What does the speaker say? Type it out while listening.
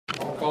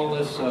call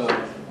this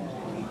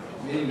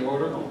meeting to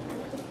order.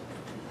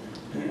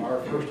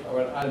 Our first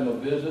item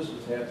of business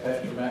is to have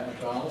Pastor Matt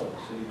McDonald of the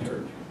City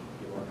Church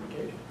give our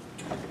invocation.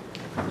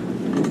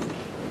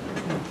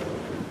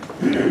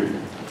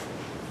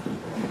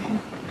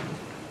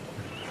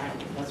 All right,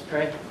 let's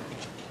pray.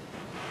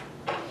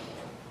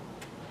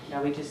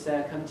 Now we just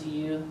come to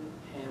you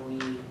and we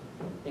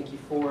thank you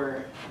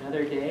for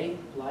another day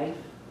of life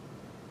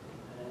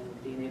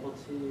and being able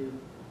to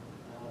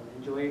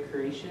enjoy your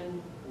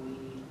creation. We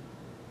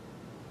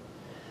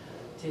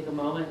take a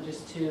moment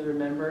just to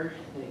remember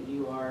that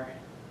you are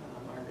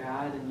our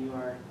God, and you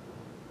are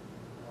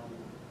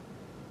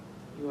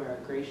a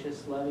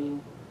gracious,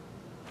 loving,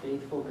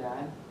 faithful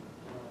God.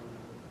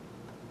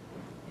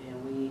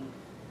 And we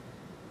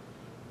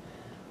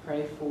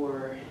pray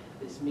for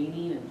this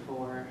meeting and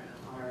for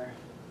our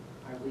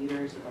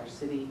leaders of our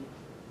city.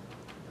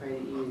 Pray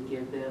that you would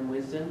give them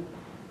wisdom,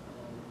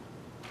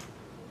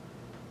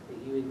 that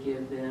you would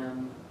give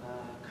them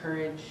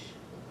courage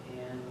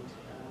and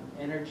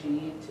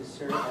energy to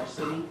serve our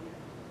city.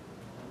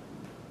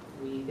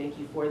 We thank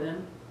you for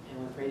them, and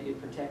we pray that you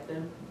protect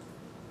them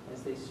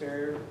as they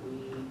serve.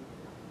 We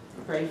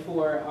pray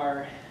for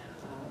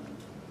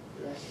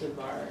the rest of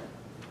our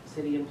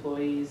city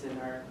employees and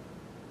our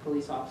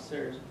police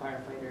officers,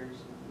 firefighters.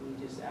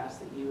 We just ask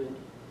that you would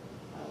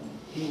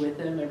be with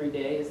them every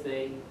day as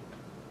they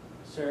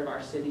serve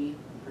our city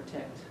and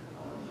protect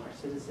our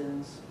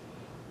citizens.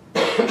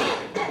 We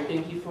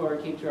thank you for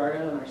Cape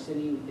Girardeau and our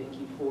city. We thank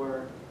you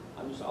for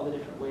just all the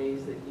different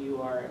ways that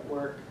you are at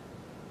work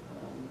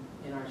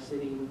in our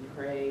city. We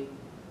pray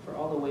for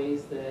all the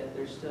ways that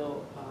there's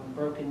still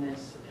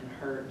brokenness and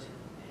hurt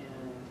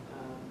and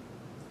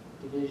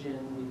division.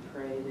 We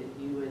pray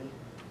that you would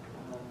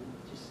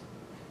just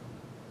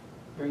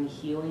bring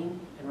healing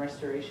and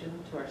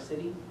restoration to our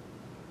city.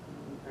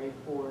 We pray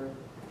for,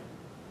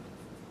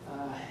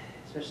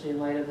 especially in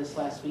light of this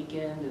last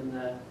weekend and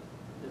the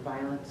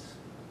violence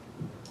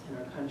in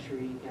our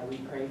country, God, we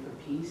pray for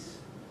peace.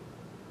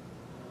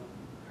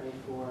 Pray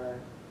for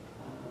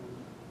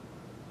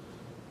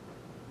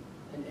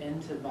an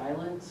end to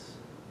violence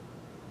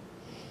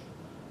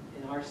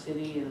in our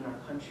city and in our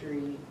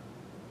country.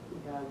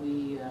 God,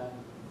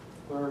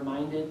 we're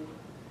reminded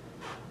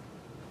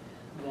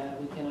that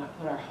we cannot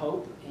put our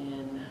hope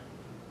in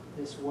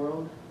this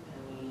world,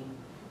 and we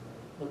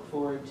look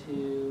forward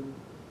to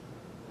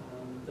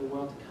the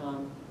world to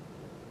come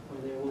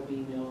where there will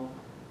be no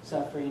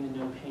suffering and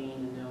no pain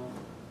and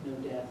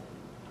no death.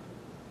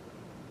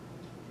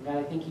 God,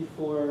 I thank you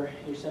for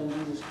your Son,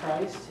 Jesus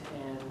Christ,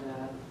 and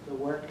the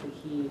work that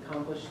he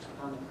accomplished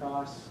on the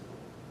cross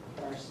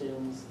for our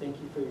sins. Thank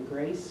you for your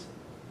grace,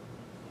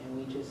 and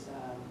we just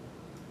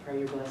pray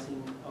your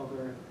blessing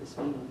over this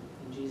meeting.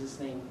 In Jesus'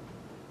 name,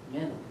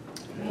 amen.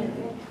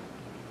 Amen.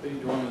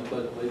 Please join in the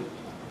pledge, please.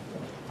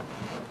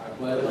 I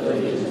pledge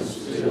allegiance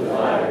to the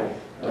flag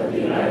of the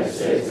United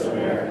States of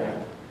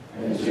America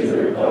and to the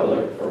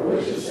republic for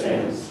which it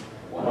stands,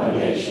 one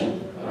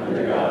nation,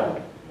 under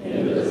God,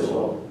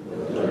 indivisible,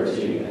 with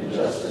liberty and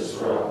justice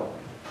for all.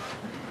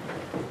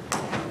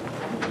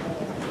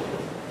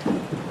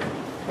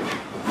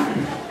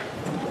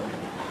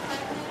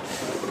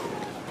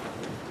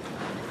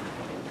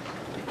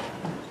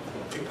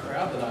 Big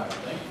crowd tonight.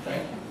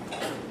 Thank you.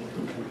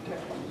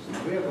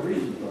 We have a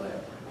reason for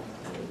that.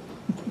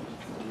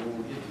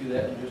 We'll get to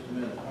that in just a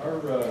minute. Our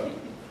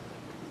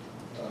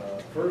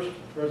first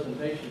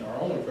presentation, our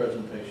only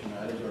presentation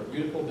tonight, is our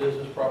beautiful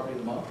business property of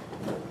the month.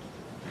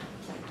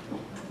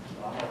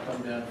 I'll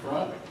come down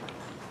front.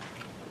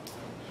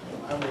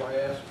 I will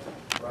ask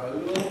Raul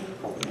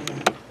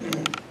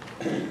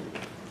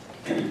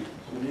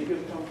Zuniga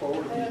to come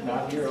forward. If he's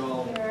not here,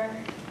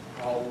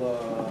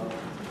 I'll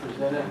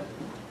present it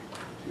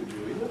to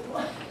Julia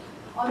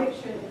I'll make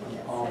sure that he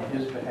gets on it.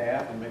 his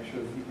behalf and make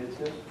sure that he gets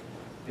this.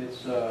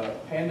 It's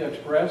Panda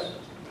Express.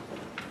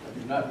 If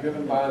you've not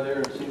driven by there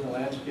and seen the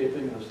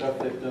landscaping and the stuff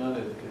they've done,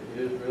 it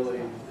is really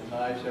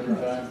nice every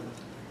time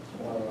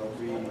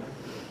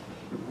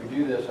we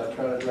do this. I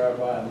try to drive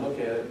by and look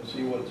at it and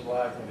see what it's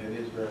like, and it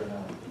is very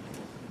nice.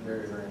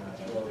 Very, very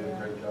nice. Well, they did a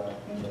great job.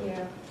 Thank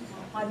you.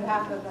 On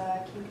behalf of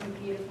Keep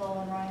It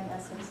Beautiful and Ryan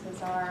Essex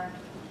as our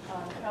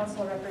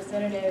council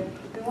representative,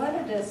 we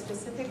wanted to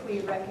specifically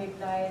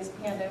recognize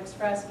Panda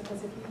Express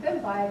because if you've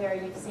been by there,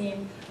 you've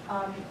seen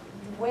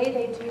the way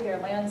they do their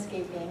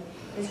landscaping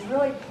is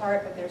really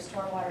part of their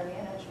stormwater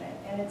management,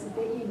 and it's a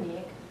bit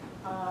unique.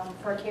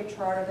 For Cape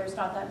Girardeau, there's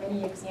not that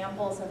many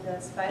examples of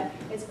this, but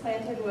it's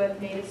planted with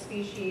native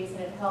species, and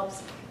it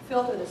helps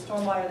filter the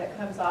stormwater that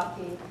comes off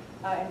the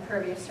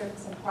impervious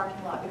surface and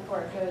parking lot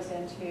before it goes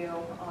into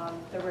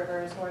the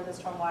rivers or the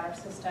stormwater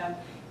system.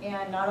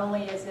 And not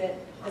only does it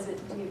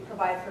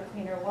provide for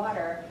cleaner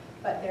water,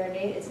 but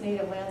it's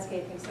native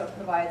landscaping, so it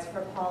provides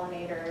for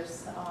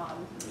pollinators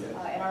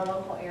in our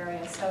local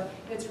area. So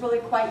it's really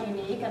quite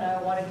unique, and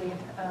I wanted to,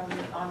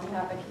 on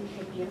behalf of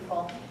Keep It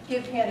Beautiful,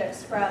 give Panda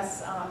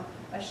Express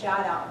a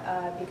shout out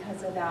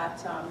because of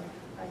that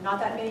Not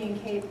that many in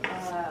Cape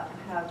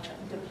have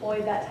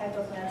deployed that type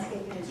of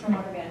landscaping and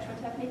stormwater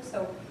management technique,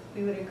 so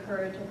we would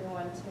encourage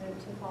everyone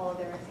to follow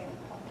their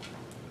example.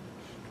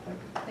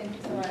 Thank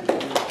you so much.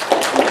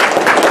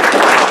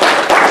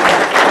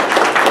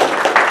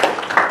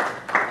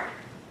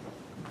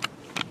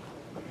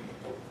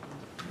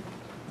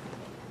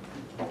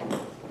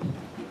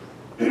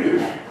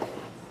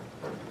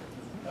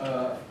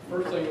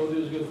 First thing we'll do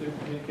is go through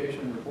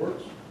communication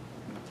reports.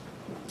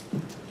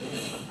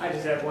 I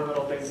just have one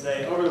little thing to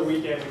say. Over the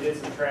weekend, we did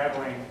some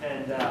traveling,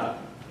 and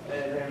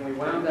we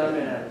wound up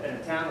in a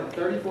town with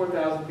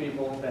 34,000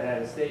 people that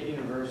had a state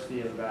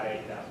university of about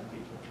 8,000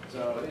 people.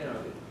 So, you know,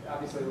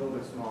 obviously a little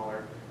bit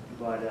smaller,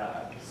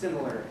 but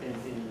similar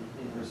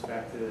in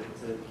respect to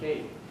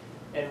Cape.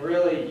 And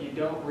really, you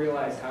don't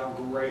realize how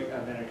great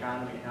of an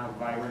economy and how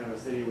vibrant of a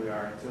city we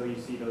are until you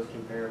see those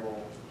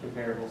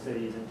comparable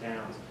cities and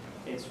towns.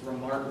 It's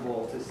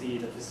remarkable to see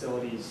the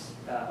facilities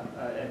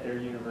at their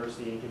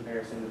university in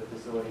comparison to the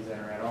facilities that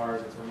are at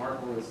ours. It's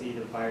remarkable to see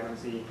the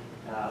vibrancy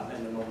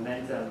and the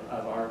momentum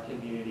of our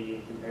community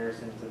in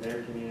comparison to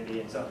their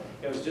community. And so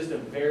it was just a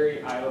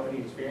very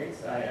eye-opening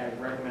experience. I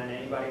recommend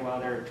anybody while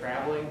they're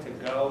traveling to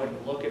go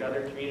and look at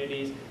other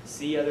communities,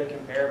 see other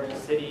comparable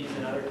cities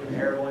and other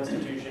comparable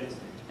institutions,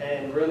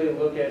 and really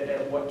look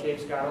at what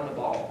Cape's got on the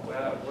ball.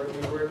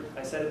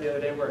 I said it the other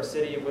day, we're a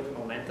city with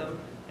momentum,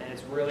 and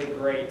it's really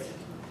great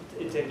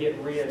to get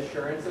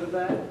reassurance of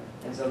that.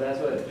 And so that's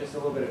what just a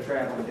little bit of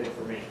traveling did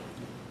for me.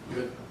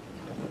 Good.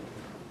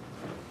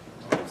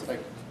 It's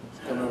like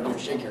coming over to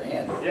shake your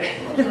hand. Our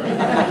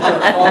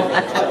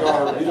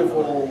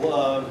beautiful,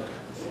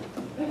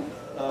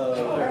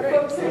 Our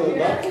folks are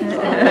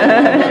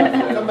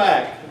here. come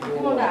back.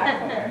 Come on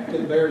back.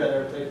 Get the bear down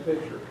there and take a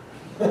picture.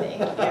 Thank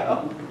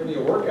you. Give me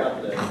a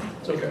workout today.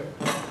 It's okay.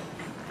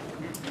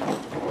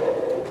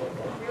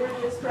 We were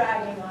just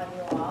bragging on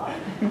you all.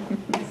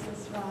 This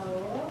is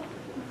Raul.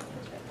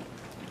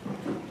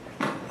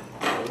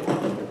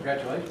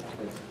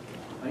 Congratulations.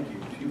 Thank you.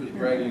 She was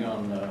bragging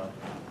on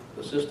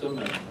the system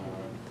and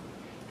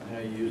how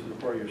you use it as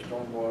part of your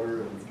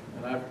stormwater.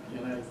 And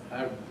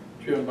I've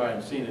driven by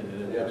and seen it,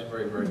 and it looks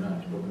very, very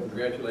nice. Well,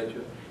 congratulate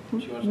you.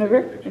 She wants to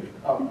take a picture.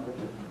 Oh,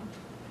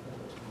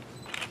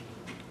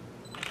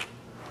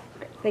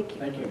 Thank you.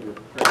 Thank you.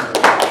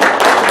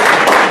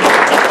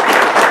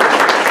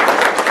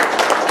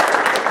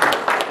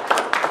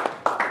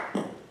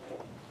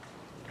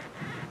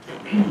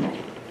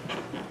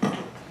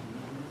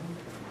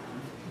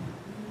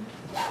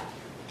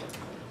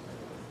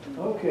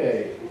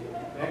 Okay,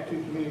 back to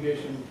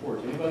communication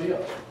reports. Anybody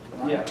else?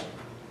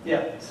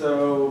 Yeah.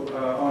 So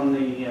on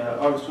the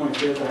August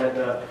 25th, I had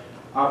the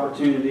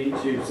opportunity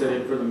to sit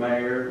in for the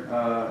mayor.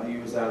 He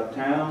was out of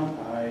town.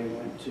 I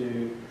went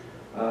to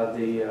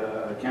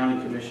the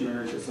County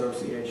Commissioners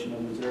Association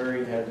of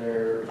Missouri, had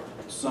their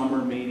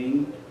summer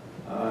meeting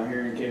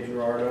here in Cape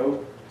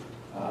Girardeau.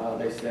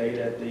 They stayed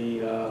at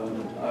the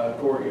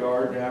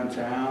courtyard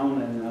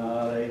downtown, and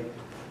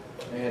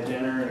they had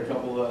dinner and a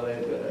couple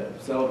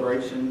of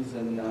celebrations,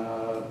 and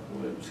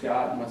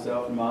Scott and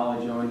myself and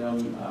Molly joined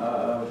them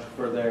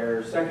for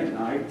their second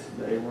night.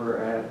 They were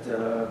at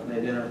they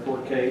had dinner at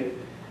Port Cape,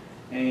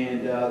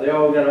 and they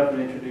all got up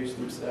and introduced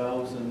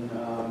themselves, and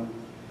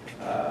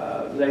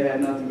they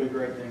had nothing but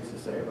great things to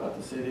say about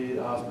the city,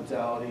 the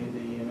hospitality,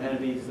 the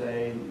amenities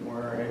they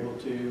were able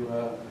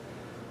to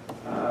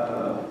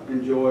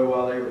enjoy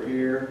while they were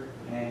here.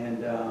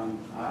 And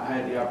I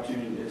had the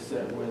opportunity to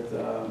sit with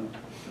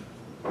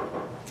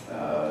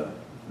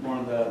one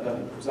of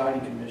the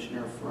presiding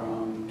commissioner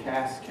from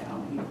Cass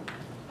County,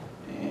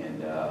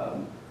 and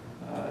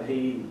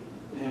he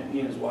and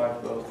his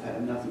wife both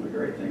had nothing but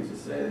great things to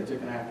say. They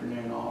took an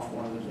afternoon off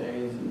one of the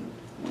days and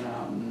went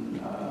out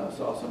and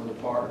saw some of the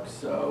parks.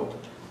 So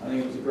I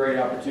think it was a great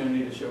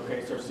opportunity to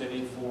showcase our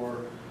city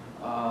for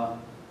a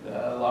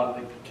lot of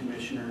the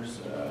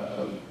commissioners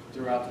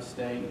throughout the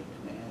state,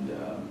 and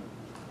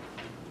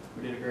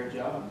we did a great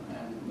job.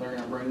 And they're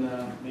going to bring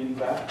the meeting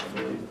back, I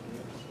believe.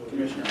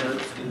 Commissioner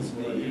Herbst is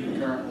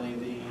currently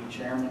the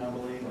chairman, I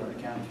believe, of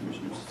the County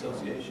Commissioners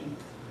Association.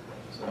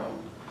 So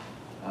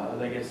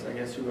I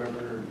guess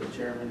whoever the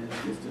chairman is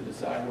gets to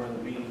decide where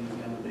the meeting is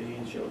going to be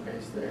and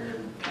showcase their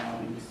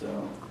county.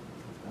 So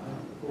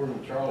According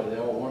to Charlie, they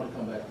all want to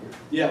come back here.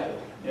 yeah.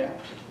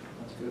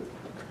 That's good.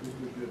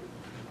 Good.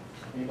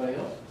 Anybody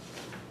else?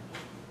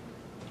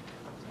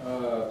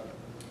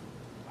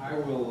 I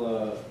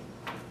will,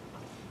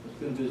 it's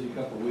been a busy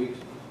couple of weeks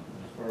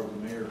as far as the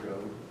mayor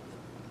goes.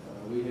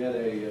 We had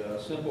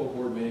a simple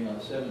board meeting on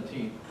the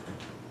 17th,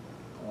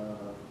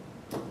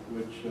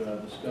 which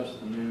discussed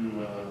the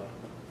new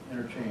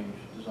interchange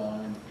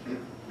design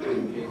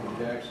in Cape and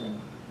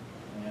Jackson,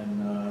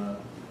 and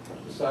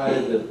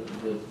decided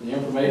that the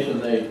information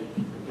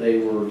they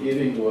were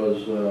giving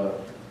was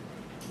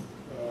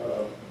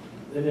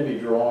they didn't have any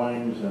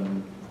drawings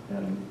and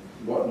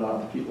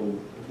whatnot, and people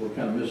were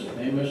kind of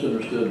they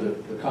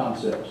misunderstood the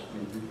concepts.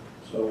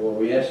 So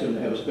we asked them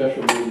to have a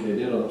special meeting. They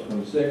did on the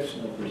 26th,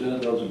 and they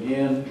presented those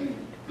again.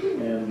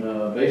 And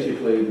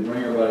basically, to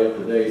bring everybody up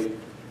to date,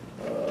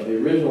 the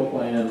original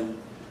plan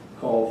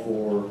called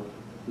for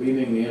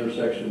leaving the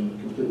intersection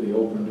completely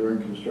open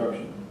during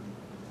construction.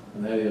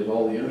 And that is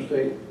all the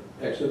interstate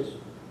exits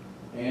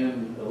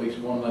and at least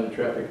one lane of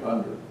traffic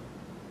under.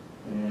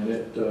 And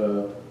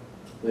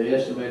they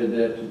estimated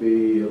that to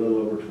be a little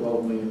over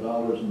 $12 million,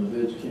 and the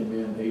bids came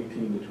in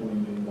 $18 to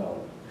 $20 million.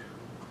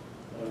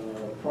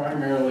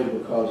 Primarily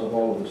because of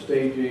all of the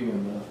staging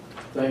and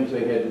the things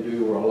they had to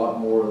do were a lot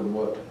more than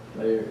what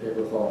they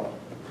ever thought.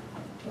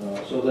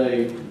 So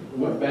they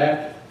went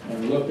back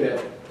and looked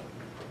at,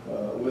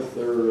 with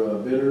their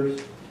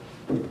bidders,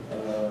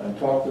 and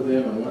talked to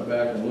them and went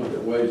back and looked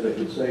at ways they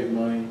could save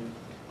money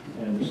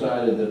and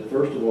decided that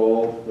first of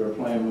all, their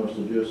plan was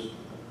to just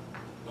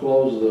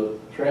close the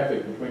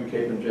traffic between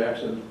Cape and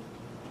Jackson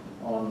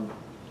on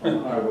the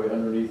highway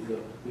underneath the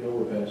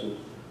overpasses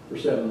for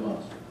 7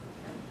 months.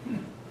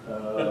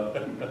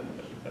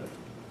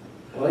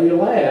 Well, you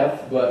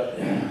laugh, but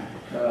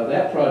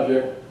that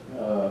project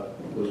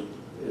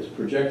is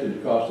projected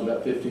to cost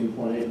about $15.8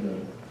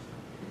 million.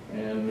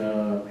 And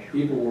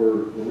people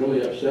were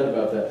really upset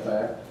about that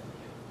fact.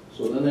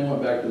 So then they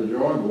went back to the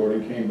drawing board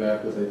and came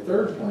back with a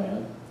third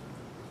plan,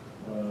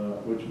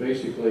 which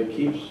basically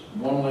keeps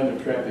one lane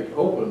of traffic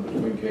open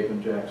between Cape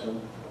and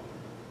Jackson,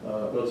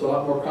 but it's a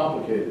lot more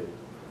complicated.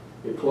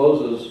 It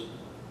closes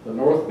the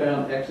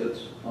northbound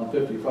exits on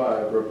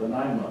 55 for up to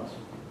 9 months.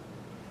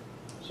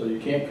 So you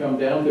can't come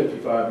down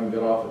 55 and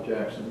get off at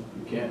Jackson.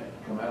 You can't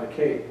come out of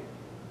Cape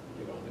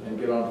and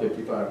get on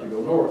 55 to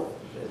go north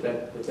at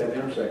that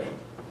intersection.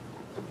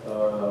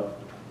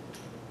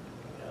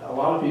 A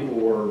lot of people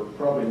were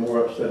probably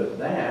more upset at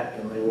that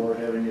than they were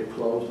having it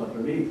closed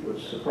underneath,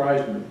 which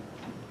surprised me.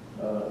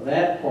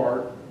 That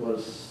part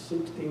was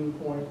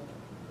 16.5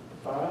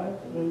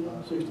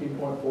 million,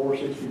 16.4,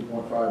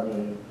 16.5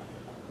 million.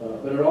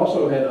 But it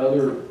also had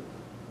other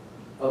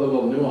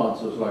little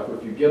nuances, like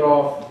if you get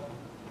off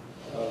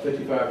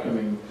 55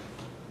 coming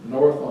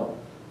north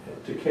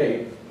to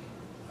Cape,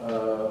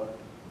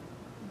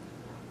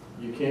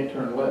 you can't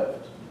turn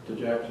left to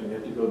Jackson. You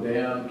have to go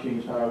down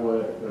Kings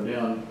Highway, go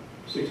down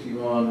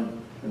 61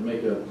 and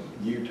make a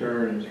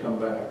U-turn and come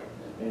back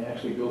and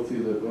actually go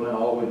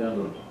all the way down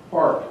to the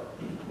park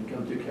and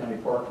come through County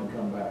Park and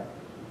come back.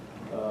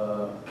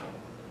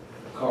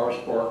 Cars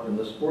parked in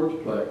the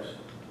Sportsplex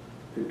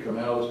could come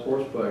out of the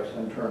Sportsplex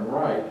and turn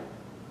right.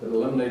 That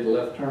eliminated the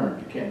left turn.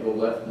 You can't go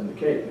left into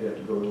Cape. You have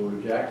to go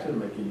to Jackson,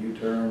 make a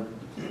U-turn,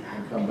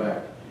 and come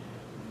back.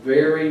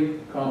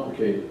 Very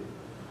complicated.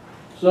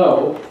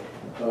 So,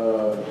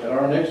 at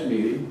our next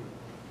meeting,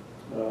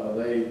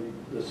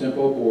 the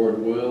Simpo board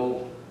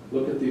will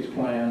look at these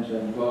plans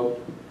and vote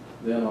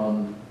then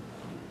on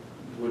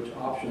which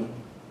option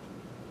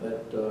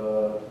that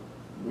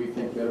we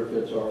think better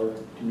fits our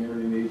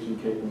community needs in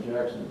Cape and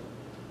Jackson.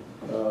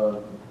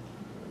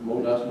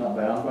 MoDOT's not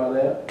bound by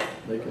that.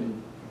 They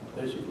can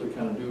basically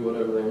kind of do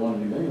whatever they want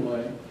to do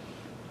anyway.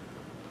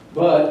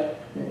 But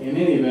in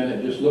any event,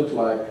 it just looks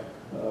like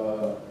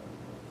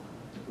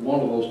one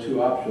of those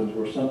two options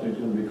where something's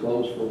going to be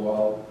closed for a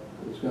while.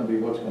 It's going to be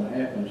what's going to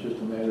happen. It's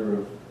just a matter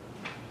of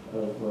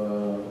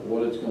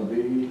what it's going to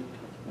be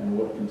and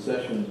what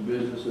concessions,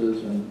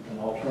 businesses, and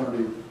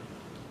alternative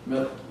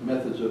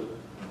methods of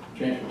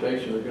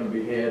transportation are going to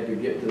be had to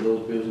get to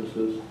those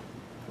businesses.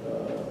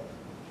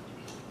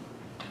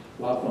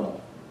 A lot of fun.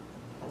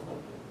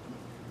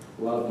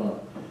 A lot of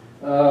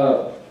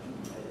fun.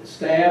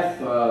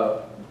 Staff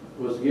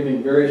was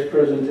giving various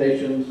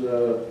presentations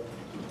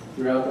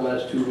throughout the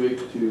last 2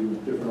 weeks to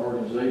different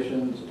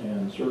organizations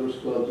and service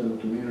clubs in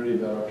the community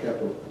about our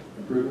capital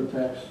improvement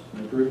tax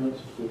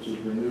improvements, which is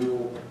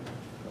renewed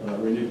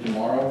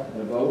tomorrow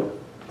and a vote.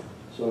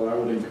 So I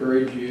would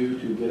encourage you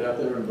to get out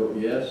there and vote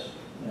yes,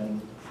 and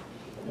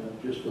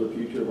just for the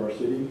future of our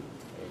city,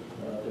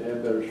 to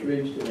have better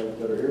streets, to have a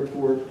better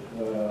airport,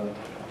 to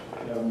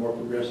have a more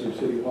progressive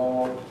city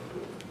hall,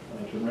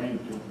 to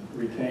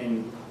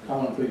retain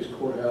Common Pleas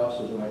Courthouse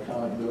as an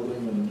iconic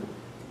building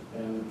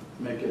and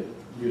make it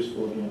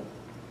useful again.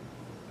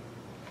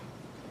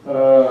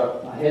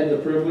 I had the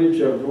privilege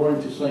of going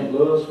to St.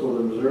 Louis for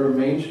the Missouri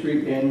Main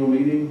Street annual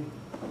meeting,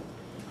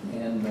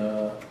 and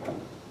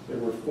there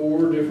were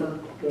 4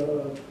 different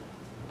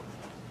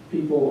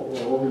people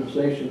or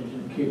organizations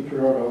in Cape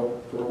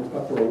Girardeau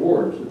up for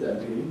awards at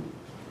that meeting.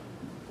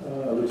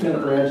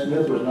 Lieutenant Brad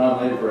Smith was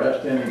nominated for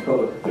Outstanding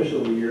Public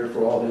Official of the Year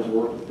for all his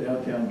work with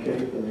Downtown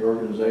Cape and the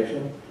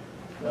organization.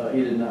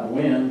 He did not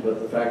win, but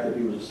the fact that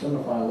he was a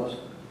semifinalist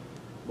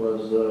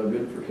was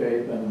good for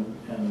Cape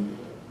and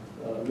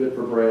good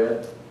for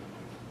Brad.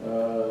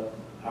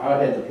 I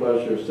had the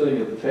pleasure of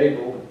sitting at the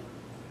table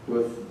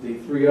with the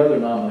 3 other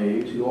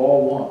nominees who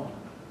all won.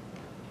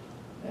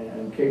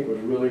 And Cape was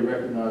really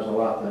recognized a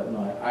lot that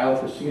night. Isle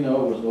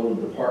Casino was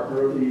voted the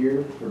Partner of the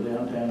Year for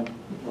downtown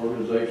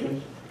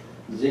organizations.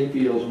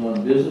 Ziegfeld's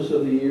won Business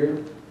of the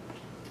Year.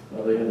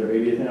 They had their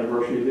 80th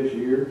anniversary this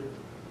year.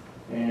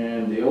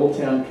 And the Old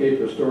Town Cape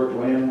Historic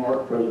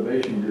Landmark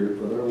Preservation Group,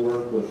 for their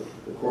work with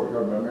the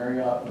Courtyard by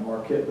Marriott and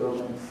Marquette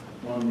Building,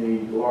 won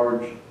the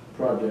Large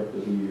Project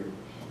of the Year.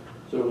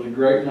 So it was a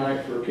great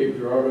night for Cape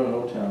Girardeau and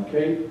Old Town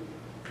Cape.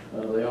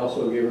 They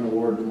also gave an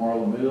award to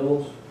Marla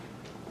Mills.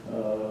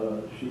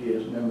 She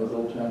has been with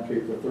Old Town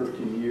Cape for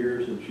 13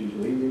 years, and she's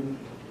leaving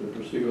to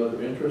pursue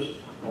other interests,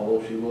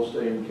 although she will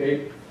stay in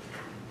Cape.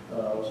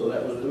 So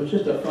it was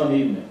just a fun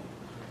evening,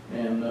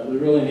 and it was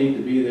really neat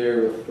to be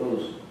there with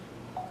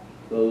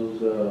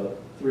those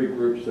three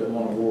groups that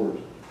won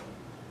awards.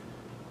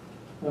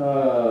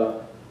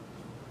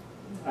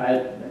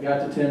 I got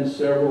to attend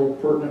several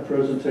pertinent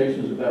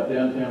presentations about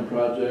downtown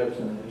projects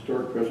and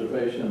historic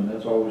preservation, and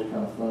that's always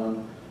kind of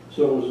fun.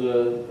 So it was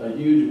a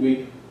huge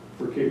week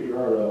for Cape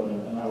Girardeau,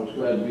 and I was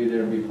glad to be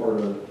there and be part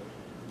of it.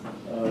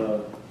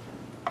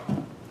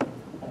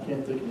 I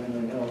can't think of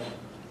anything else.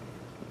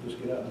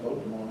 Just get out and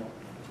vote tomorrow.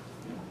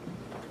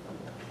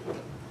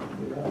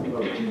 Get out and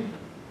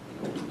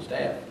vote.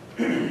 Staff.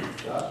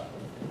 Josh?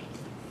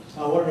 I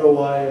want to know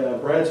why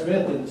Brad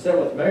Smith didn't sit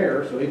with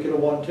Mayor, so he could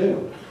have won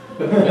too.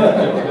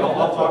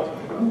 I'll talk to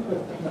him.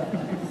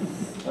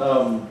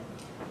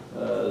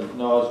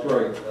 No, it was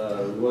great.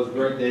 It was a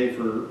great day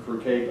for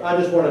Cape. I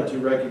just wanted to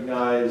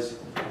recognize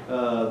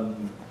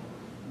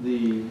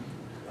the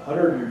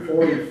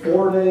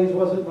 144 days,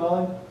 was it,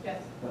 Molly?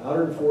 Yes.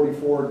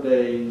 144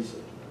 days,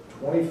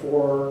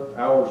 24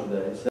 hours a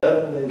day,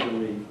 7 days a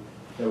week,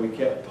 that we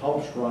kept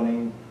pumps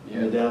running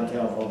in the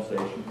downtown pump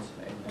stations.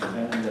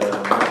 And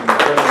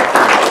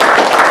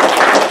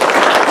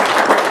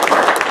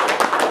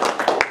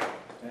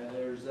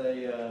there's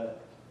a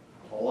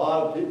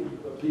lot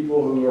of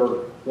people who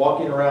are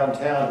walking around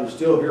town who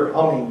still hear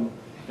humming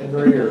in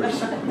their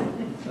ears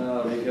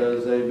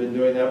because they've been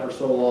doing that for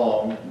so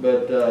long.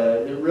 But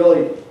it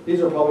really,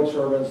 these are public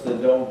servants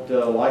that don't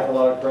like a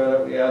lot of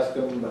credit. We ask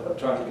them about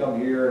trying to come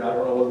here, and I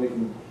don't know whether we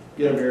can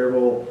get them here.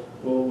 We'll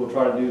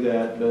try to do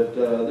that. But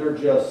they're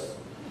just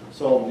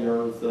salt of the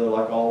earth,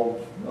 like all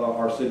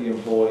our city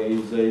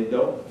employees. They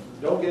don't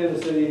get into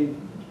city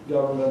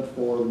government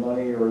for the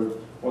money or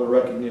the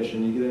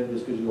recognition. You get in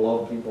just because you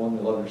love people and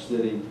you love your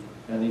city,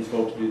 and these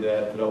folks do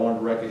that. But I wanted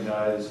to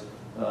recognize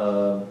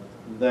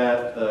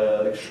that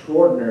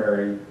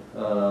extraordinary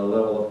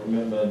level of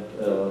commitment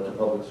to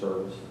public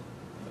service.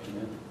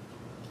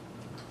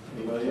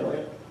 Anybody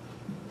else?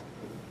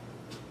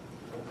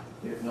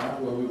 If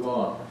not, we'll move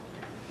on.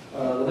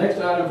 The next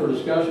item for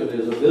discussion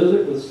is a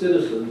visit with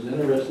citizens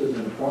interested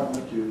in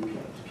appointment to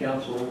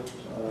council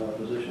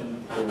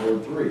position for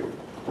Ward 3.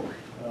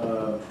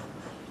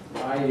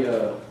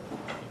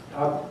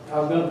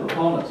 I've been a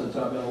proponent since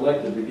I've been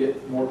elected to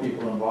get more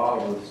people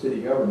involved with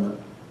city government,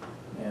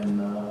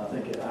 and I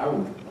think I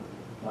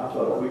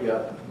thought if we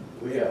got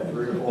 3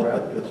 or 4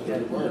 applicants for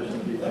the position,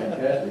 it'd be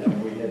fantastic,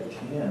 and we had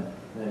 10,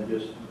 and it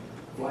just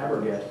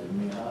flabbergasted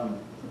me.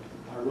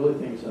 I really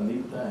think it's a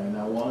neat thing.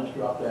 Now, 1 has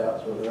dropped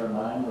out, so there are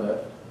 9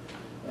 left.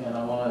 And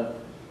I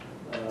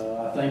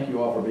thank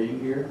you all for being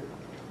here.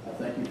 I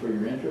thank you for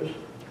your interest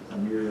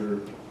and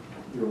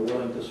you're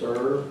willing to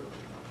serve.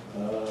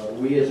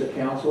 We as a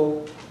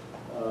council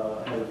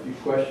have a few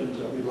questions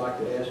that we'd like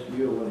to ask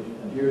you,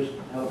 and here's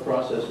how the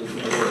process is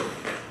going to work.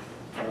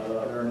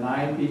 There are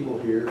 9 people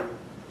here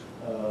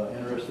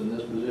interested in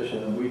this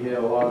position, and we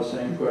have a lot of the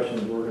same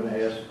questions we're going to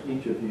ask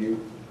each of you.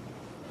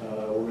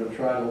 We're going to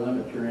try to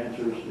limit your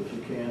answers, if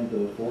you can,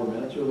 to 4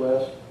 minutes or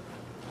less.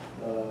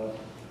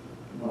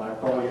 When I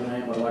call your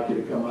name, I'd like you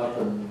to come up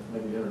and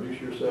maybe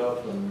introduce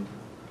yourself and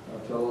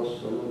tell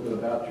us a little bit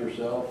about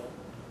yourself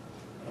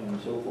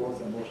and so forth,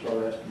 and we'll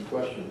start asking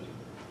questions.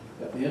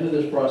 At the end of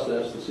this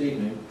process this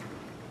evening,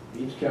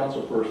 each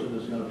council person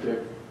is going to pick,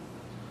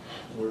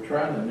 we're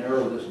trying to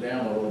narrow this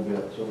down a little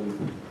bit, so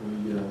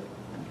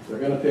they're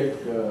going to pick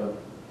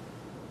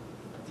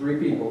 3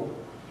 people,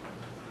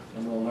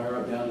 and we'll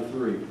narrow it down to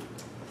 3.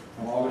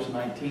 On August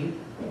 19th,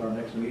 at our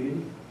next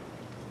meeting,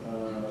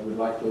 we'd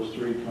like those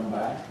 3 to come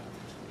back.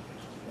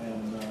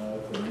 And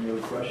if there are any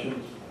other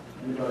questions,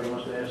 anybody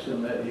wants to ask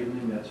them that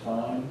evening, that's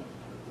fine.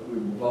 But we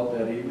will vote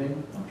that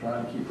evening. I'm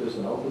trying to keep this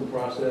an open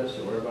process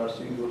so everybody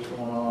sees what's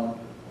going on.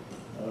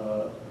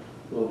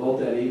 We'll vote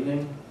that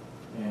evening,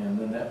 and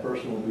then that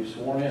person will be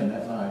sworn in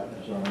that night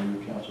as our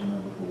new council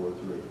member for Ward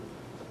 3.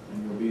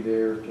 And you'll be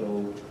there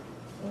till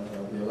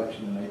the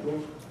election in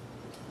April,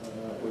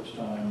 at which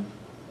time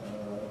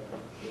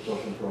it's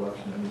open for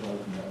election, anybody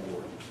from that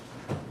ward.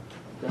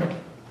 Okay?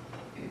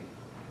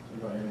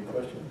 Anybody have any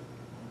questions?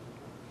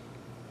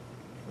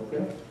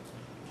 Okay.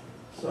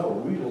 So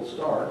we will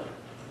start.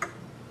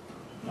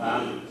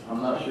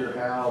 I'm not sure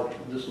how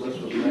this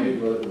list was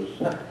made, whether it was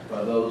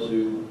by those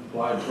who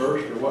applied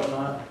first or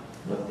whatnot,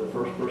 but the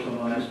first person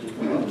I asked to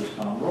come up is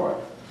Tom Roy.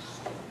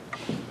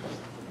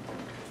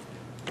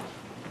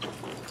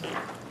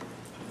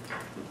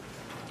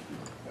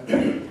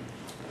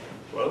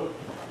 Hello,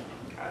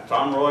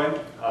 Tom Roy.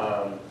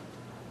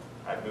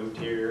 I moved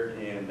here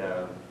in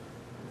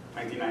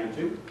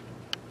 1992.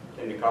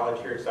 Came to college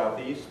here at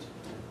Southeast.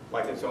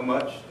 Liked it so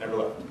much, never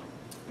left.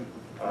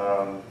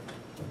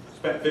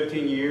 Spent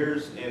 15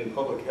 years in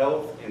public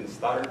health in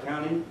Stoddard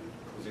County.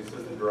 Was the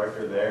assistant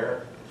director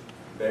there.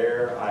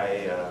 There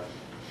I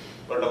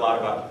learned a lot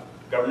about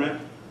government.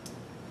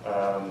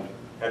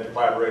 had to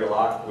collaborate a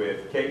lot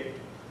with Kate.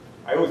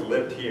 I always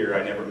lived here.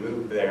 I never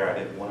moved there. I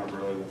didn't want to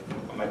really,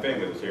 my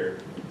family was here.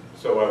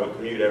 So I would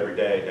commute every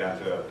day down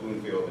to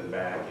Bloomfield and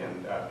back.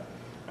 And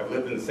I've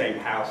lived in the same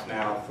house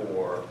now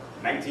for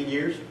 19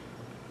 years.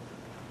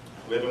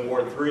 Live in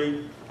Ward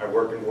 3. I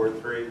work in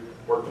Ward 3.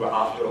 Work for the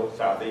hospital,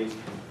 Southeast.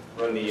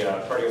 Run the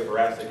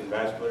cardiothoracic and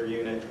vascular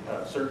unit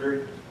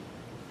surgery.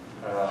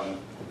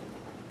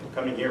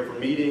 Coming here for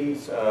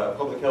meetings,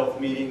 public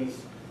health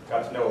meetings.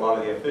 Got to know a lot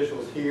of the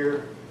officials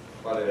here.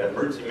 A lot of the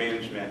emergency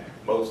management,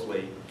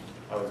 mostly.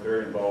 I was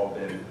very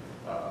involved in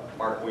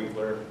Mark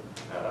Winkler,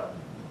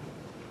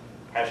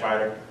 Ash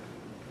Hyder,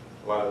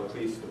 a lot of the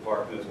police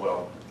department as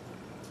well.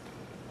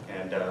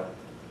 And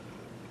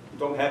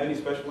don't have any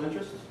special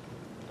interests,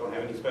 don't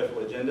have any special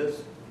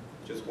agendas,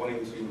 just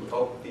wanting to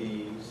help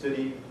the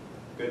city,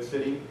 good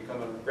city,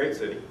 become a great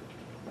city.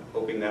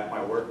 Hoping that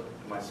my work,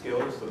 my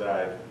skills that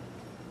I've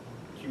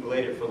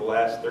accumulated for the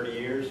last 30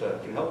 years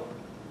can help.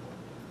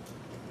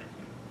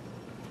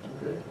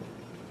 Okay,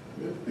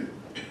 good.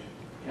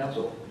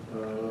 Council,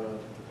 I'll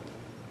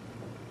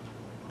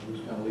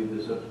just kind of leave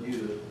this up to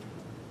you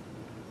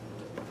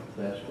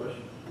to ask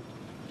questions.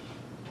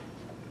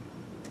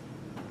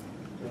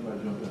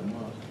 Everybody jump in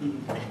once.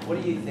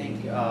 What do you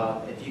think,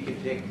 if you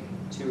could pick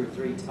 2 or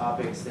 3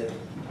 topics that,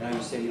 I know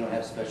you said you don't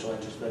have special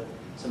interest, but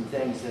some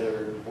things that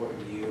are important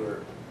to you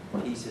or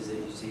pieces that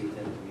you see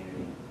within the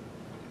community?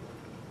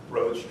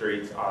 Road,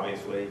 streets,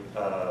 obviously.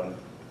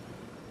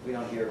 We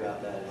don't hear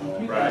about that at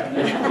all. Right.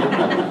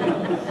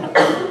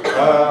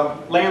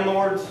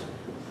 Landlords,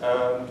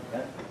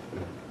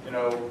 you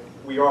know,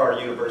 we are a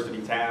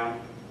university town.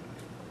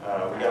 We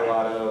got a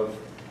lot of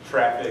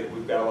traffic.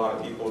 We've got a lot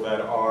of people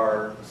that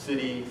are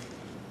city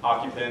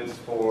occupants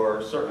for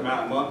a certain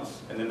amount of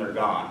months, and then they're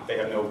gone. They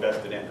have no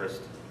vested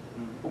interest.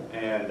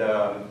 And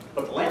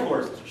but the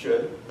landlords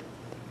should.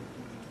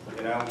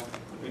 You know,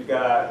 we've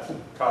got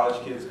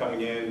college kids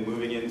coming in,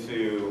 moving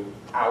into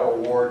our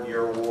ward,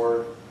 your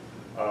ward,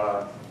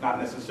 not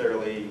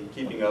necessarily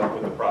keeping up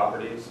with the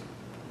properties,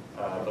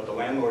 but the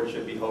landlord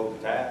should be held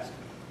to task.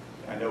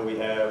 I know we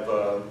have,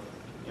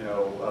 you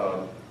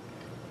know,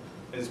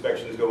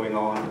 inspections going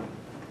on,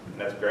 and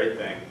that's a great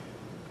thing.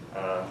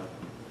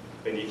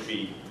 They need to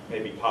be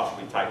maybe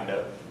possibly tightened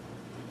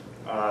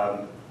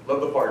up.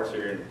 Love the parks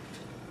here in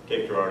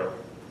Cape Girardeau.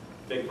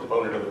 Big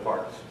proponent of the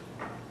parks.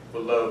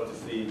 Would love to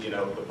see, you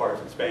know, the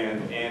parks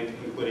expand, and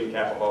including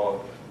Capitol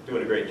Hall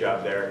doing a great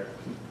job there.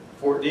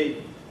 Fort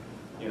D,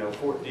 you know,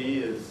 Fort D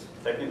is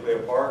technically a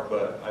park,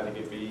 but I think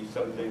it'd be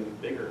something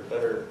bigger,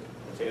 better,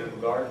 botanical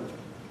garden,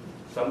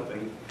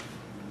 something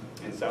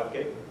in South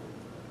Cape.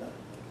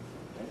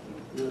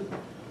 Good.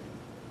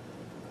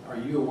 Are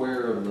you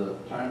aware of the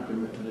time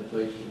commitment it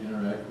takes to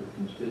interact with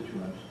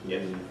constituents?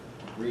 Yes. To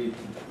read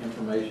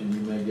information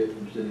you may get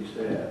from city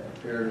staff,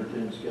 prepare and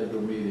attend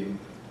scheduled meeting,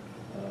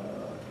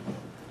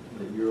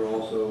 that you're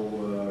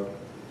also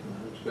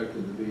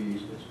expected to be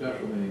at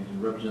special meetings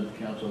and represent the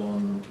council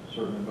on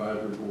certain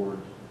advisory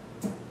boards,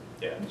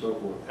 Yeah, and so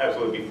forth.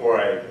 absolutely. Before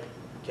I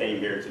came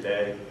here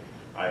today,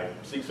 I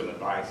seek some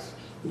advice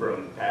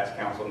from past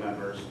council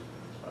members.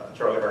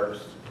 Charlie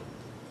Hurst,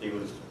 he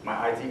was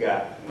my IT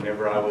guy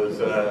whenever I was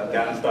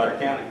down in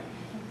Stoddard County.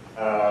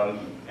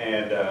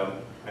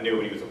 I knew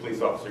when he was a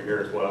police officer here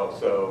as well,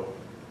 so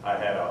I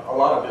had a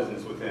lot of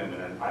business with him,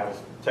 and I was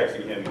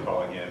texting him and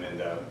calling him,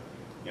 and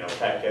you know,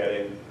 Pat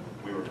Keddy,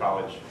 we were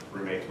college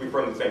roommates. We were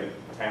from the same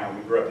town.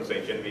 We grew up in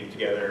St. Genevieve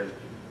together. And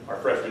our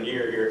freshman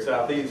year here at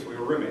Southeast, we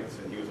were roommates,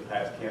 and he was a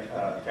past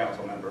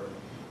council member.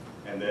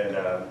 And then,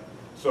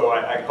 so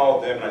I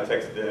called them and I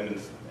texted them,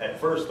 and at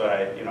first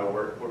you know,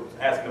 we're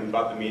asking them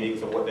about the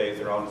meetings and what days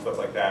they're on and stuff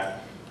like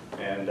that.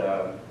 And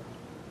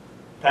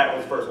Pat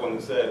was the first one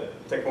that said,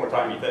 "Take more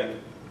time, you think,"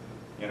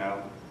 you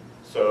know.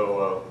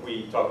 So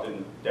we talked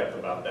in depth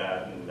about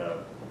that, and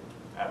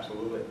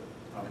absolutely,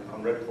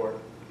 I'm ready for it.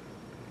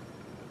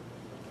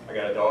 I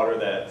got a daughter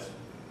that's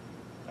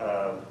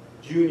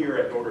junior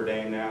at Notre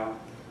Dame now,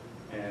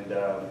 and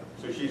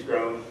so she's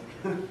grown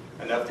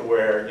enough to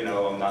where, you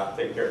know, I'm not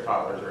taking care of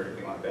toddlers or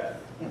anything like that.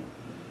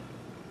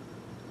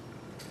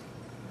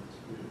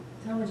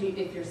 How would you,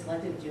 if you're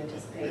selected, would you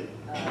anticipate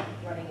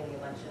running in the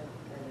election?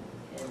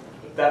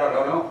 That I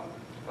don't know.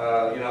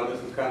 You know,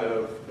 this is kind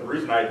of, the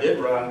reason I did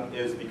run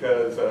is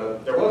because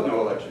there was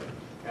no election,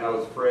 and I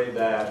was afraid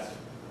that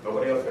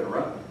nobody else could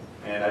run.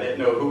 And I didn't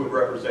know who would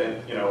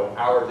represent, you know,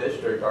 our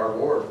district, our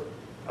ward.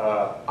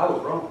 I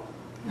was wrong.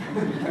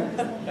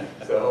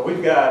 So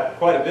we've got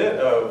quite a bit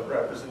of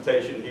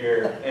representation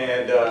here.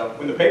 And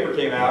when the paper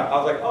came out, I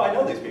was like, oh, I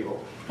know these people.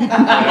 I've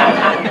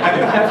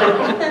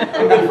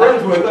been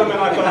friends with them, and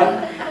I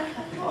thought,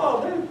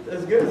 oh, they're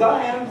as good as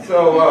I am.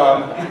 So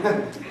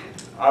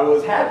I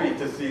was happy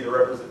to see the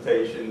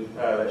representation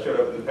that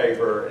showed up in the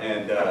paper,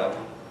 and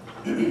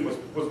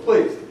was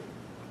pleased.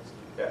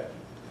 Yeah.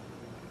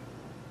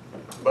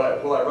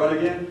 But will I run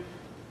again?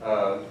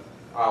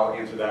 I'll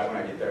answer that when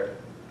I get there.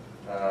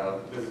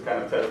 This is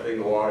kind of testing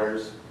the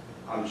waters.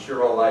 I'm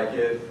sure I'll like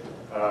it.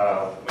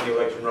 When the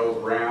election rolls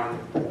around,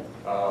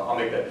 I'll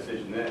make that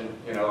decision then.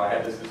 You know, I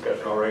had this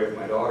discussion already with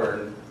my daughter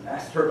and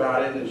asked her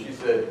about it, and she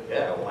said,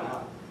 yeah, why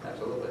not?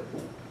 Absolutely.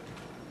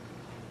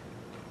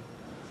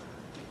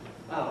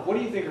 What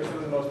do you think are some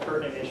of the most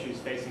pertinent issues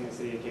facing the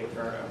city of Cape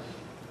Girardeau?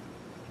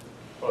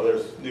 Well,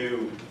 there's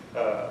new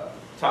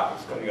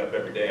topics coming up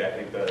every day. I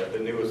think the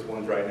newest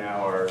ones right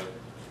now are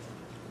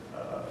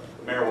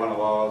marijuana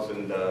laws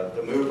and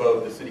the move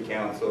of the city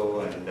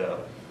council, and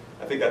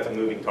I think that's a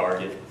moving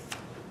target.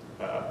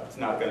 It's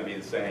not going to be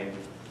the same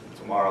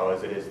tomorrow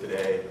as it is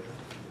today.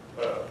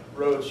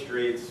 Roads,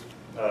 streets,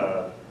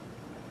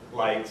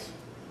 lights,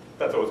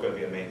 that's always going to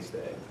be a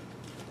mainstay.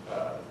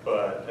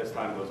 But as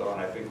time goes on,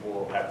 I think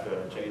we'll have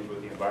to change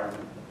with the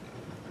environment.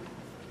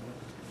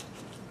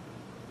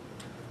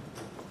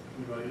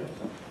 Anybody else?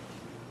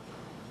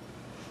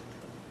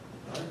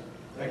 All right.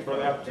 Thanks for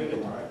the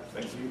opportunity. All right.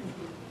 Thank you.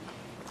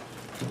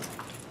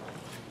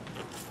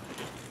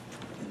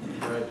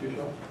 Brad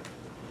Tushaw?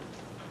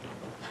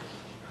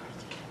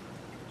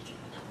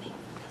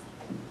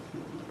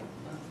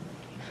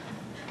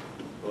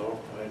 Hello,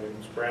 my name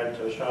is Brad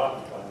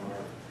Tushaw. I'm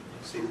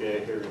a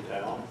CPA here in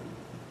town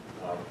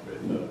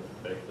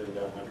with Beckley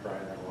Government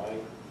Reiner and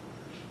White.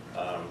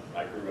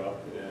 I grew up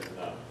in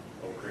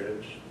Oak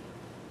Ridge,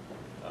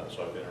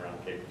 so I've been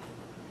around Cape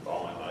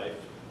all my life.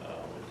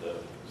 Went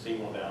to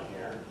Seymour down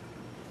here,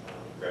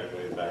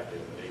 graduated back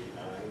in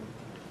 '89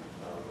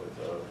 with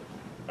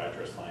a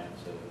Bachelor of Science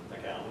in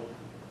Accounting,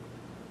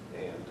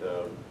 and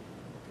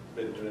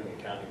been doing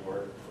accounting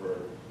work for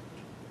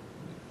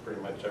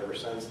pretty much ever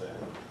since then.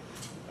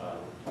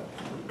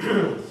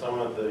 Some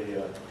of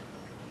the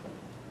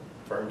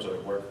firms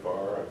I've worked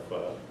for,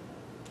 I've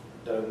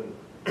done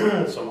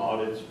some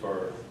audits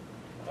for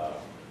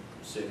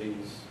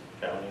cities,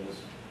 counties,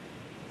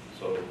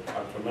 so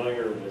I'm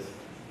familiar with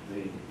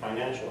the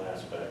financial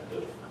aspect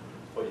of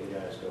what you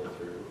guys go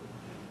through.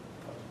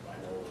 I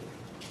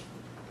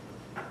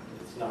know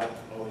it's not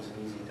always an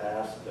easy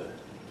task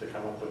to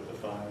come up with the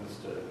funds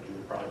to do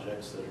the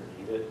projects that are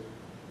needed.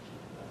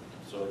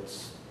 So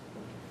it's,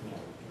 you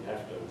know, you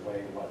have to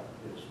weigh what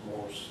is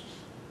most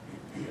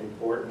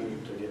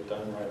important to get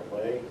done right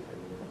away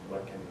and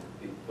what can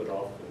be put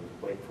off and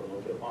wait for a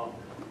little bit longer.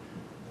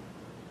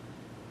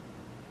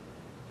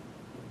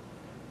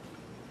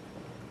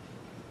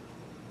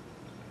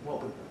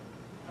 What would,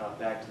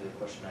 back to the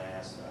question I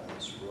asked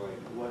Mr. Roy,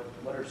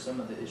 what are some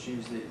of the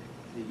issues that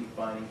you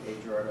find in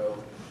Cape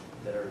Girardeau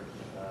that are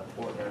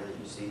important or that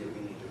you see that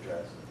we need to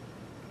address?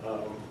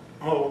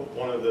 Well,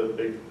 one of the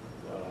big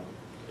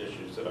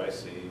issues that I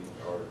see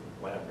are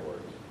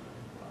landlords.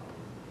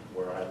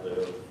 Where I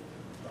live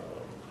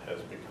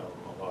has become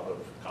a lot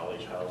of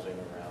college housing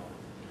around.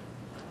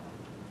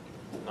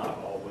 Not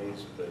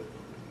always, but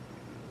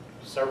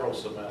several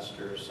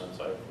semesters since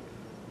I've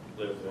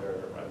lived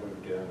there. I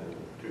moved in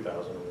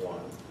 2001.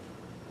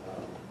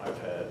 I've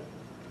had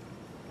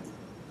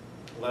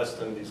less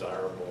than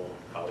desirable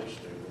college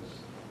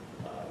students.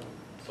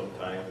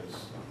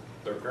 Sometimes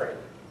they're great.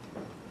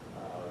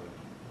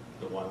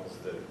 The ones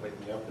that wake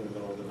me up in the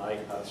middle of the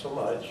night, not so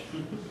much.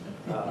 You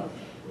know,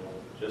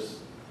 just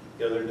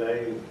the other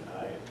day,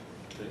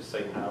 the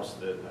same house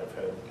that I've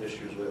had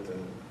issues with in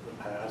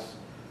the past,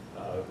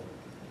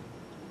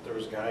 there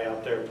was a guy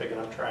out there picking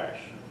up trash.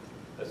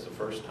 That's the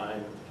first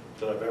time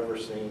that I've ever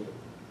seen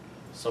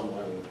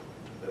someone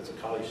that's a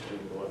college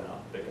student going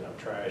out picking up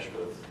trash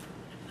with,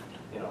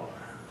 you know,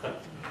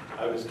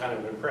 I was kind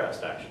of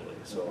impressed actually.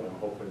 So I'm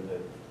hoping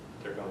that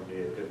they're going to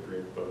be a good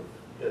group of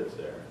kids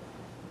there.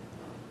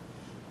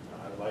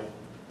 I like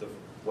the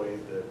way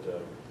that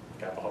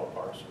Capahal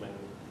Park's been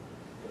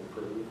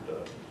improved.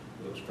 It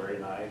looks very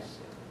nice.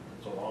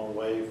 It's a long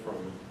way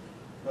from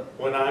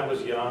when I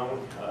was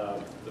young.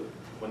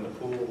 When the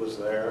pool was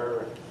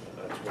there,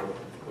 that's where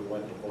we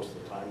went most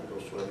of the time to go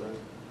swimming.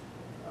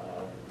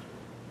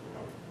 You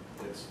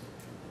know, it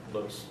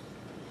looks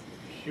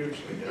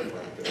hugely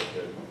different than it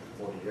did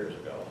 40 years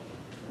ago.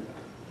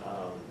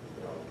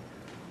 You know,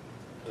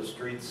 the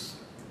streets,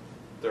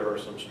 there are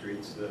some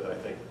streets that I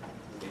think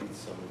need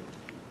some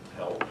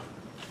help.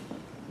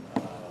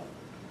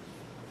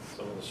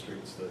 Some of the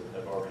streets that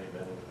have already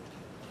been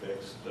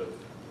fixed,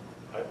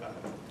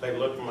 they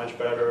look much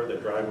better, they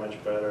drive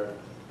much better.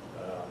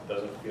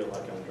 Doesn't feel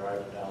like I'm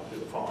driving down through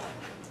the farm.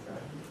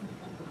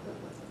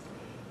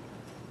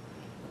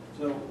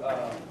 So,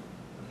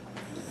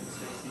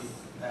 Stacy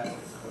asked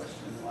this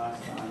question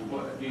last time.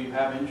 What, do you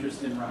have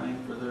interest in running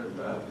for the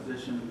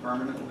position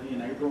permanently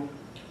in April?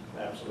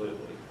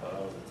 Absolutely.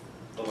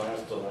 The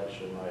last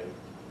election, I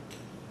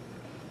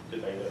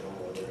debated on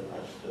whether or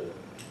not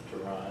to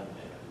run.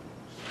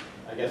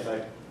 And I guess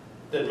I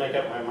didn't make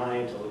up my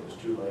mind until it was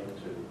too late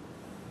to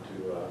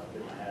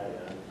get my hat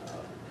in.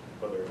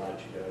 Whether or not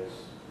you guys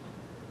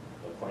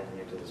appoint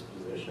me to this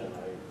position,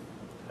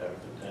 I have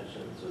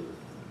intentions of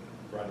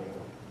running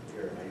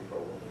here in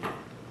April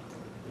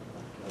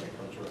when it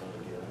comes around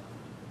again.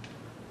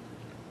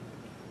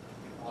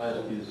 I'll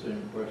ask you the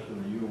same question.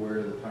 Are you aware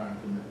of the time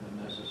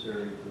commitment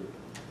necessary to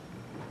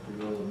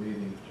go to the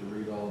meetings, to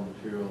read all the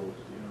materials,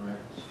 to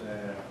interact with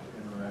staff, to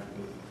interact with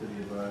with the city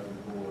advisory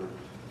board,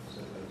 et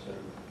cetera, et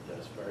cetera?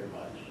 Yes, very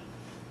much.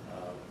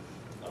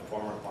 A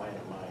former client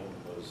of mine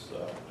was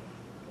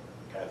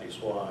Kathy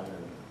Swan,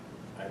 and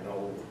I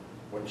know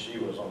when she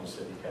was on the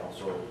city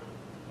council,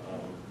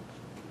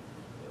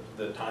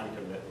 the time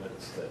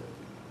commitments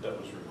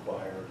that was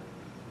required.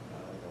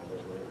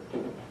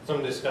 There were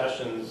some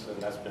discussions,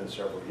 and that's been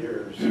several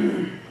years.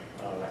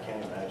 I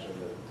can't imagine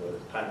that the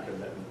time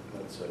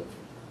commitments have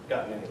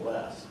gotten any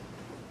less.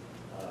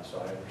 So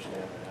I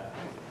understand that.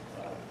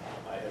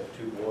 I have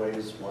 2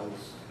 boys.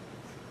 One's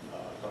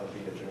going to be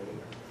a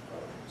junior,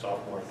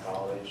 sophomore in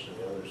college, and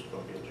the other's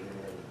going to be a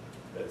junior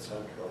at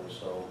Central.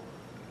 So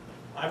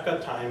I've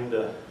got time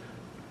to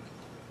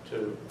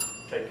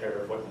take care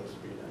of what needs to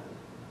be done.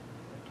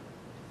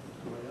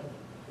 Anybody else?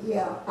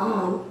 Yeah,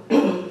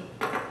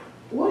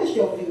 what is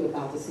your view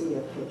about the city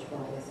of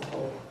Kitchener as a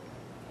whole?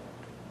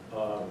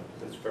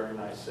 It's a very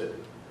nice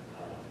city.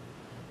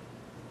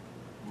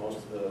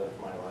 Most of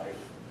my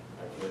life,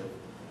 I've lived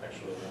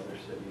actually in other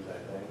cities, I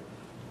think.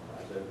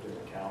 I lived in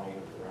the county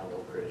around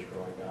Oak Ridge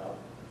growing up.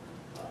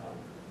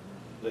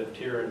 Lived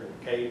here in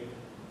Cape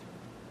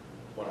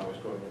when I was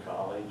going to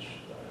college,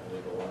 in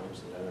the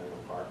dorms and then in an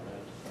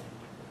apartment.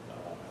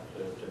 I've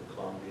lived in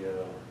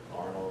Columbia,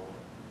 Arnold,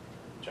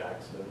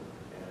 Jackson,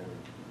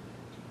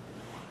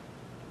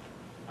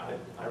 and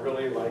I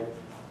really like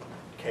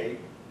Cape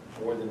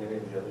more than any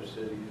of the other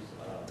cities.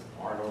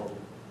 Arnold,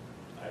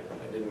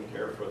 I didn't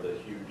care for the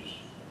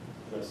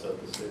hugeness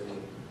of the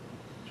city.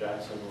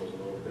 Jackson was a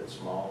little bit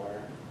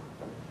smaller.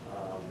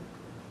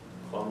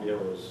 Columbia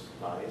was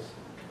nice,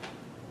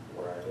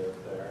 where I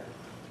lived there.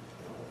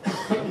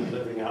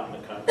 Living out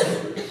in the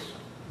country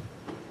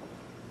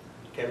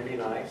can be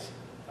nice,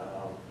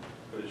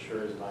 but it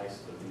sure is nice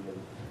to be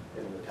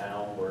in the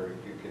town where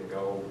you can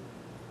go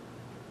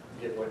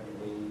get what you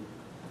need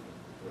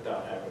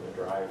without having to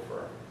drive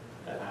for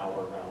an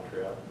hour round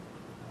trip.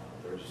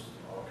 There's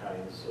all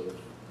kinds of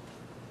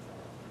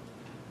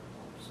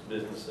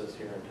businesses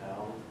here in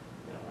town.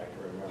 I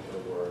can remember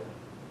where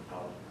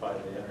out by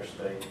the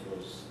interstate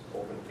was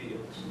open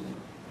fields.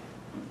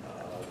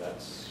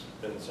 That's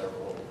been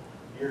several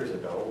years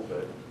ago,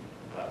 but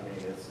I mean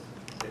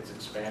it's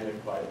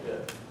expanded quite a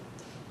bit.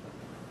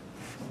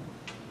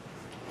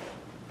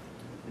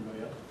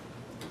 Anybody else?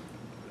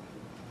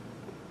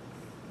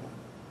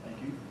 Thank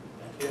you.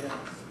 Thank you.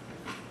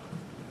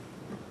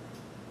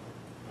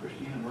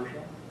 Christina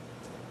Mershall?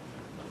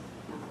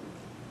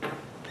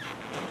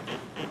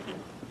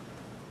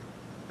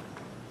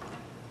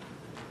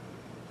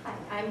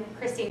 I'm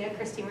Christina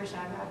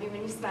Mershon. Robbie,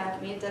 when you smile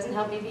at me, it doesn't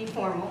help me be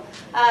formal.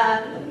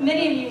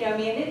 Many of you know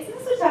me, and it's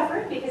a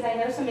tougher because I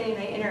know so many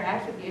and I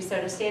interact with you,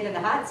 so to stand in the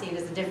hot seat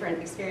is a different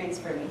experience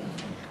for me.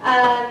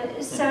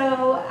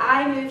 So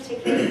I moved to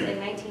Cape in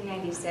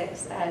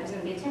 1996. It was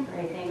going to be a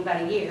temporary thing,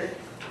 about a year.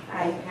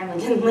 I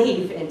apparently didn't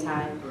leave in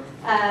time.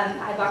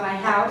 I bought my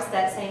house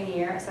that same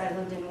year, so I've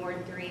lived in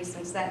Ward 3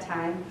 since that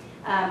time.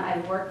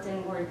 I've worked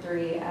in Ward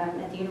 3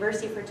 at the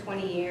university for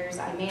 20 years.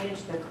 I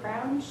managed the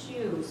Crown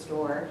Shoe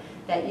store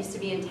that used to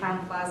be in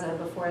Town Plaza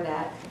before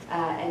that,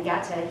 and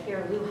got to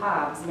hear Lou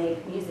Hobbs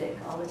make music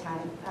all the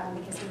time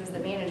because he was the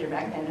manager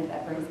back then, if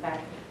that brings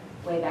back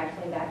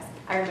playbacks.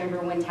 I remember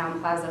when Town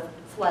Plaza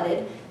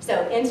flooded,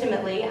 so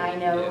intimately I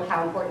know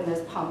how important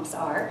those pumps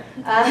are.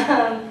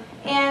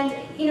 And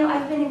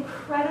I've been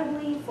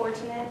incredibly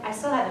fortunate. I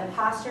still have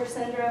imposter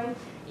syndrome.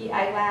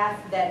 I laugh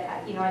that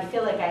I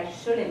feel like I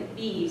shouldn't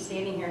be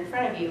standing here in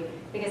front of you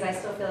because I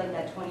still feel like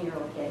that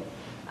 20-year-old kid.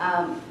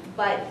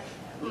 But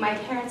my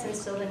parents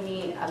instilled in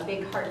me a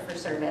big heart for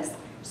service.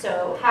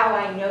 So how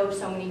I know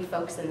so many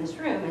folks in this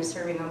room is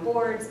serving on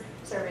boards,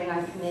 serving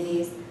on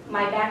committees.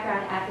 My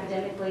background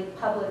academically,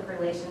 public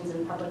relations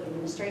and public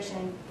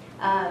administration.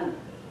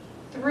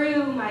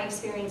 Through my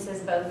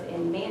experiences both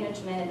in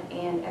management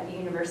and at the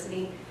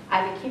university,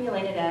 I've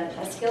accumulated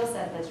a skill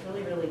set that's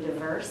really, really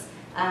diverse.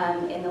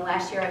 In the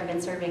last year, I've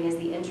been serving as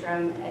the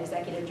interim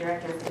executive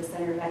director for the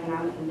Center of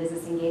Economic and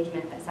Business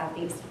Engagement at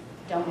Southeast.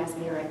 Don't ask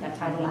me to write that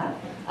title out.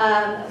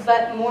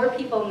 But more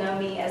people know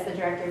me as the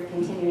director of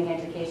continuing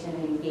education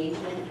and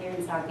engagement here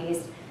in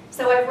Southeast.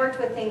 So I've worked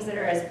with things that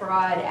are as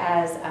broad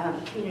as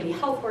community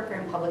health worker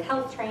and public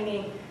health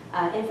training,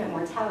 infant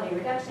mortality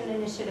reduction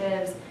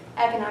initiatives,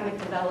 economic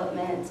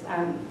development.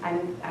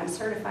 I'm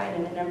certified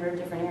in a number of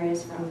different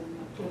areas, from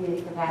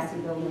community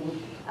capacity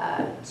building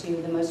to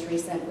the most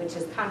recent, which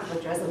is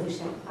conflict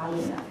resolution,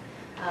 oddly enough.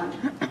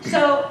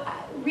 So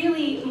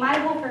really, my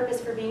whole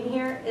purpose for being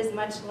here is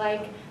much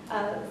like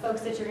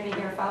folks that you're going to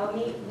hear follow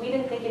me. We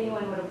didn't think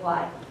anyone would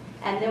apply.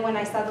 And then when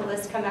I saw the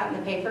list come out in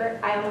the paper,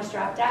 I almost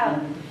dropped out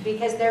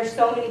because there's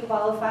so many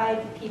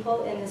qualified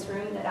people in this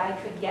room that I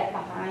could get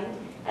behind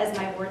as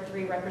my Ward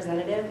 3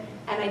 representative.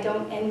 And I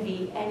don't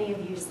envy any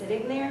of you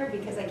sitting there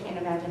because I can't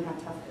imagine how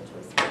tough the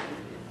choice would be.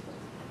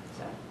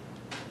 So.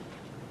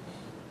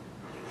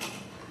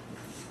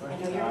 I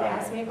know you're going to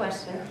ask me a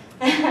question.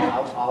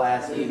 I'll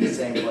ask you the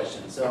same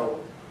question. So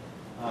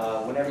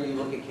whenever you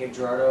look at Cape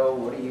Girardeau,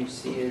 what do you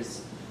see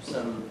as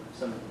some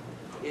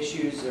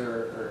issues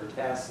or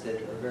tasks that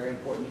are very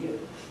important to you?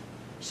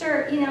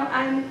 Sure, you know,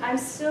 I'm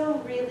still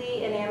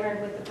really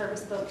enamored with the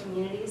purpose-built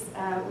communities.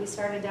 We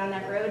started down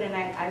that road, and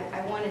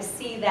I want to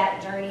see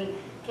that journey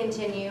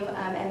continue,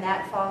 and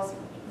that falls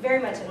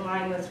very much in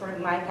line with sort of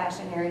my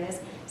passion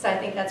areas. So I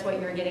think that's what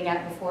you were getting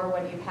at before,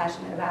 what are you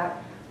passionate about.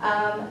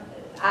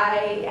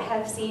 I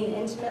have seen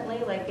intimately,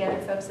 like the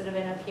other folks that have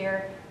been up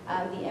here,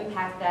 the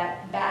impact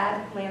that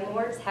bad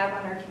landlords have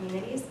on our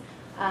communities.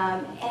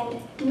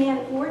 And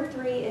man, Ward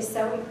 3 is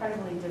so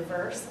incredibly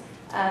diverse.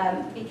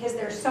 Because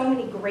there's so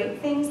many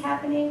great things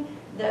happening.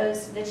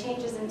 The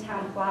changes in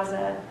Town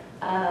Plaza,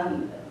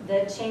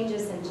 the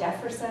changes in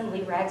Jefferson,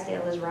 Lee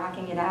Ragsdale is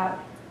rocking it out.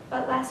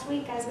 But last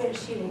week, guys, we had a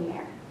shooting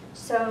there.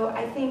 So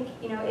I think,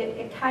 you know,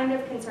 it kind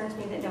of concerns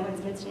me that no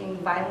one's mentioning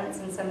violence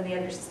and some of the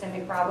other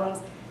systemic problems.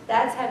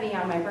 That's heavy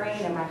on my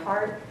brain and my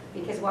heart,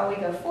 because while we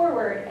go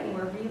forward and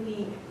we're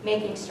really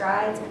making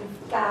strides,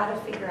 we've got to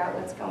figure out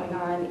what's going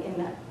on in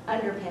the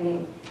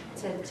underpinning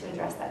to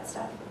address that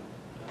stuff.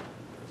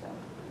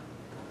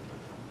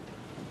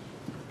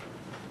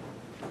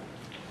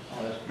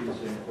 I'll ask you the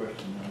same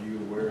question. Are you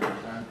aware of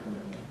the time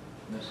commitment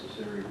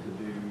necessary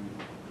to do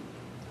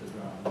the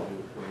job?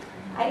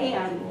 I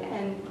am,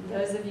 and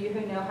those of you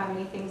who know how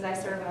many things I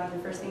serve on, the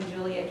first thing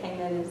Julia came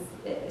in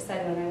and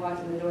said when I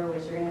walked in the door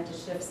was, you're going to have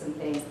to shift some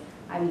things.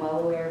 I'm well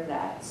aware of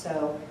that.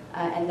 So,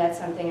 and that's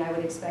something I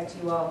would expect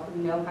you all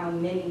who know how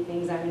many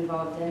things I'm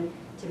involved in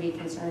to be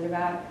concerned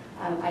about.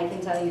 I can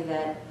tell you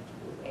that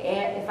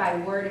if I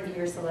were to be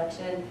your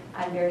selection,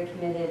 I'm very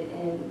committed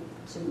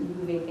to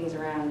moving things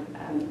around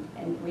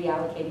and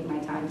reallocating my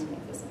time to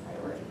make this a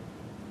priority.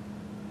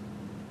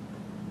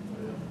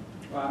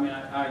 Well, I mean,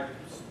 I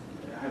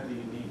have the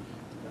unique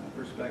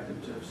perspective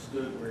to have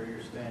stood where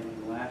you're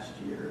standing last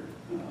year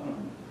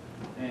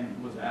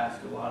and was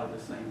asked a lot of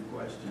the same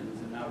questions.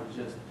 And I would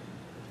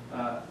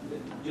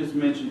just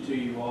mention to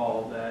you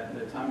all that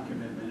the time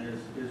commitment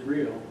is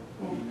real.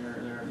 I mean,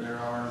 there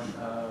are,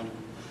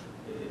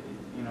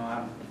 you know,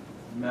 I've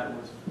met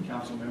with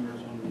council members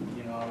when,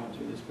 you know, I went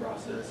through this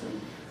process,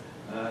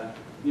 and,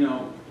 you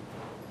know,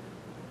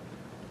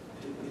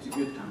 it's a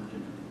good time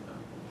commitment.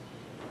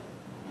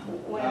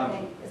 One other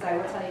thing is I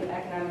will tell you,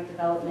 economic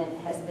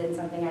development has been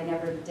something I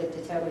never dipped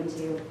a toe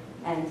into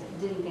and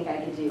didn't think I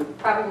could do.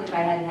 Probably if I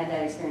hadn't had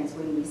that experience,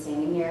 wouldn't be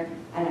standing here.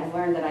 And I've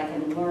learned that I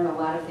can learn a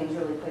lot of things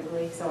really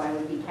quickly, so I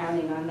would be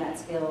counting on that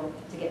skill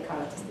to get caught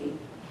up to speed.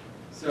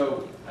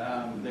 So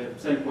the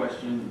same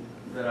question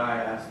that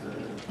I asked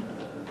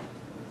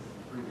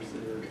previously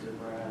to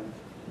Brad,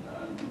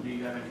 do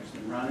you have interest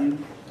in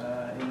running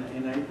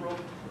in April?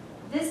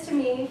 This to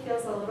me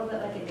feels a little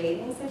bit like a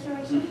dating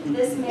situation.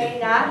 This may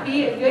not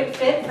be a good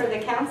fit for the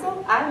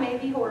council. I may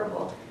be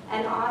horrible.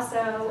 And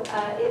also,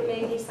 it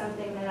may be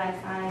something that I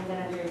find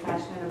that I'm very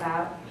passionate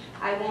about.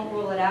 I won't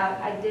rule it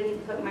out. I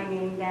didn't put my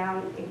name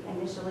down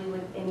initially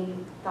with any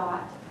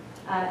thought,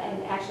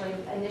 and actually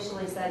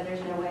initially said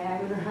there's no way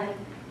I would run.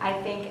 I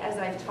think as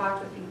I've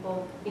talked with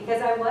people,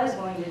 because I was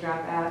going to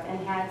drop out and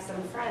had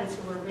some friends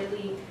who were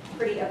really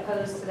pretty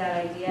opposed to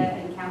that idea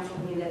and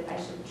counseled me that I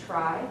should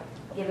try,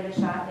 give it a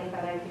shot. They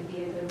thought I could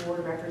be a good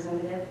ward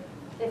representative.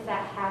 If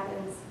that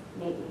happens,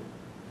 maybe.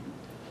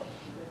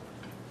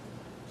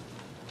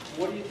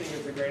 What do you think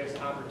is the greatest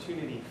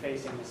opportunity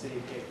facing the city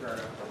of Cape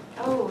Girardeau?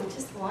 Oh,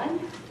 just one?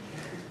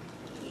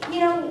 You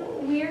know,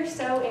 we're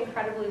so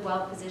incredibly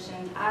well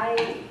positioned.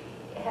 I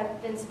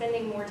have been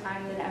spending more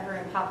time than ever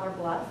in Poplar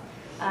Bluff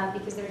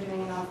because they're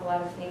doing an awful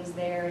lot of things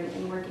there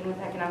and working with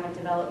economic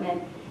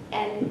development.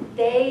 And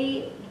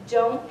they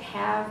don't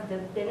have the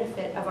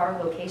benefit of our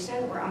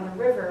location. We're on the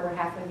river. We're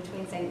halfway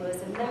between St.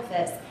 Louis and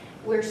Memphis.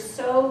 We're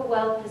so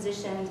well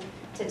positioned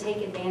to take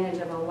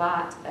advantage of a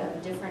lot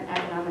of different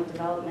economic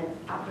development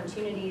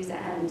opportunities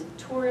and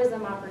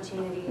tourism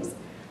opportunities.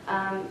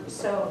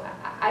 So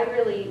I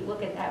really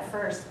look at that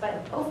first.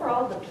 But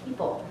overall, the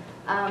people.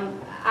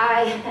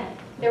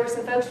 There were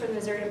some folks from the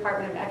Missouri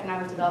Department of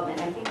Economic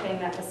Development. I think they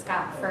met with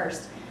Scott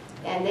first.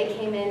 And they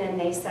came in and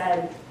they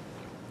said,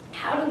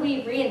 how do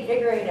we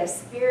reinvigorate a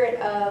spirit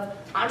of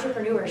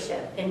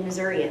entrepreneurship in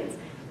Missourians?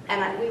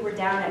 And we were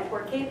down at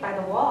Port Cape by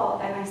the wall,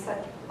 and I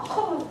said,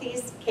 all of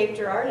these Cape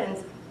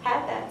Girardeans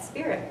have that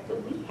spirit,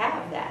 but we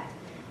have that.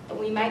 And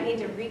we might need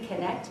to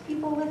reconnect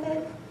people with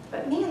it,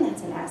 but man,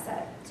 that's an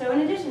asset. So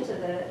in addition to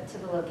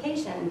the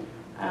location,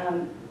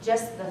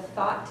 just the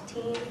thought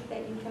team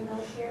that you can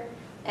build here,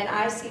 and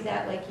I see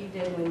that like you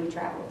did when we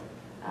traveled.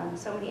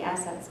 So many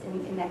assets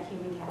in that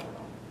human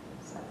capital.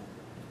 So.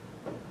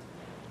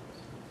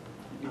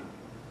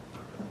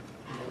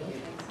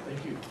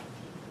 Thank you.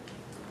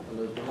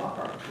 Elizabeth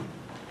Lockhart.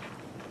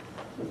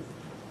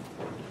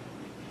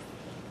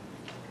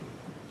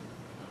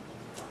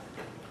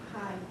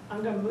 Hi,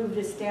 I'm going to move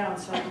this down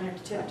so I don't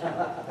have to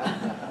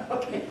tiptoe.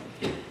 Okay.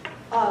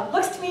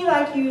 Looks to me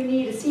like you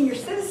need a senior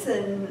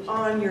citizen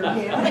on your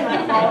panel, and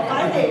I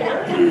qualify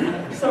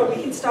there, so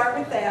we can start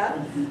with that.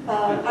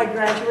 I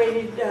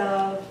graduated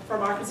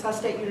from Arkansas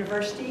State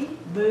University,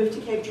 moved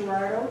to Cape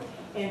Girardeau,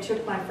 and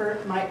took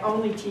my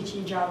only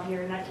teaching job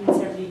here in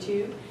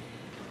 1972.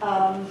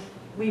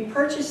 We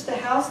purchased the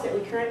house that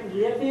we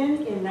currently live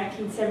in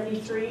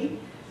 1973,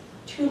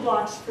 2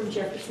 blocks from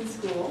Jefferson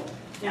School.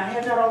 Now, I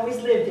have not always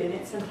lived in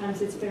it.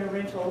 Sometimes it's been a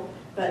rental,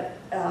 but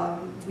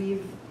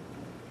we've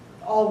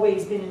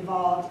always been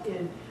involved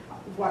in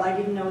what I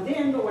didn't know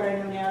then, but what I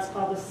know now is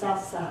called the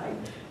South Side,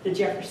 the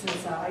Jefferson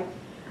side.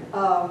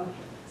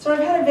 So I've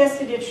had a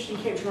vested interest in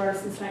Cape Girardeau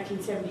since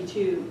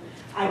 1972.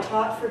 I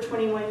taught for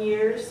 21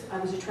 years. I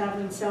was a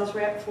traveling sales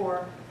rep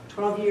for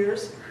 12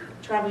 years,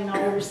 traveling all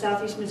over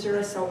southeast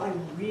Missouri, so I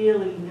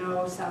really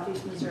know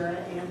southeast Missouri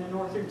and the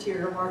northern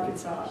tier of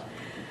Arkansas.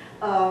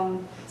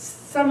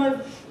 Some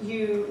of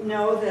you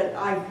know that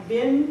I've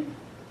been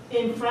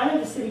in front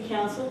of the city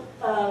council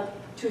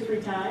 2 or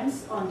 3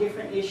 times on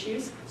different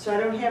issues, so I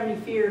don't have any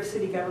fear of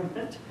city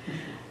government.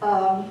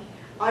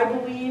 I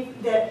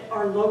believe that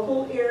our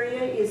local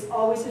area is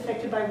always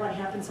affected by what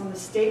happens on the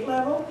state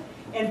level,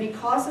 and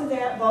because of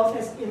that, both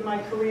as in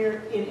my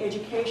career in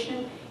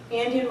education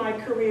and in my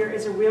career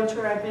as a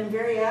realtor, I've been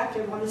very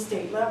active on the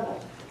state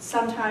level,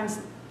 sometimes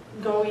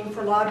going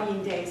for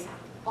lobbying days,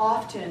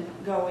 often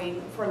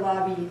going for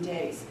lobbying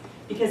days,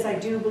 because I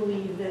do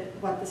believe that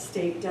what the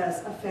state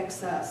does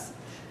affects us.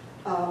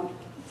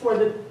 For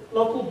the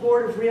local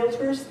board of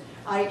realtors,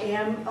 I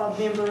am a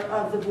member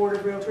of the board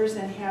of realtors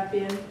and have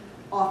been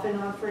off and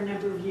on for a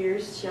number of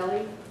years.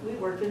 Shelley, we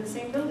worked in the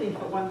same building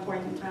at one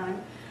point in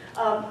time.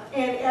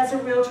 And as a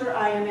realtor,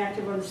 I am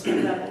active on the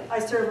state level. I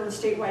serve on the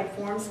statewide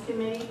forums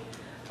committee,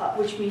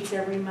 which meets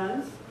every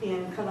month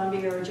in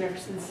Columbia or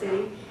Jefferson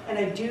City. And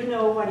I do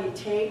know what it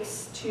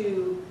takes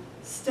to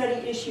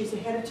study issues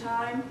ahead of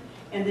time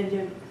and then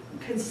to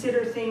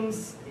consider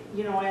things,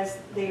 you know, as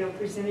they are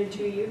presented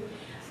to you.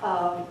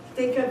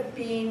 Think of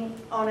being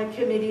on a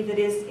committee that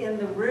is in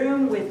the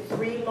room with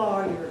 3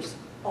 lawyers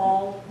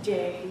all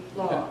day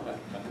long.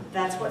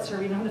 That's what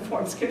serving on the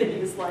forums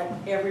committee is like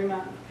every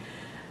month.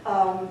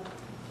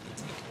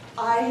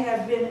 I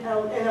have been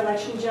an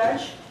election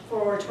judge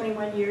for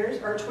 21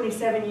 years, or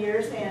 27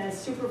 years, and a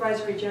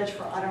supervisory judge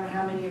for I don't know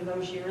how many of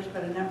those years,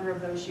 but a number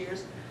of those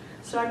years.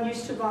 So I'm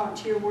used to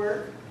volunteer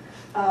work.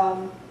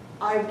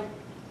 I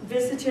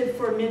visited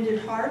for Mended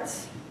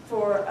Hearts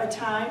for a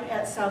time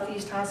at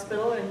Southeast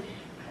Hospital, and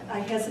I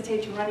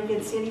hesitate to run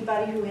against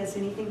anybody who has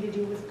anything to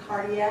do with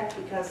cardiac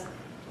because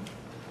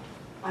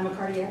I'm a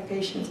cardiac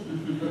patient.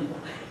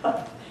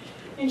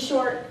 In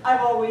short, I've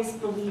always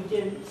believed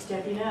in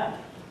stepping up,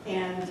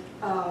 and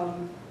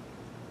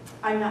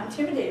I'm not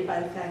intimidated by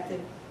the fact that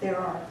there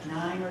are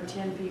 9 or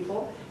 10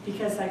 people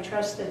because I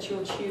trust that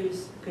you'll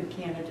choose good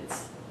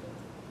candidates.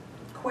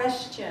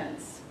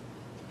 Questions?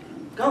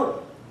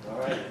 Go. All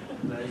right,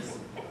 thanks.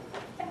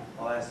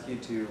 I'll ask you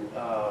to,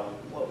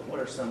 what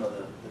are some of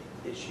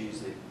the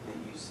issues that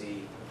you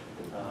see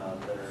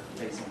that are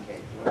facing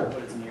Cape?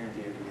 What is near and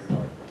dear to your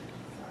heart?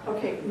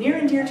 Okay, near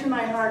and dear to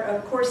my heart,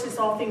 of course, is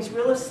all things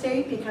real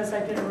estate because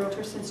I've been a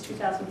realtor since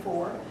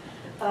 2004.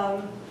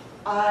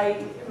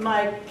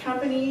 My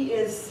company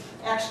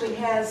actually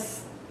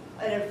has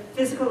a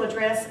physical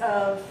address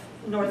of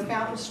North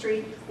Fountain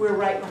Street. We're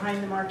right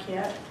behind the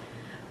Marquette.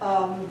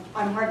 I'm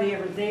hardly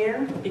ever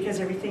there because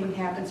everything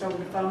happens over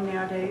the phone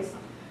nowadays.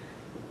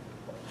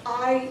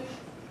 I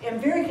am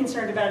very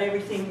concerned about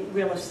everything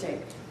real estate,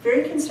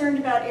 very concerned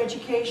about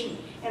education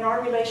and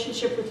our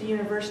relationship with the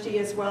university,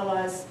 as well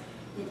as,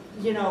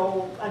 you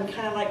know, I'm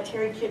kind of like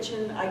Terry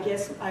Kitchen. I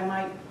guess I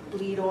might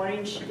bleed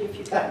orange if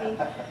you cut me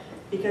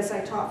because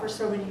I taught for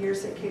so many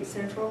years at Cape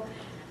Central.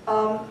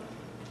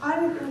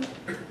 I'm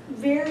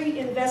very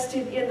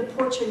invested in the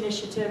Porch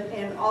Initiative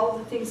and all of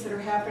the things that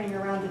are happening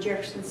around the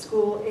Jefferson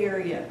School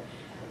area.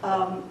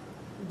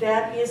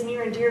 That is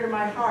near and dear to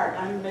my heart.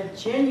 I'm a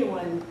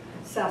genuine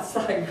South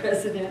Side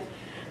resident.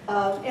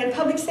 And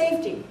public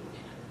safety.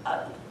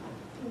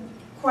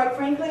 Quite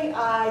frankly,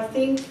 I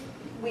think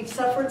we've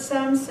suffered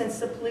some since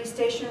the police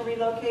station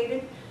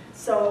relocated.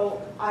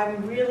 So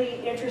I'm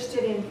really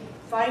interested in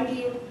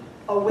finding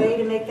a way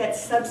to make that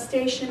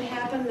substation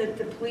happen that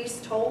the police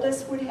told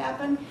us would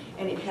happen,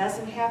 and it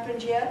hasn't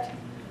happened yet.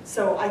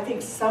 So I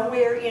think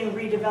somewhere in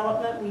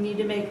redevelopment we need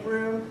to make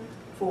room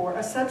for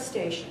a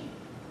substation.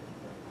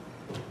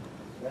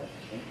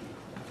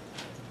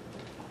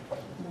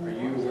 Are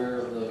you aware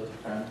of the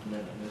time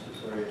commitment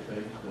necessary it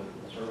takes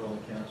to serve on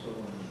the council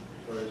and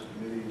various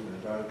committees and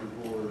advisory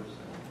boards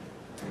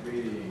and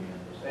reading and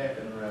the staff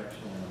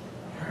interaction?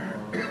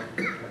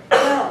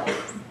 Well,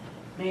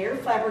 Mayor,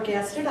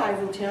 flabbergasted, I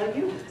will tell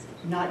you,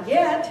 not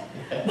yet,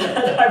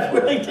 but I'm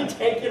willing to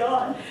take it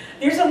on.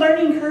 There's a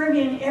learning curve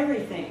in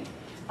everything.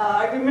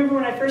 I remember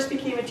when I first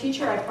became a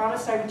teacher, I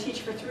promised I would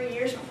teach for 3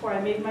 years before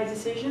I made my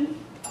decision.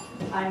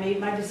 I made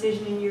my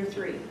decision in year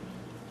 3.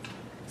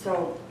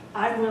 So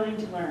I'm willing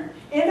to learn.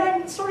 And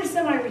I'm sort of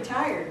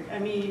semi-retired. I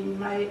mean,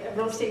 my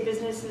real estate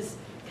business is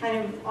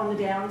kind of on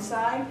the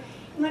downside.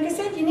 And like I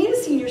said, you need a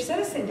senior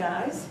citizen,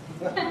 guys.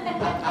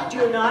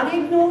 Do not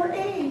ignore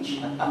age.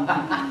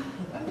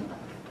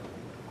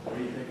 What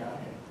do you think I am?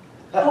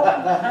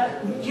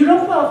 Oh, you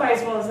don't qualify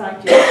as well as I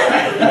do.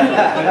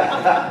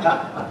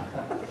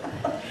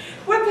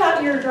 Whip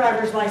out your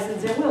driver's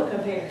license and we'll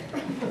compare.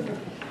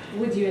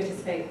 Would you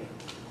anticipate?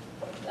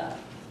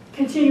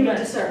 Continuing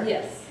to serve.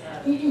 Yes.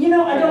 You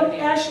know, I don't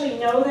Right. actually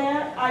know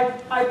that.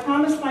 I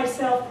promised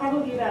myself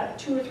probably about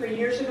 2 or 3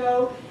 years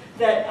ago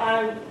that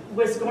I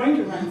was going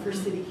to run for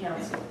city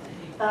council.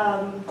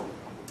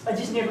 I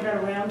just never got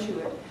around to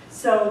it.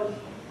 So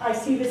I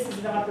see this as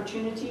an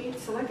opportunity.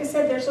 So like I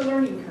said, there's a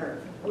learning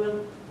curve.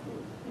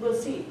 We'll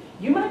see.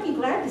 You might be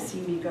glad to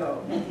see me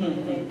go at the end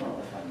of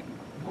April.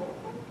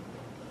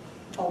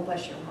 Oh,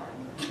 bless your heart.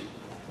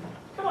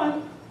 Come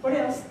on, what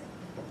else?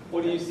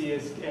 What do you see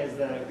as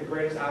the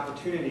greatest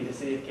opportunity the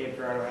city of Cape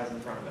Girardeau has in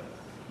front of it?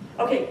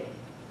 Okay,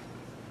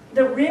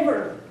 the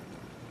river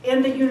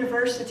and the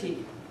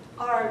university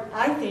are,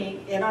 I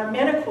think, and our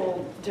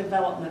medical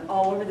development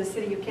all over the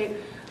city of Cape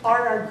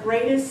are our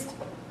greatest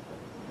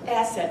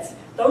assets.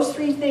 Those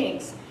 3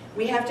 things,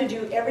 we have to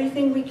do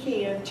everything we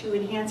can to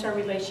enhance our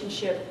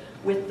relationship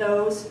with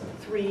those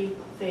 3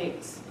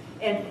 things.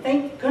 And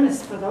thank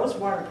goodness for those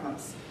water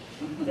pumps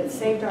that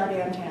saved our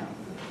downtown.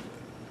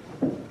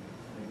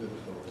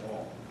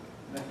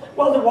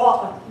 Well, the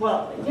wall,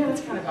 well, yeah,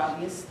 it's kind of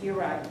obvious, you're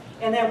right.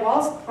 And that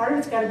wall's, part of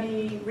it's got to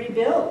be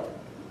rebuilt.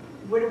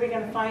 Where are we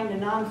going to find a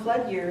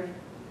non-flood year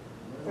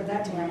for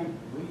that town?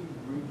 We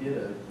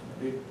redid a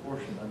big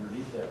portion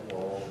underneath that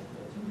wall.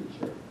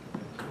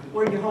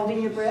 Were you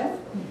holding your breath?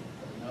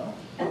 No?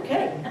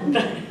 Okay.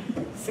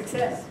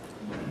 Success.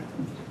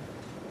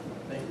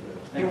 Thank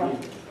you. You're welcome.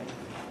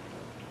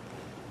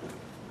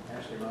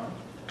 Ashley Ron?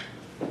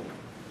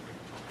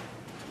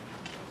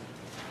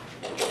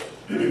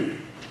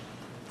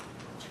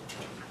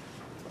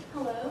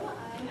 Hello,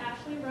 I'm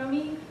Ashley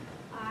Romey.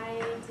 I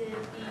did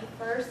the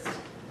first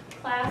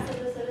class of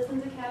the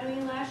Citizens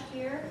Academy last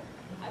year.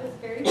 I was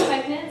very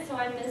pregnant, so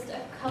I missed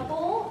a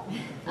couple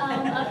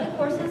of the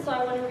courses, so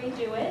I want to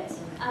redo it.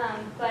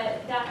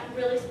 But that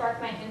really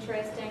sparked my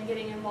interest in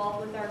getting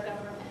involved with our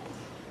government.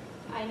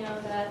 I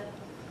know that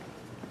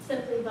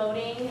simply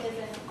voting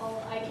isn't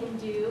all I can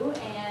do,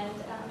 and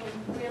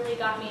it really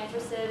got me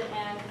interested.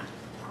 And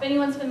if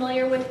anyone's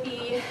familiar with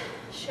the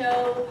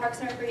show Parks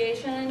and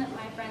Recreation,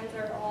 my friends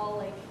are all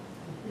like,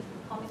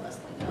 call me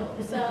Leslie No.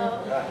 So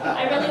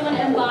I really want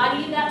to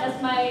embody that.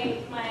 That's my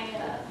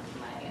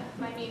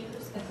muse.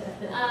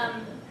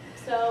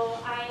 So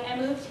I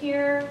moved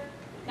here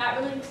not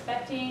really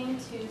expecting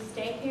to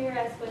stay here,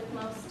 as with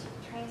most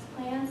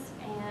transplants,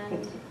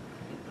 and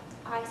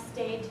I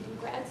stayed to do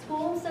grad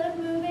school instead of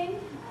moving,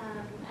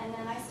 and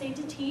then I stayed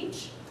to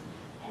teach,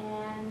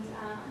 and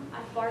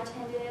I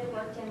bartended,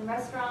 worked in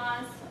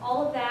restaurants,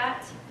 all of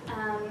that,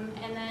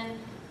 and then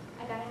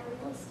I got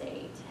into real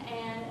estate,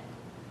 and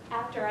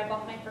after I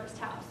bought my first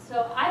house.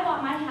 So I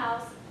bought my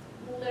house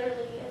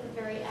literally at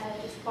the very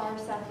edge, as far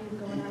south you can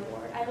go in our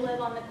ward. I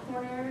live on the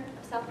corner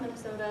of South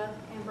Minnesota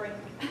and Brink.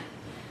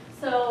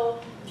 So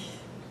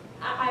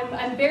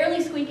I'm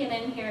barely squeaking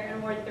in here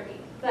in Ward 3,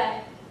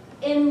 but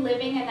in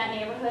living in that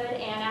neighborhood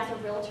and as a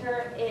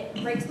realtor, it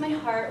breaks my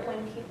heart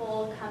when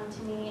people come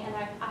to me and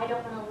I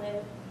don't want to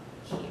live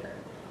here.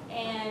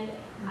 And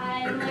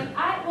I'm like,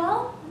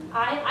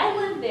 I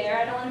live there.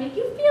 I don't want to make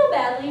you feel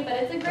badly, but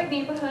it's a great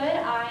neighborhood.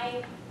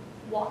 I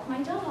walk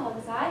my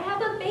dogs. I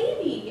have a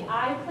baby.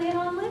 I plan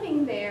on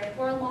living there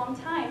for a long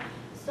time.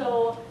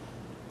 So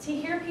to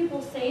hear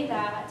people say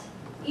that,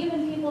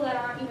 even people that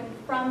aren't even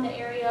from the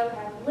area, or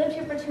have lived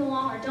here for too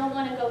long, or don't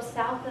want to go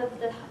south of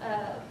the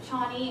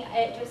Shawnee,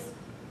 it just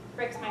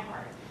breaks my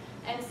heart.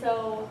 And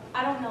so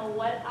I don't know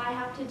what I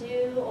have to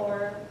do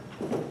or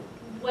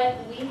what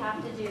we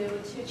have to do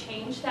to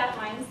change that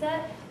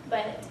mindset,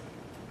 but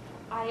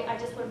I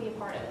just want to be a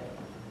part of it.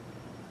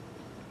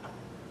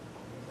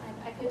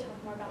 I could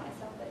talk more about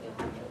myself, but you'll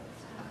have to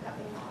cut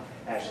me off.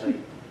 Ashley,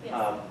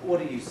 Yes. what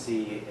do you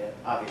see,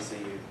 obviously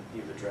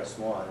you've addressed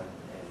one,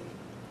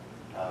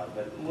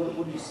 but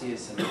what do you see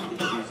as some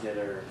issues that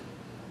are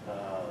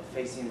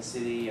facing the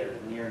city or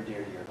near and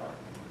dear to your heart?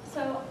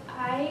 So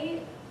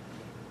I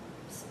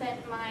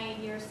spent my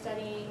year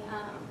studying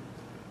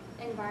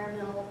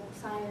environmental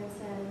science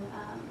and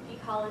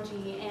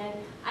ecology, and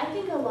I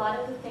think a lot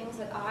of the things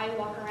that I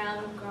walk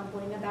around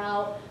grumbling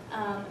about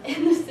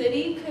in the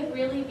city could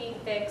really be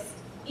fixed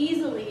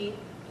easily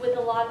with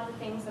a lot of the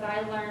things that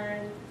I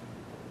learned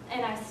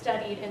and I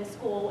studied in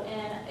school.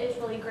 And it's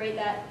really great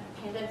that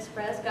Panda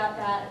Express got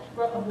that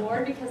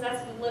award, because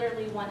that's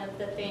literally one of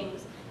the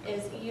things,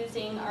 is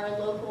using our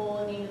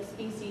local native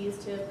species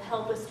to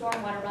help with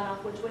stormwater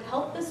runoff, which would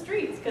help the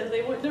streets because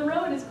they wouldn't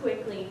erode as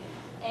quickly.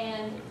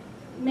 And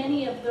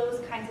many of those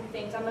kinds of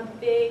things. I'm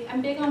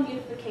big on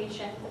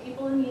beautification.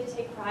 People need to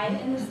take pride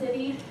in the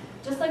city,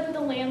 just like with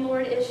the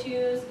landlord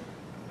issues.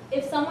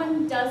 If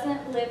someone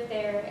doesn't live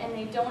there and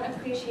they don't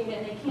appreciate it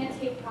and they can't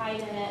take pride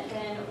in it,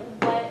 then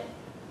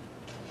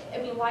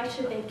why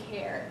should they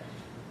care?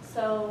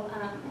 So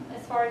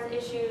as far as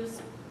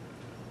issues,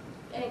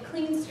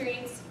 clean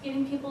streets,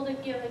 getting people to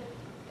give a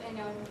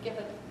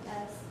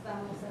S,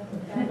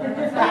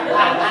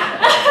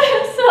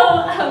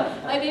 so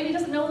my baby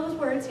doesn't know those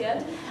words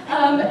yet.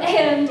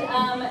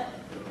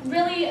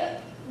 Really,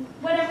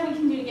 whatever we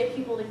can do to get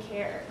people to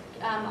care.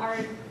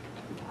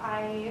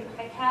 I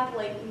have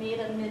like made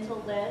a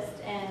mental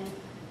list and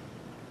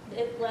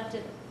it left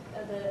it,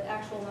 the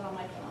actual one on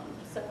my phone,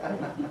 so.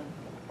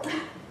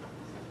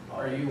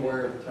 Are you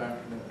aware of the time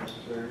commitment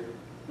necessary?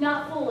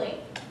 Not fully,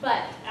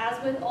 but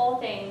as with all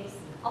things,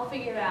 I'll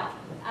figure it out.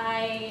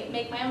 I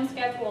make my own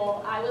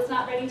schedule. I was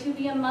not ready to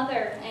be a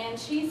mother, and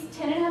she's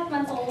 10 and a half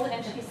months old,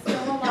 and she's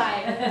still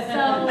alive.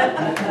 So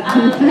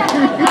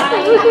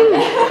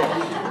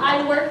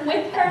I work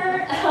with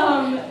her.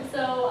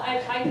 So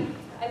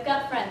I've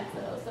got friends,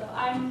 though, so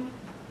I'm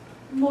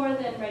more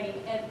than ready.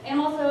 And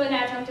I'm also an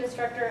adjunct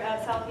instructor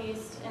at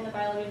Southeast in the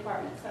biology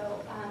department,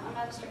 so I'm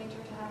not a stranger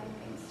to having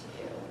things to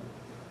do.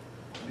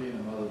 Being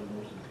a mother is the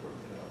most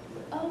important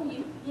job. Oh,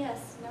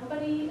 yes,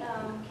 nobody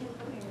can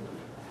prepare you for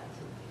that.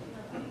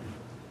 Nobody.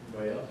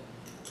 Anybody else?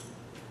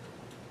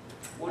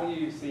 What do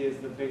you see as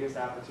the biggest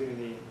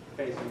opportunity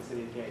facing the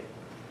city of Cape?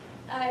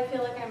 I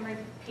feel like I'm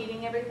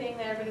repeating everything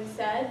that everybody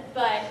said,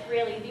 but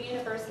really, the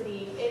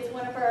university is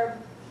one of our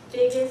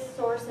biggest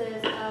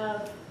sources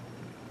of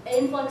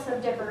influx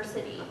of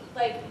diversity.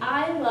 Like,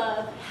 I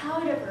love how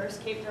diverse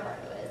Cape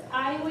Girardeau is.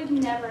 I would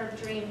never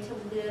have dreamed to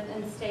live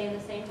and stay in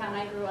the same town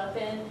I grew up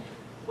in,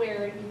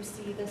 where you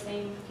see the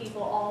same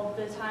people all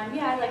the time.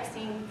 Yeah, I like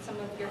seeing some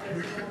of your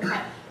faces all the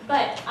time,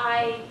 but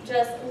I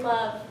just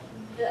love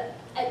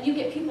you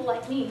get people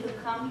like me who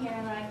come here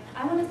and like,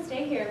 I want to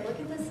stay here. Look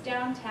at this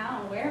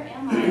downtown. Where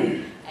am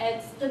I?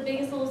 It's the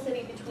biggest little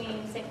city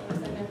between St.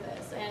 Louis and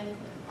Memphis, and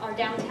our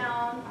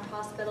downtown, our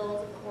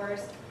hospitals, of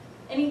course,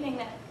 anything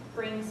that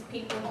brings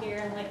people here,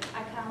 and like,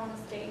 I kind of want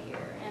to stay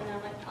here, and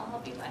I'm like, I'll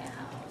help you buy a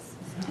house.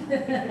 So.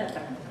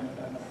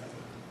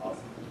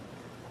 Awesome.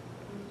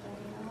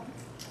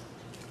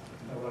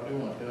 What I do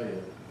want to tell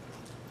you,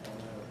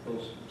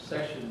 those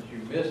sections you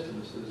missed in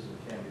the citizen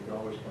candy, you can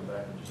always come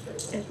back and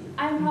just take one too.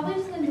 I'm probably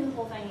just going to do the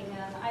whole thing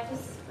again. I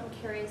just am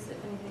curious if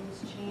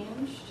anything's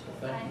changed.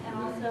 And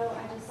also,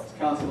 I just... It's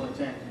constantly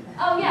changing.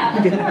 Oh, yeah,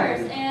 of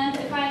course. And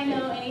if I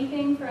know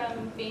anything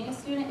from being a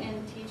student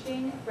and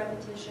teaching,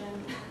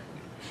 repetition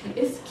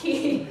is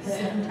key.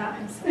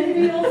 Sometimes.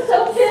 Maybe it'll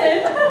soak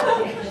in.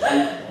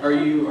 Are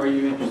you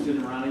interested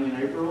in running in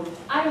April?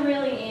 I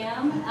really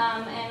am.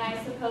 And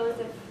I suppose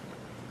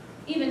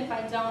even if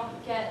I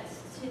don't get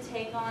to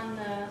take on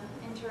the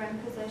interim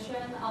position,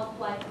 I'll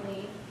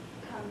likely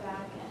come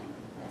back and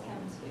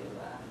attempt to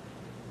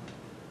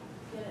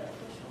get it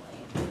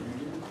officially.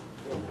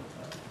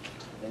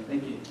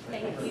 Thank you.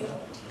 Thank you.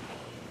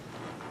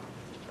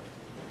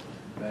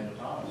 Daniel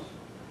Thomas.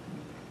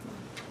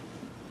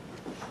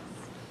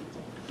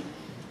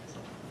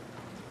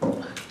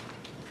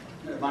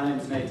 My name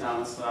is Nate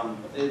Thomas.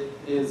 It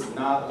is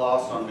not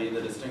lost on me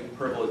the distinct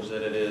privilege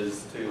that it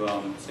is to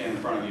stand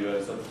in front of you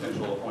as a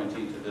potential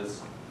appointee to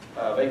this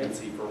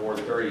vacancy for Ward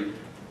 3.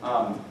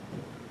 Well,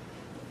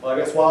 I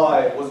guess while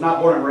I was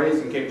not born and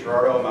raised in Cape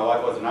Girardeau, and my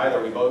wife wasn't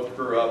either, we both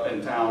grew up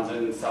in towns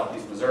in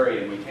southeast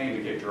Missouri, and we came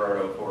to Cape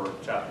Girardeau for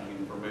shopping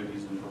and for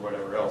movies and for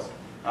whatever else.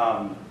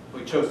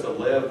 We chose to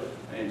live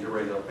and to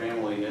raise our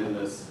family in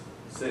this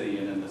city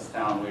and in this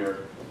town. We are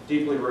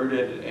deeply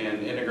rooted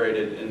and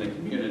integrated in the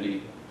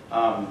community.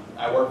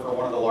 I work for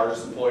one of the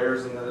largest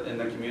employers in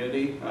the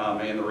community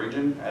and the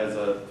region as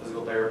a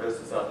physical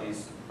therapist at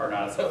Southeast, or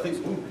not at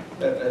Southeast,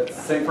 at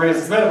St.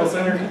 Francis Medical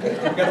Center.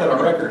 I got that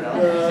on record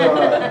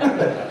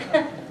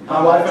now.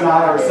 My wife and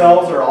I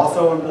ourselves are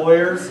also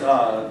employers,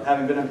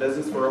 having been in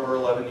business for over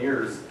 11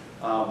 years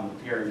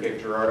here in Cape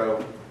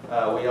Girardeau.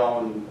 We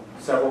own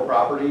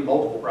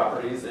multiple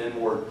properties in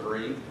Ward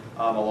 3,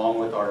 along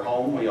with our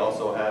home. We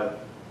also have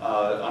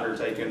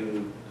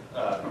undertaken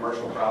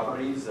commercial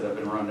properties that have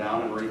been run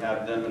down and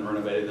rehabbed them and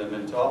renovated them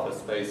into office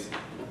space.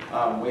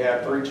 We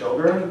have 3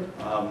 children,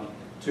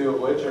 2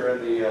 of which are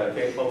in the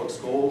Cape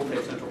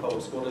Central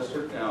Public School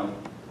District,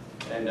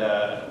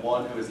 and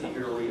one who is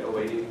eagerly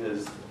awaiting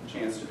his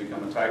chance to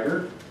become a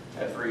Tiger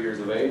at 3 years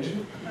of age.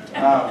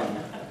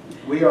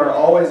 We are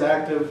always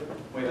active.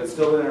 We've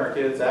instilled in our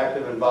kids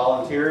active and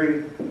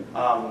volunteering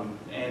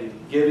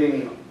and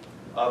giving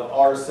of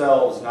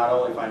ourselves, not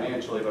only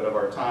financially, but of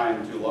our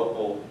time to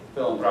local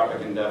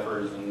philanthropic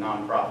endeavors and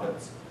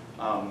nonprofits,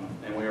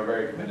 and we are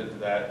very committed to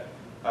that.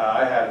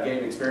 I have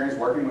gained experience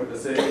working with the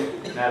city,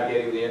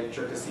 navigating the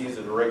intricacies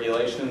of the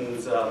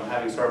regulations,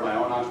 having started my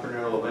own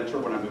entrepreneurial venture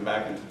when I moved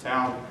back into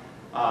town.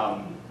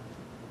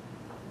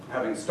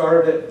 Having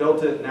started it,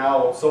 built it,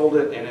 now sold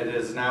it, and it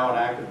is now an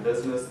active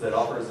business that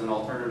offers an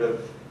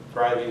alternative,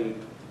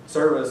 thriving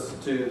service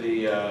to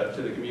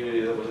the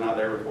community that was not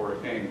there before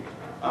it came.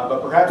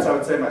 But perhaps I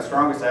would say my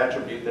strongest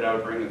attribute that I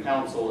would bring to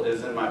council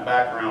is in my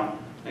background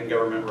in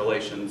government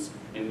relations,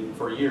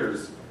 for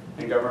years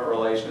in government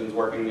relations,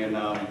 working in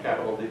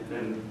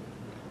in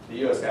the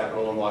U.S.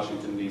 Capitol in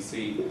Washington,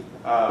 D.C.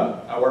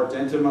 I worked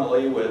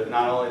intimately with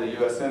not only the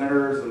U.S.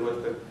 senators and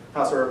with the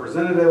House of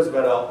Representatives,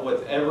 but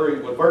with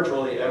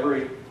virtually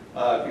every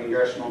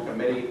congressional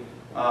committee.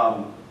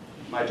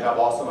 My job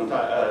also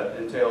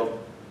entailed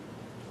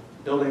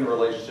building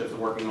relationships and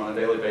working on a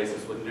daily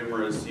basis with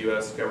numerous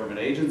U.S. government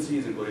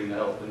agencies, including the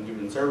Health and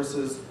Human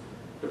Services,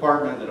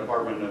 department, the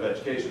Department of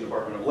Education,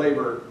 Department of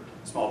Labor,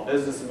 Small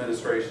Business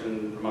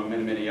Administration, among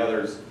many, many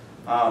others.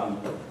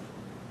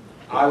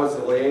 I was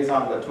the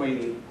liaison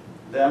between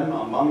them,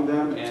 among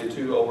them, and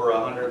to over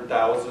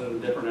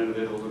 100,000 different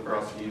individuals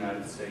across the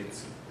United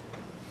States.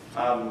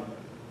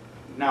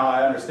 Now,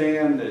 I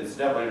understand, it's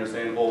definitely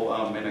understandable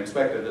and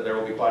expected that there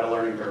will be quite a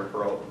learning curve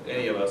for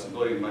any of us,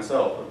 including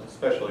myself,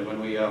 especially when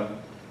we are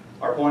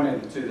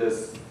appointed to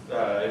this,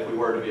 if we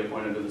were to be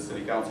appointed to the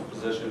city council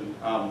position.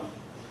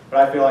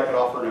 But I feel I could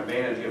offer an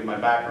advantage given my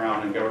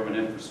background in government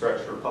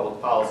infrastructure,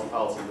 public policy,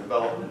 policy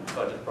development,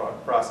 budget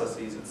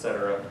processes, et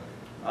cetera,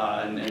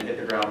 and hit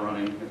the ground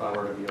running if I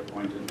were to be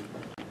appointed.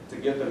 To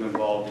get them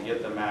involved, to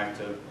get them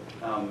active,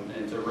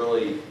 and to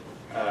really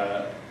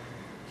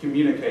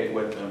communicate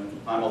with them.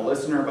 I'm a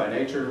listener by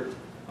nature.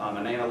 I'm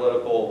an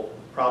analytical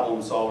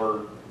problem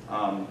solver.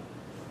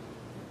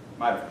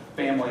 My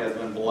family has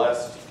been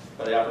blessed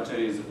by the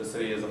opportunities that the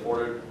city has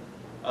afforded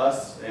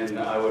us, and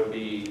I would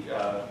be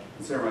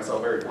consider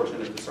myself very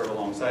fortunate to serve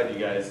alongside you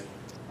guys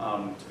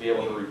to be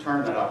able to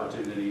return that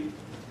opportunity,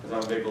 because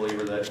I'm a big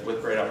believer that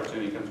with great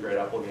opportunity comes great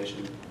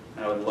obligation.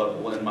 And I would love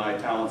to lend my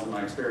talents and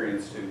my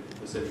experience to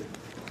the city.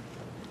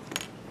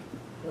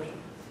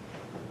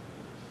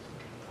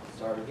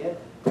 Start again.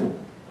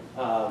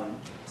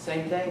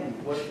 Same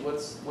thing.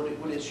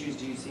 What issues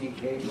do you see,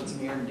 Gage? What's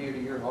near and dear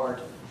to your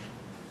heart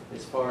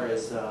as far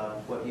as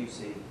what you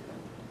see?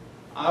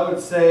 I would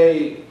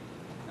say,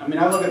 I mean,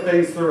 I look at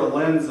things through a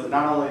lens of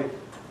not only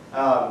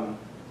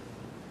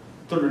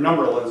through a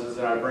number of lenses,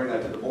 and I bring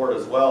that to the board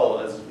as well,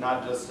 as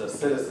not just a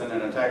citizen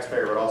and a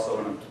taxpayer, but also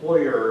an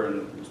employer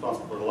and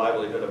responsible for the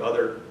livelihood of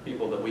other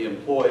people that we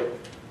employ.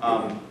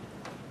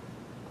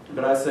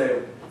 But I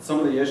say some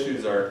of the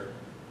issues are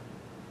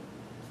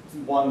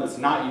one that's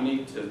not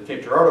unique to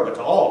Cape Girardeau, but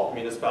to all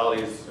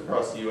municipalities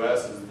across the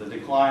U.S. is the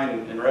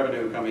decline in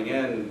revenue coming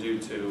in due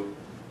to,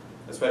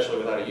 especially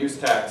without a use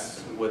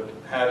tax, with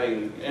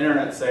having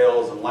internet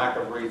sales and lack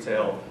of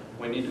retail.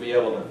 We need to be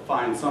able to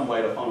find some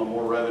way to funnel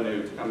more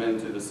revenue to come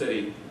into the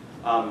city.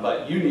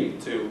 But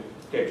unique to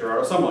Cape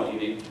Girardeau, somewhat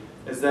unique,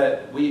 is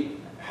that we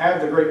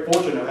have the great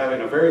fortune of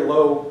having a very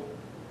low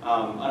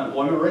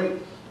unemployment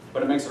rate,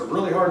 but it makes it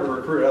really hard to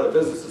recruit other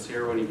businesses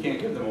here when you can't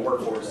give them a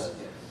workforce.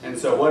 And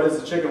so what is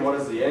the chicken, what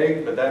is the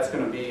egg? But that's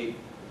going to be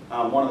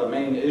one of the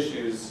main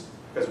issues,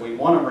 because we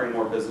want to bring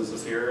more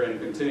businesses here and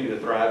continue to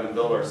thrive and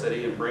build our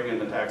city and bring in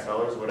the tax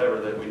dollars, whatever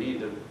that we need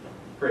to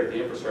create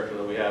the infrastructure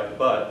that we have.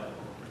 But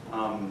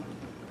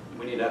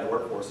we need to have the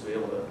workforce to be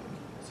able to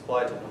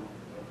supply to them.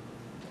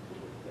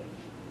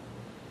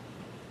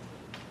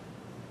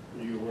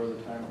 Are you aware of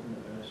the time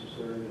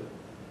necessary to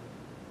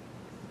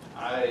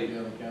be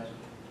on the council?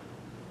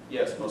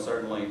 Yes, most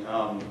certainly.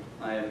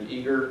 I am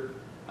eager.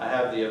 I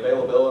have the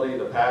availability,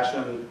 the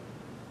passion,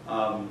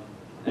 and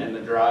the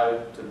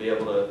drive to be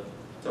able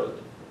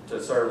to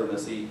serve in the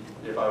seat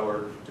if I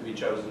were to be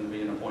chosen to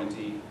be an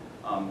appointee.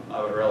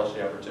 I would relish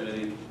the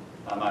opportunity.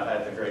 I've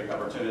had the great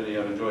opportunity.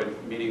 I've enjoyed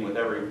meeting with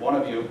every one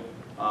of you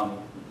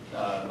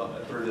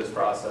through this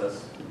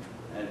process,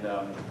 and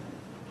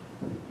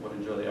would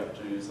enjoy the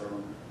opportunity to serve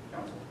on the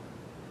council.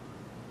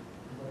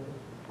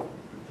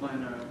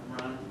 Plan to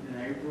run in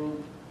April?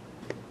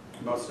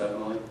 Most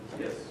definitely,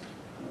 yes.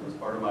 It was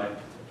part of my,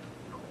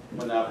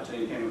 when the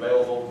opportunity came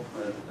available,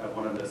 I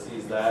wanted to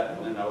seize that,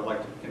 and I would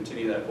like to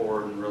continue that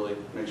forward and really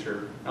make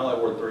sure not only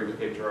Ward 3, but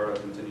Cape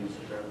Girardeau continues to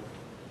grow.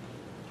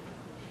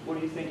 What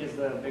do you think is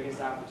the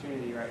biggest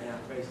opportunity right now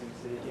facing the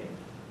city of Cape?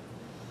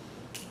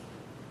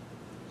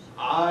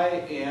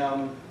 I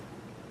am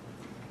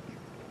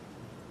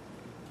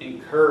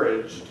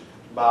encouraged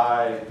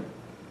by,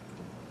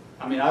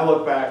 I mean, I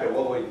look back at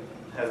what we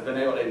has been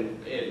able to,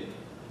 and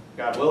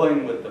God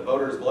willing, with the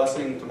voters'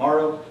 blessing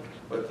tomorrow,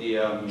 with the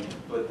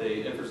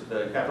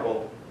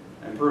capital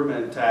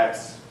improvement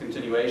tax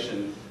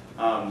continuation,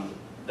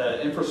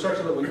 the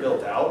infrastructure that we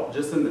built out,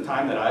 just in the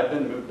time that I've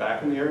been moved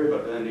back in the area,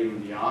 but then even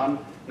beyond,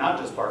 not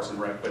just Parks and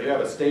Rec, but you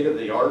have a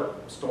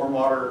state-of-the-art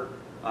stormwater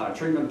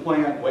treatment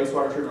plant,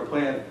 wastewater treatment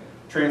plant,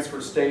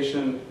 transfer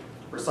station,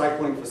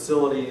 recycling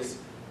facilities,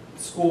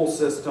 school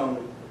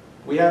system.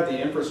 We have the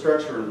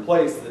infrastructure in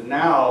place that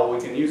now we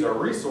can use our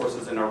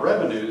resources and our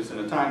revenues in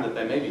a time that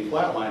they may be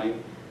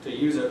flatlining to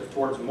use it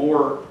towards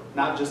more,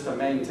 not just to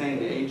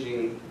maintain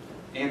aging,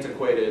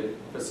 antiquated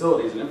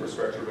facilities and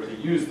infrastructure, but to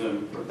use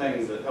them for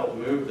things that help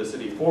move the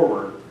city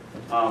forward.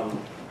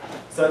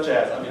 Such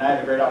as, I mean, I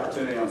had a great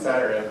opportunity on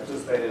Saturday. I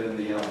participated in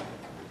the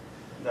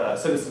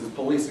Citizens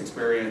Police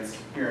experience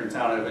here in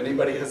town. If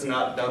anybody has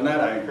not done that,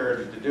 I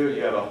encourage you to do it.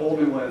 You have a whole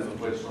new lens with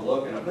which to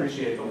look and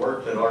appreciate the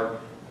work that our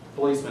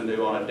policemen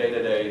do on a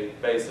day-to-day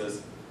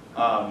basis.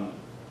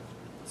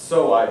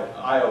 So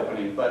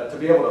eye-opening, but to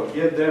be able to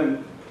give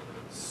them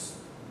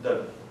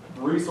the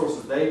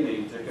resources they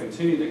need to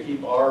continue to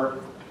keep our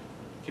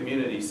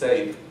community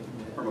safe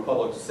from a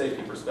public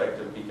safety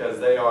perspective, because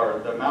they are,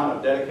 the amount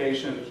of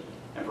dedication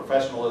and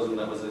professionalism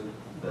that was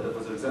that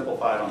was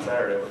exemplified on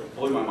Saturday. It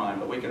blew my mind,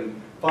 but we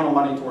can funnel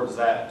money towards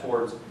that,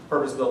 towards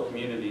purpose-built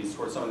communities,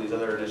 towards some of these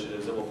other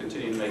initiatives that will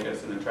continue to make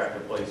us an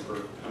attractive place for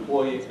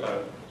employees,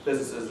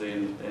 businesses,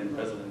 and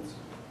residents.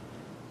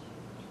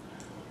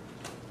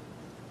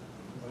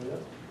 Anybody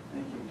else?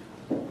 Thank you.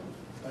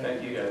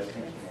 Thank you, guys.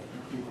 Thank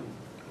you.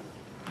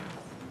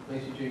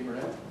 Lacey J.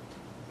 Burnett.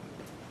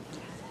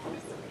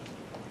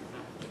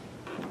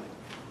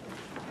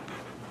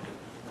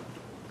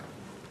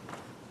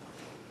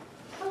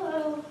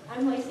 Hello,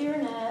 I'm Lacey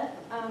Burnett.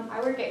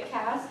 I work at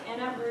Cast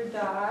and at Rude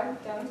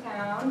Dog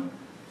downtown.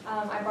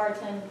 I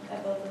bartend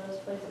at both of those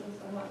places.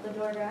 I'm not the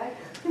door guy.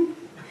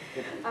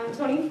 I'm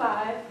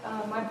 25.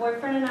 My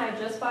boyfriend and I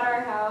just bought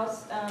our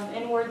house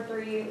in Ward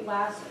 3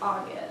 last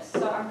August.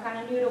 So I'm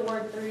kind of new to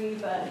Ward 3,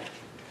 but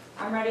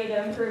I'm ready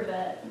to improve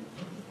it.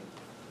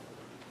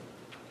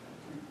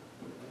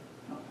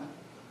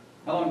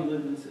 How long have you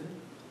lived in the city?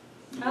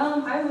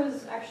 I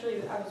was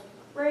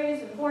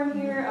raised and born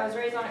here. I was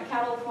raised on a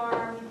cattle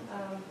farm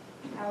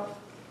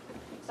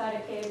outside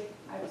of Cape.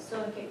 I was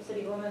still in Cape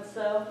City limits,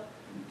 so.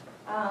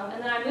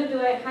 And then I moved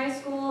away in high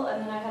school,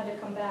 and then I had to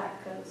come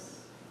back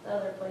because the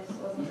other place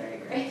wasn't very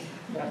great.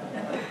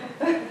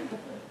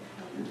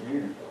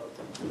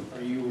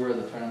 Are you aware of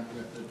the time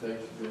commitment it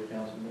takes to be a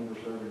council member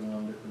serving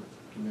on different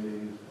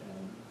committees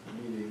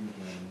and meetings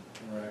and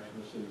interaction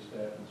with city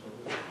staff and so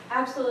forth?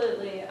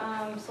 Absolutely.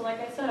 So like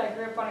I said, I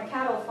grew up on a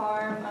cattle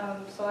farm,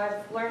 so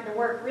I've learned to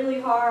work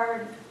really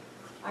hard.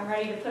 I'm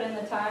ready to put in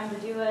the time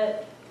to do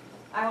it.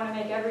 I want to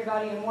make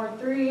everybody in Ward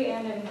 3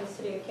 and in the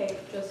city of Cape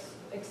just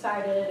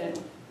excited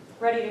and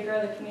ready to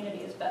grow the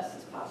community as best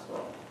as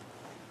possible.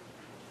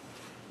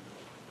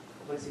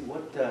 Lacey,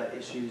 what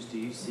issues do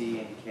you see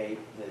in Cape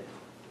that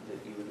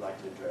you would like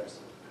to address?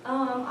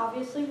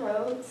 Obviously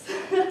roads.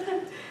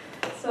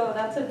 So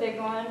that's a big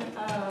one.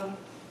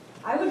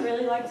 I would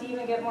really like to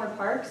even get more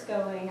parks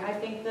going. I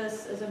think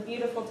this is a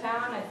beautiful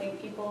town. I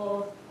think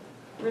people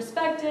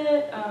respect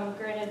it.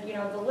 Granted, you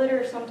know, the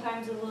litter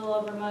sometimes is a little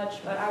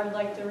overmuch, but I would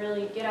like to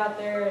really get out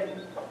there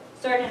and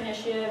start an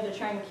initiative to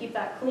try and keep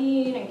that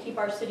clean and keep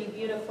our city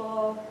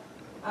beautiful.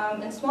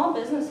 And small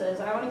businesses.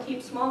 I want to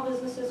keep small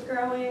businesses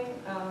growing.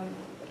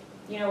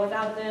 You know,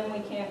 without them, we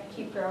can't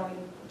keep growing.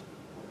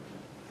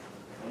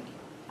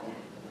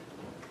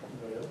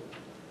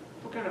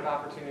 What kind of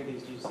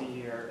opportunities do you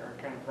see are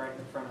kind of right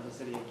in front of the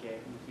city of Cape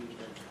in the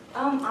future?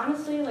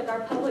 Honestly, like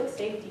our public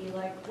safety,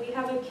 like we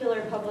have a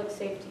killer public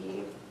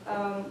safety.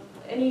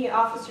 Any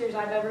officers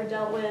I've ever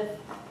dealt with,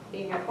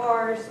 being at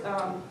bars,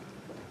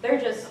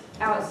 they're just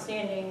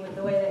outstanding with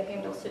the way they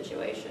handle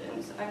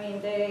situations. I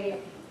mean,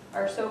 they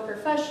are so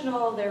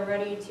professional, they're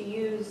ready to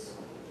use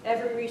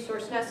every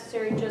resource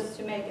necessary just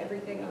to make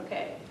everything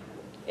okay.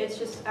 It's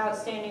just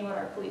outstanding what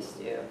our police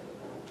do.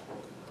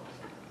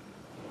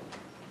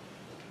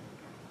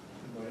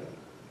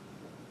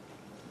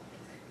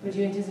 Would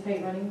you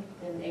anticipate running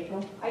in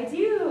April? I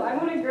do. I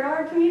want to grow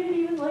our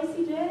community with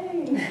Lacey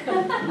Jane.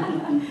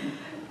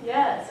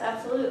 Yes,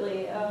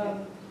 absolutely.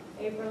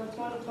 April of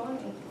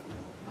 2020.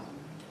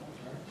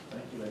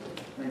 Thank you,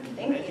 Lacey.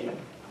 Thank you.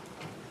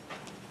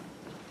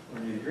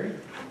 Would you agree?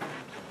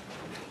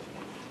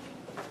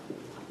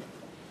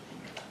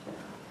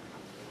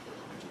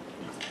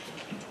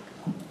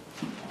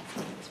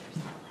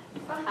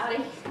 Well,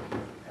 howdy.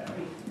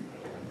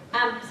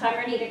 So I'm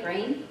Renita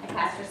Green. I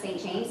pastor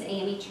St. James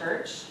AME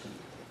Church,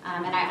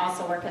 and I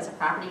also work as a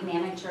property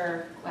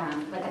manager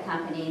with a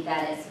company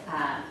that is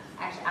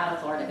actually out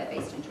of Florida but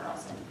based in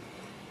Charleston.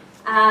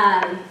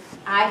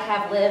 I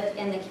have lived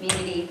in the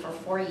community for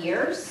 4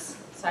 years,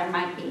 so I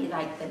might be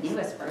like the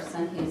newest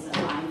person who's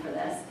in line for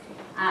this.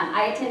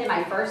 I attended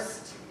my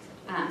first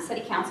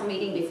city council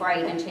meeting before I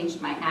even changed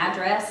my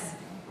address.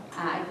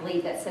 I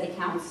believe that city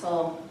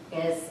council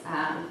is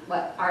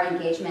what our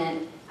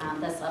engagement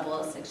this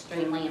level is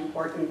extremely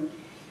important.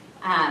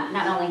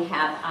 Not only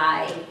have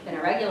I been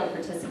a regular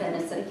participant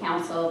in city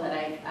council, but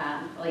I've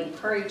really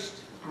encouraged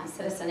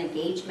citizen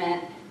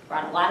engagement,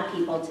 brought a lot of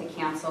people to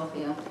council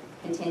who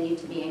continue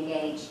to be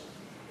engaged.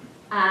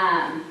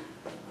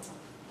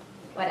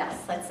 What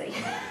else? Let's see.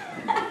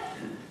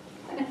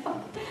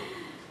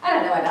 I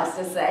don't know what else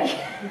to say.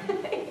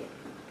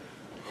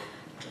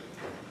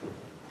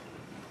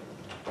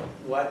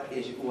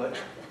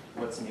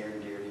 What's near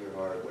and dear to your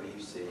heart? What do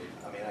you see?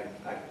 I mean,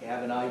 I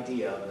have an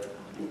idea, but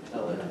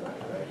tell it,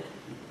 right?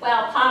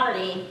 Well,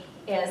 poverty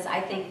is,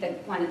 I think,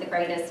 one of the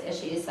greatest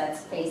issues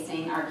that's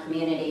facing our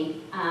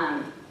community.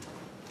 I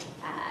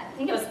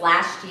think it was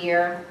last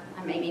year,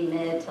 maybe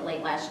mid to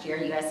late last year,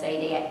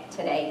 USA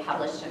Today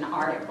published an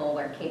article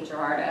where Cape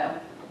Girardeau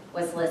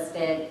was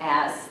listed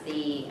as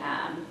the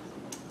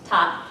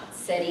top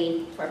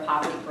city for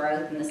poverty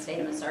growth in the state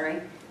of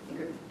Missouri.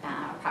 The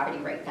poverty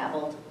rate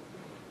doubled.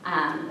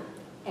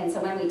 And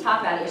so when we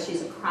talk about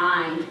issues of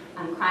crime,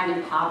 crime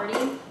and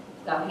poverty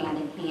go hand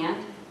in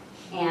hand.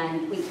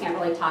 And we can't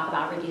really talk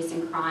about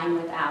reducing crime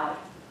without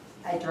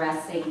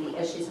addressing the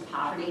issues of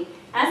poverty.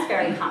 And that's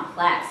very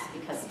complex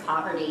because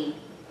poverty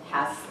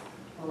has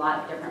a lot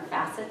of different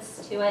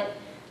facets to it.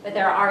 But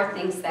there are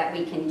things that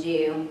we can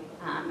do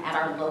at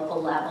our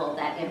local level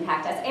that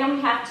impact us. And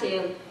we have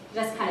to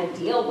just kind of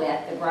deal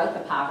with the growth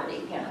of poverty.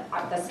 You know,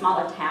 the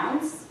smaller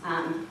towns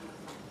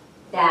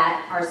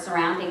that are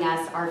surrounding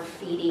us are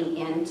feeding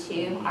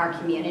into our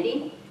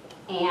community.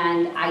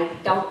 And I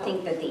don't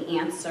think that the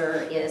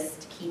answer is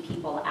to keep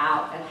people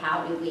out, but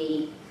how do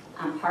we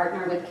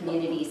partner with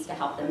communities to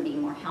help them be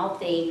more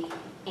healthy,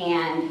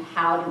 and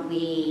how do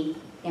we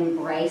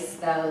embrace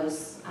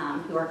those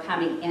who are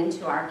coming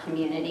into our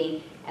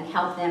community and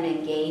help them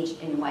engage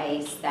in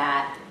ways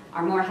that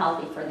are more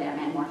healthy for them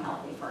and more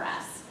healthy for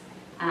us.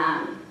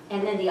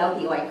 And then the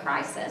opioid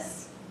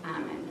crisis.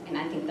 And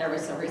I think there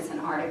was a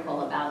recent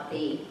article about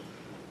the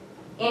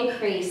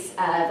increase of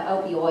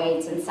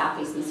opioids in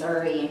Southeast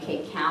Missouri and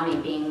Cape County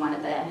being one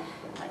of the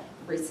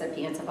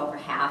recipients of over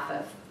half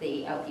of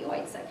the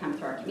opioids that come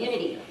through our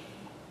community.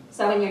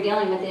 So when you're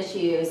dealing with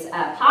issues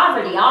of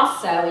poverty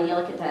also, and you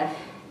look at the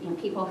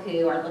people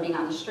who are living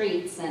on the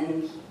streets,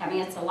 and I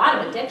mean, it's a lot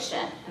of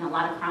addiction and a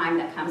lot of crime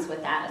that comes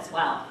with that as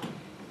well.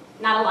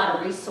 Not a lot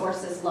of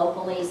resources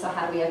locally, so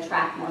how do we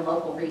attract more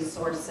local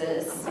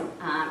resources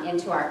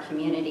into our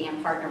community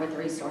and partner with the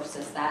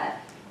resources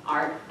that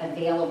are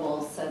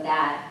available so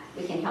that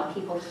we can help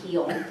people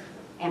heal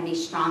and be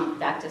strong,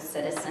 productive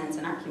citizens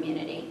in our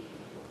community.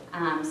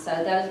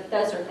 So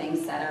those are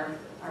things that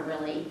are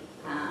really,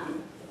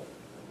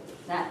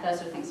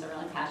 those are things that are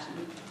really passion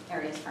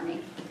areas for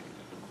me.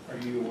 Are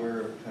you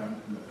aware of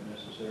time commitment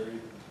necessary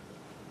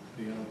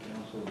to be on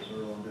council to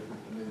serve on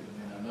different committees?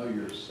 I mean, I know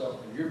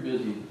you're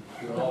busy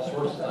doing all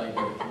sorts of things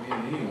in the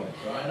community anyway,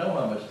 so I know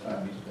how much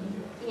time you spend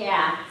doing it.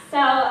 Yeah, so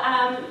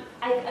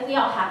we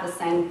all have the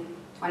same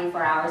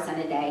 24 hours in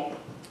a day,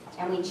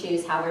 and we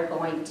choose how we're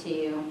going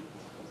to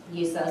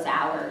use those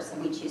hours,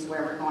 and we choose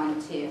where we're going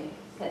to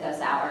put those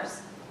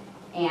hours.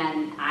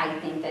 And I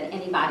think that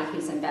anybody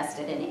who's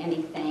invested in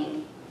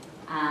anything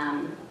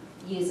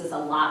uses a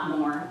lot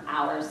more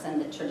hours than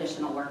the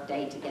traditional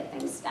workday to get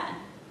things done.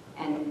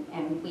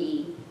 And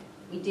we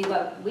do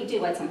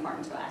what's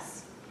important to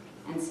us.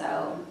 And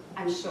so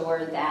I'm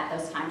sure that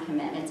those time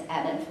commitments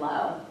ebb and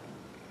flow.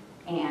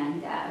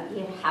 And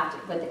you have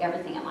to, with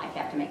everything in life,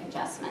 you have to make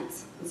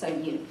adjustments. And so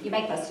you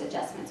make those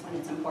adjustments when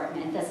it's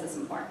important, and this is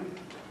important.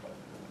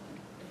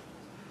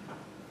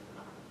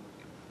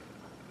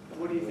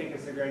 What do you think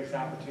is the greatest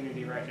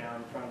opportunity right now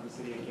in front of the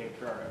city of Cape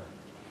Girardeau?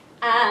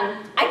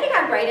 I think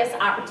our greatest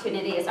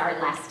opportunity is our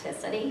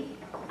elasticity.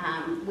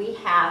 We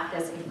have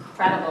this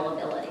incredible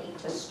ability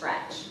to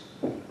stretch.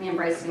 We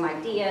embrace new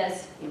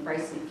ideas, we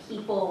embrace new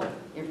people,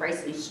 we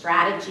embrace new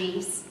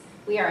strategies.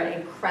 We are an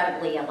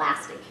incredibly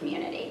elastic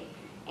community,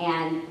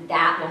 and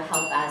that will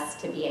help us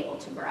to be able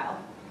to grow.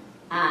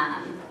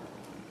 I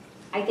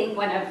think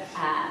one of,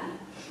 I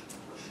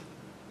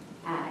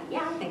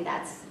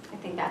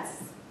think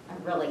that's a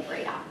really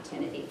great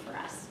opportunity for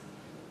us.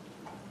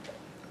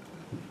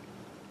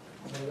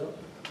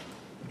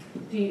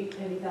 Have you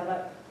thought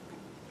about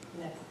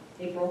next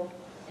April?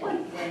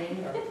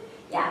 Running or?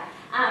 Yeah,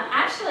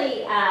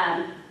 actually,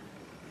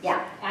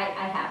 yeah,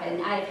 I have,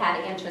 and I've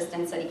had interest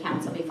in city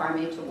council before I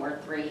moved to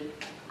Ward 3,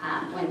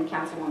 when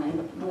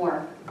Councilwoman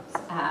Moore's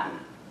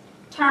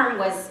term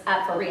was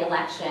up for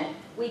re-election.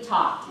 We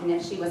talked, and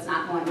if she was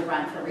not going to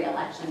run for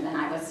re-election, then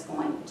I was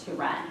going to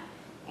run.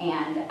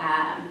 And,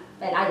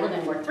 but I live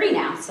in Ward 3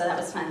 now, so that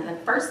was one of the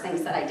first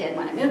things that I did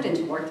when I moved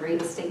into Ward 3,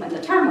 was when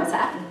the term was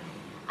up.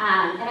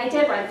 And I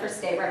did run for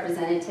state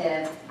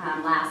representative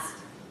last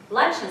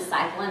election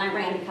cycle, and I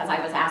ran because I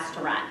was asked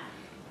to run.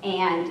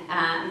 And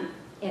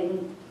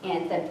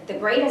the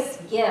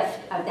greatest gift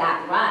of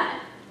that run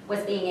was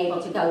being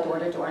able to go door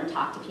to door and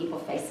talk to people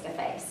face to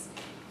face.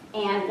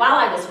 And while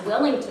I was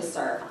willing to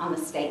serve on the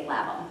state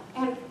level,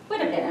 and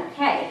would have been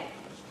okay,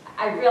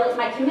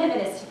 my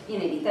commitment is to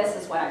community. This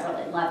is what I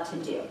really love to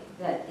do.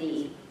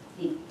 The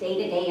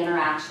day-to-day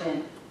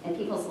interaction in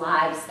people's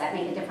lives that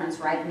make a difference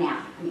right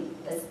now. I mean,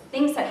 the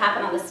things that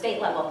happen on the state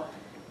level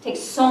take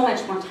so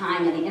much more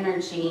time and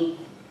energy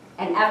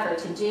and effort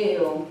to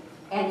do,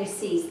 and you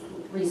see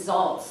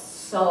results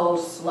so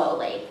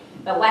slowly.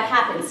 But what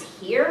happens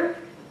here,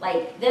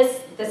 like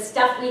this, the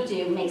stuff we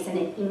do makes an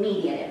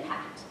immediate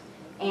impact.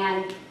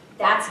 And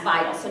that's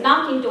vital. So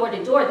knocking door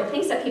to door, the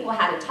things that people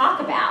had to talk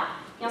about,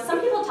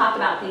 some people talked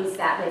about things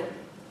that would,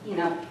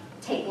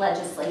 take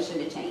legislation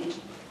to change.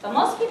 But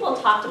most people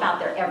talked about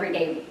their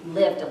everyday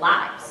lived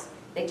lives.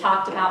 They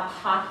talked about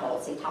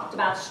potholes, they talked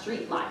about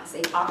street lights,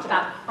 they talked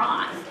about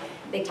crime,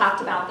 they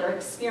talked about their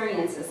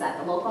experiences at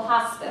the local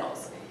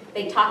hospitals,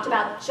 they talked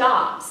about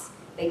jobs,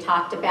 they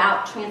talked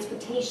about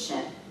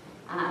transportation,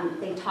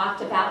 they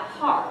talked about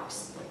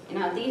parks.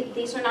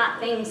 These are not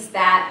things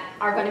that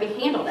are going to be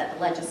handled at the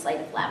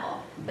legislative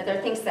level, but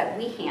they're things that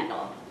we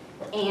handle.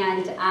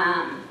 And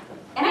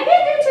I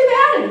didn't do too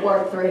bad in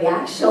Ward 3,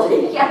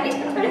 actually. Yeah, I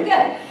did pretty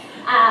good,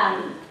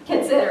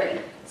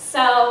 considering.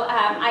 So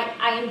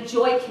I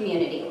enjoy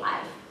community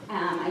life.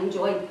 I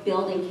enjoy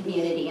building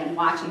community and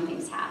watching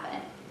things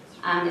happen.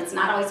 It's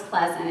not always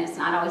pleasant, it's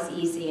not always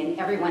easy, and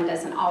everyone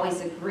doesn't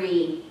always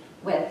agree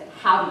with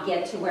how to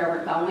get to where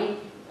we're going,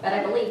 But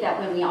I believe that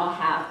when we all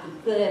have the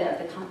good of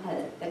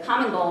the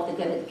common goal of the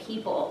good of the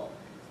people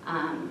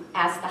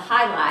as the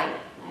highlight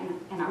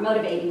and our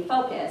motivating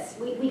focus,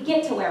 we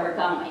get to where we're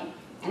going.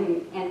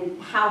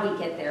 And how we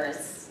get there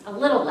is a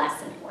little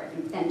less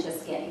important than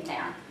just getting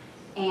there.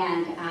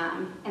 And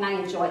I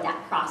enjoy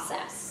that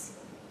process.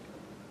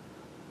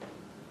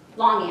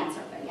 Long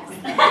answer, but yes.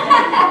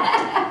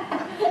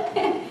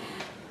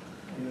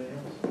 Anything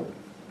else?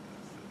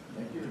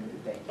 Thank you.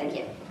 Thank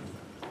you.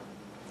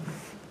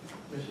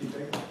 Missy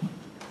Baker.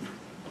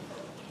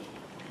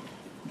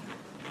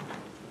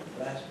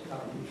 Last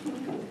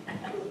comment.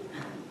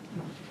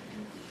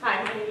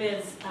 Hi, my name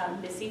is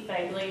Missy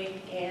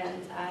Fagley,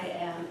 and I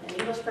am an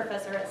English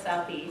professor at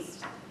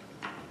Southeast.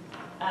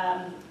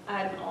 I'm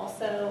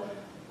also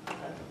a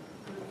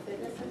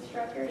fitness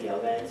instructor,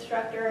 yoga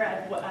instructor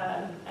at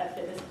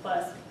Fitness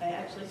Plus. I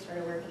actually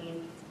started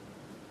working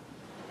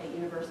at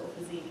Universal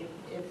Physique,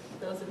 if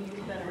those of you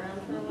who've been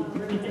around for a while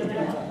remember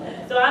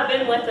that. So I've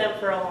been with them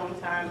for a long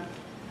time.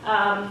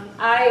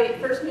 I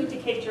first moved to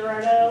Cape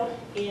Girardeau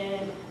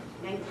in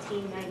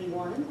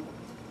 1991.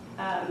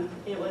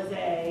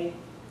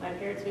 My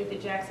parents moved to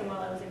Jackson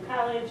while I was in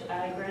college.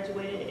 I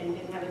graduated and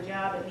didn't have a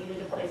job and needed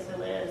a place to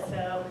live,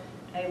 so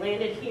I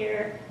landed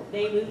here.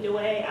 They moved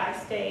away. I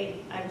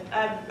stayed.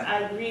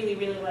 I really,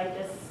 really like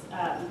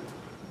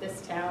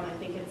this town. I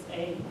think it's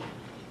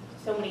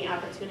so many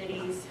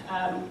opportunities.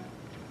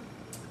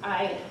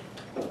 My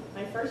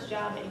first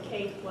job in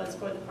Cape was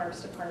for the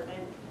Parks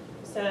Department.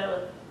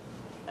 So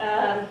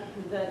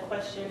the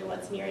question,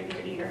 what's near and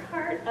dear to your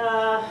heart?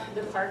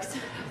 The parks.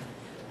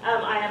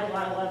 I have a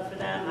lot of love for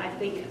them. I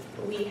think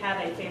we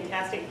have a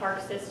fantastic park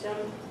system,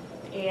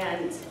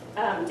 and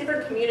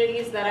different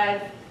communities that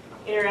I've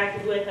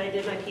interacted with. I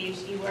did my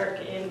PhD work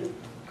in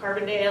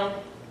Carbondale.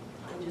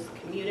 I just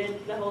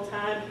commuted the whole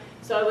time.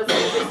 So I was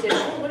interested,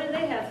 what do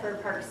they have for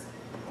parks?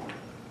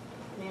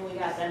 Man, we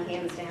got them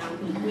hands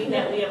down. We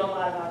have a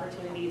lot of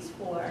opportunities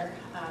for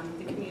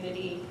the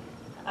community.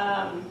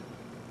 Let's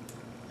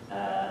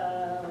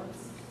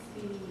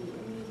see,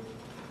 anything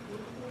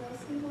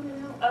else we want to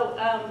know?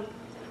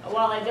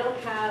 While I don't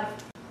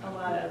have a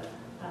lot of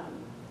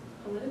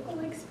political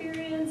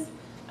experience,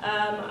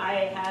 I'm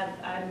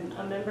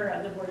a member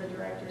of the board of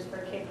directors for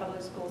Cape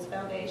Public Schools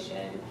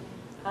Foundation.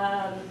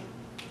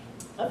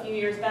 A few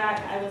years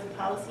back, I was a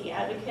policy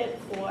advocate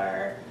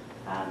for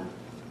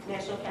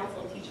National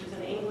Council of Teachers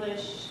in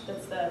English.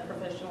 That's the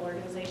professional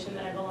organization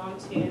that I belong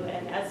to.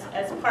 And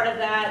as part of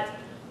that,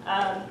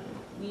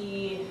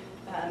 we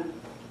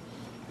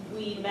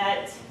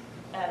met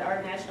at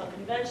our national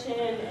convention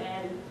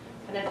and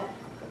kind of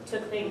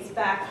took things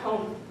back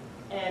home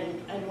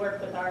and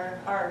worked with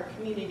our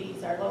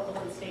communities, our local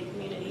and state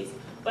communities.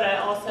 But I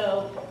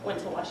also went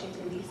to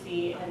Washington,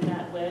 D.C. and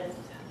met with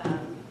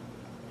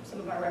some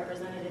of our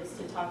representatives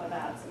to talk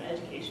about some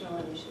educational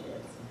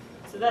initiatives.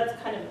 So that's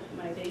kind of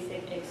my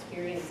basic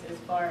experience as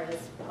far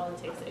as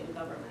politics and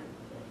government.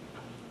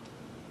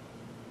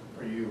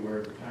 Are you aware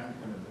of the time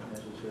commitment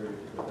necessary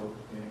to vote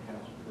in a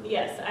council?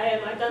 Yes, I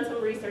am. I've done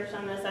some research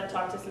on this. I've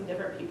talked to some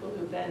different people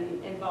who've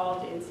been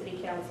involved in city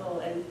council,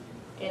 and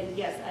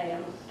yes, I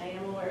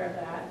am aware of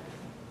that.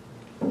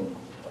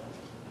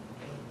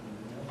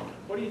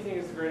 What do you think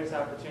is the greatest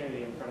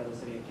opportunity in front of the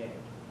city of Cape?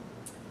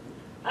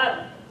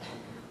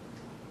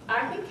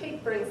 I think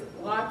Cape brings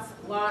lots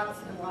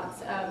and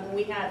lots. When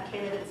we have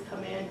candidates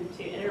come in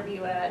to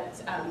interview at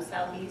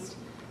Southeast,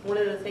 one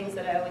of the things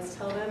that I always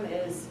tell them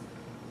is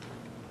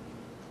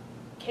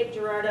Cape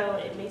Girardeau,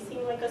 it may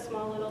seem like a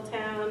small little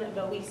town,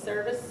 but we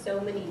service so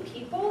many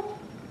people.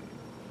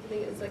 I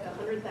think it's like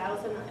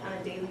 100,000 on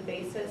a daily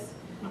basis.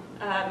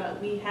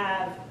 We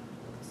have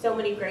so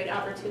many great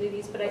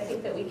opportunities, but I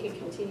think that we can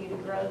continue to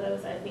grow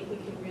those. I think we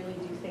can really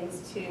do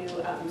things to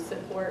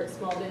support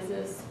small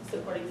business,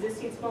 support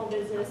existing small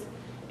business,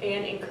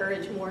 and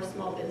encourage more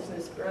small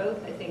business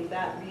growth. I think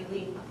that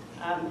really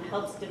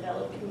helps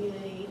develop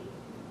community.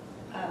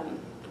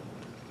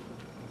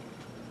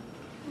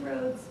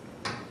 Roads,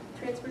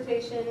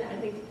 transportation, I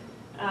think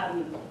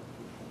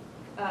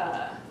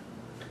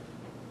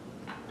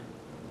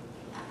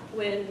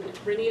when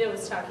Renita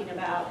was talking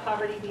about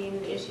poverty being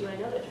an issue, I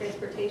know that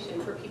transportation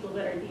for people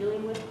that are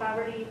dealing with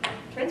poverty,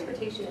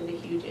 transportation is a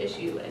huge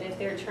issue. And if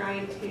they're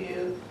trying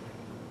to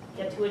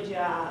get to a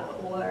job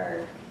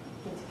or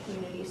into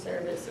community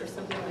service or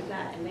something like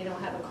that, and they don't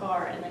have a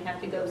car and they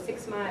have to go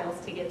 6 miles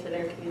to get to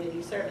their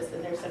community service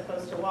and they're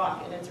supposed to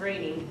walk and it's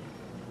raining,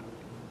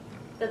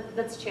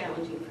 that's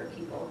challenging for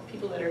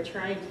people that are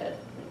trying to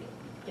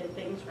get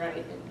things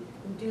right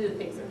and do the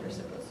things that they're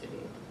supposed to do.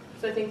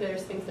 So I think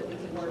there's things that we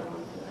can work on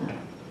for that.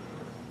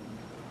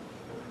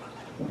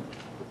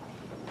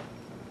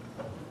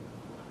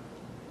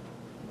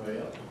 Anybody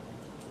else?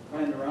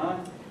 Ryan Ron?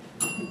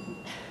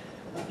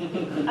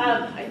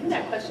 I knew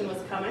that question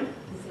was coming.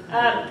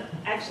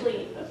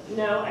 Actually,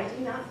 no, I do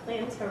not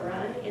plan to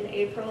run in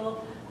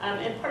April.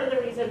 And part of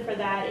the reason for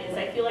that is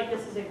I feel like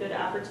this is a good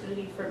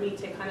opportunity for me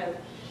to kind of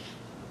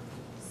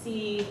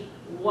see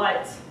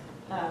what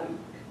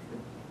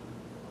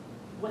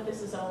what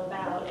this is all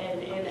about,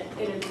 and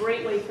a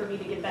great way for me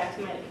to give back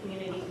to my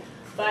community.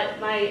 But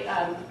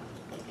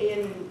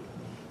in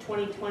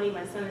 2020,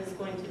 my son is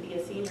going to be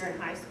a senior in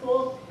high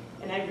school,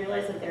 and I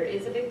realize that there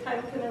is a big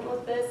time commitment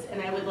with this,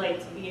 and I would like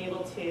to be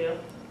able to,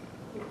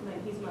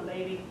 he's my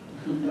baby,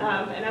 and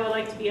I would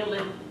like to be able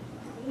to,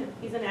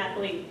 he's an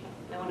athlete,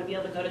 and I want to be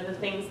able to go to the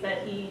things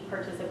that he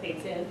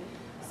participates in.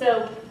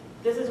 So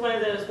this is one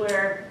of those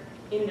where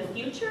in the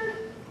future,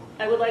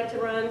 I would like to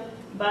run,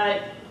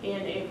 but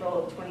in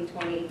April of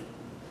 2020.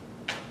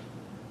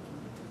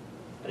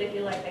 But I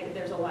feel like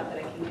there's a lot that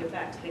I can give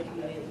back to the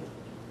community.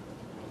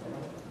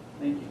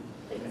 Thank you.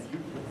 Thanks.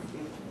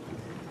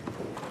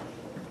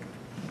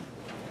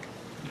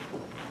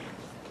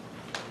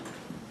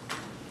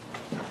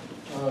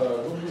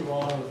 We'll move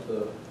on with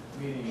the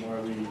meeting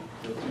where we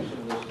go through some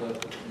of this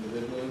stuff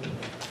individually.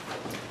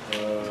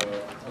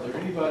 Are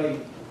there anybody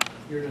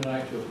here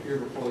tonight to appear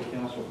before the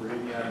council for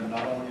any item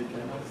not on the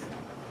agenda?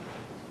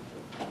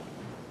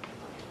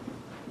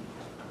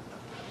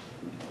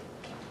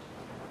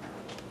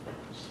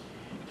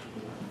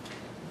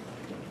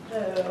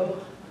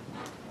 Hello.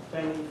 Do I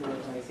need to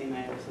probably say my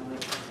address on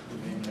it?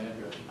 Name and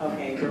address.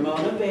 Okay,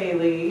 Ramona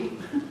Bailey,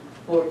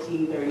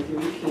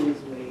 1433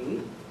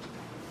 Kingsway.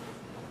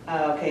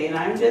 Okay, and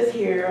I'm just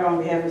here on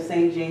behalf of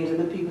St. James and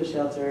the People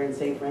Shelter and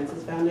St.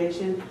 Francis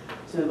Foundation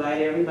to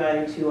invite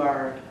everybody to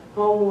our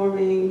home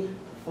warming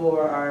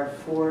for our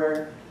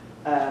 4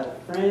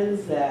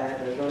 friends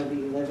that are going to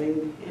be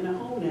living in a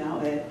home now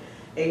at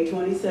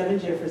 827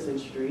 Jefferson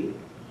Street.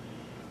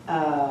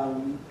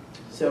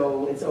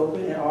 So it's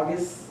open at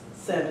August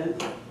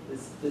 7th,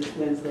 this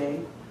Wednesday,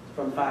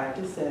 from 5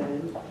 to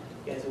 7.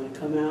 You guys want to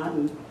come out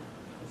and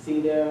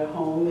see their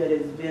home that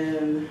has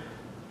been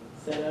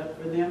set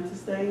up for them to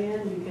stay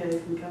in? You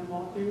guys can come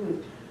walk through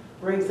and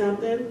bring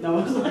something. No,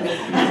 I'm like,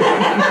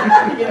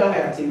 you don't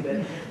have to,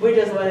 but we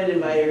just wanted to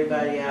invite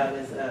everybody out.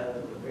 It's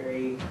a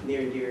very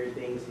near and dear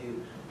thing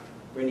to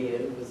Renita,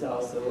 who was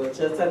also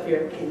just up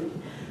here.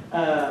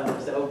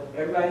 So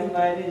everybody's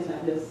invited. It's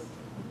not just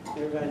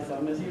everybody, so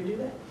I'm just here to do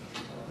that.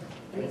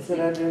 What's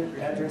that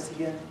address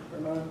again,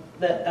 Ramona?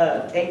 The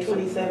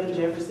 827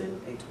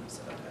 Jefferson.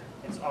 827, okay.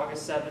 It's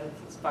August 7th,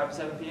 it's 5 to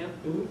 7 p.m.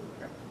 Mm-hmm.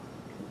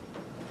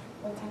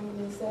 What time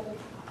is it,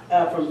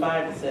 7? From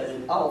 5 to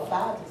 7. Oh,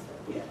 5 to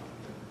 7. Yeah.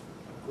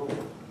 Cool. All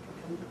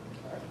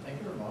right,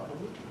 thank you, Ramona.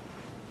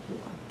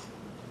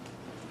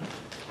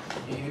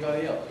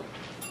 Anybody else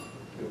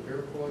to appear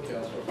before the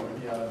council for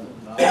any item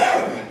not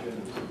on the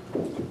agenda?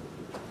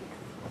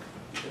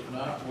 If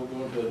not, we'll go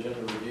into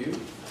agenda review.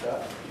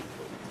 Scott?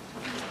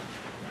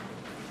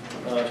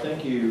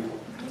 Thank you.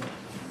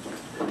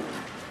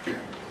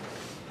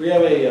 We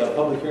have a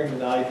public hearing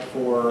tonight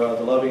for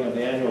the levying of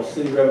the annual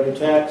city revenue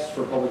tax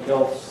for Public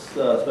Health's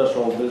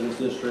Special Business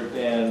District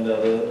and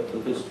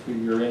the fiscal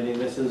year ending.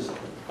 This is, I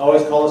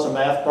always call this a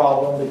math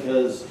problem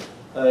because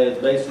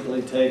it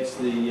basically takes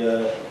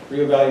the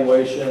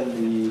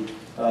reevaluation,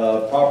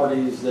 the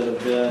properties that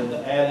have been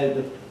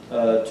added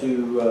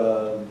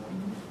to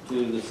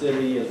the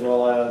city as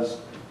well as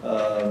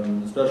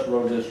the Special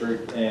Road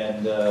District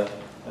and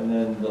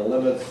then the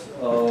limits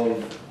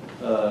of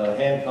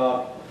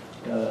Hancock.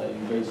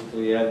 You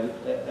basically add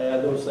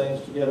those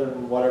things together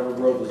and whatever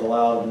growth is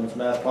allowed, and it's a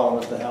math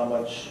problem as to how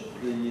much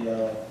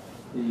the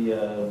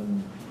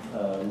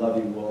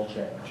levy will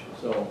change.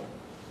 So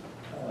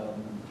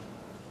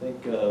I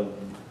think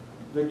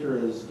Victor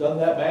has done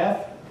that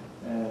math,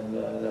 and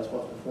that's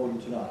what's before you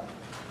tonight.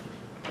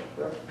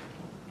 Correct?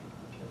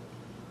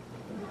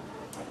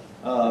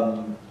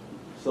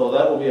 So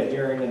that will be a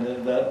hearing, and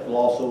then that will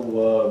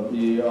also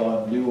be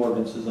on new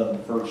ordinances on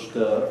the first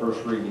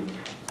reading.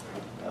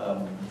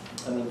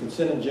 On the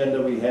consent agenda,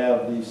 we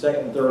have the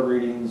second and third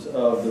readings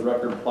of the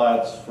record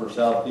plats for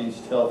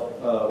Southeast Health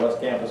West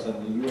Campus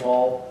and the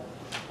U-Haul.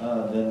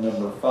 Then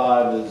number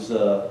 5 is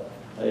a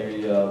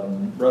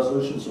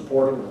resolution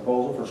supporting the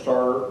proposal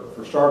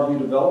for Starview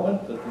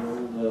development at the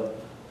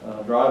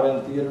old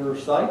drive-in theater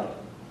site.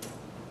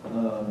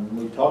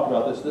 We talked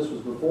about this. This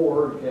was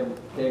before it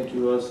came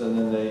to us, and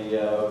then they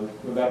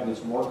went back and did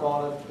some work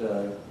on it.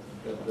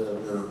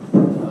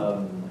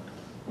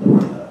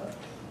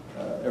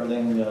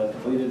 Everything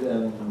completed,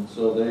 and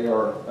so they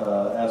are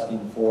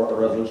asking for a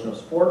resolution of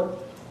support.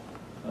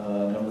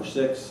 Number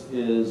 6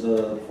 is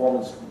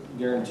performance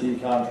guarantee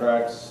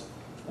contracts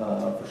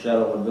for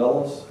Shadowwood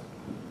Villas.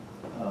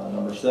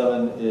 Number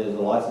 7 is a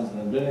license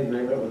and indemnity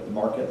agreement with the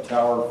Marquette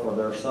Tower for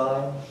their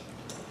sign.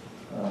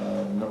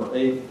 Number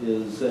 8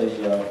 is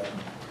a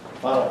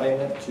final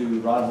payment to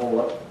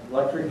Reinhold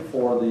Electric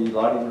for the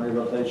lighting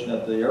rehabilitation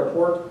at the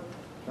airport.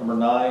 Number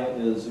 9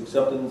 is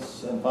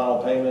acceptance and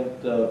final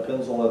payment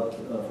Pinzel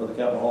for the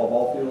Capitol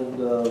Hall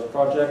Ballfield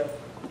project.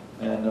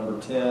 And number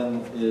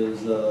 10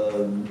 is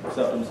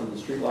acceptance of the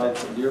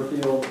streetlights at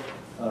Deerfield,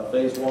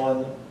 Phase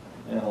 1.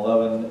 And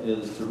 11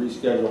 is to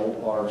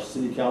reschedule our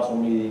city council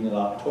meeting in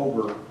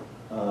October,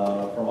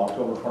 from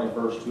October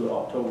 21st to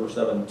October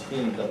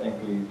 17th. I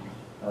think we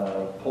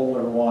polled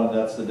everyone, and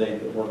that's the date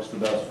that works the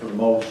best for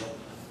most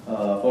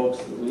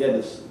folks. We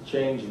had to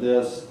change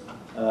this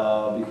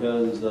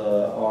because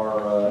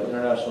our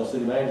International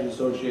City Managers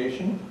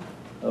Association,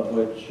 of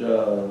which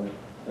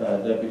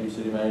Deputy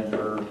City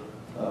Manager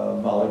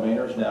Molly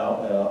Maynard is now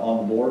on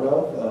the board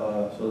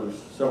of. So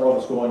there's several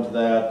of us going to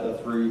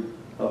that, 3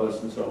 of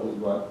us, and so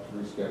we'd like to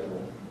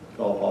reschedule if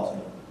all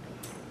possible.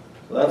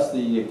 So that's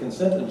the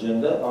consent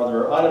agenda. Are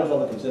there items on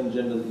the consent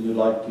agenda that you'd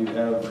like to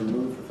have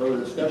removed for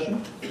further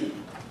discussion?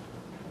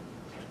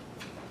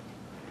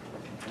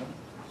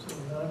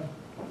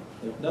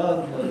 If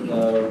none,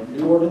 then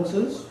new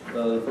ordinances.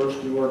 The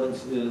first new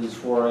ordinance is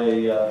for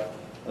a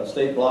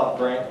state block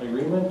grant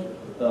agreement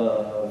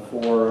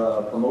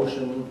for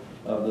promotion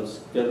of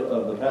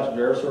the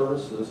passenger air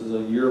service. So this is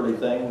a yearly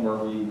thing where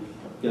we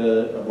get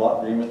a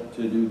block agreement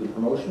to do the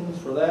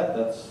promotions for that.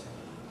 That's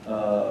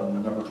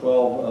number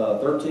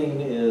 12.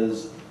 13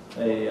 is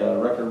a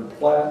record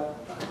plat.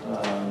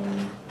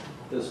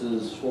 This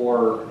is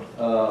for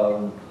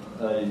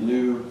a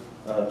new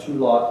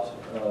 2-lot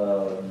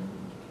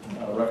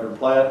record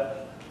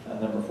plat.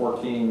 And number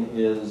 14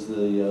 is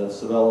the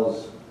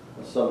Savella's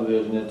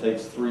subdivision. It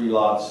takes 3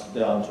 lots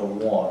down to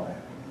 1.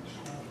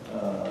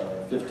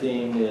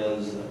 15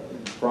 is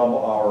from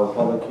our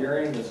public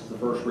hearing. This is the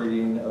first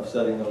reading of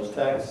setting those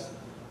tax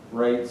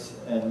rates.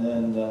 And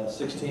then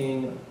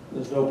 16,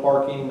 there's no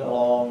parking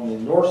along the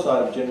north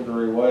side of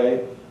Jenbury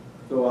Way.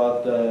 Go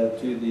out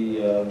to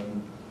the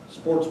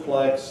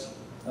Sportsplex.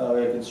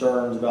 We have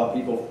concerns about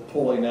people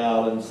pulling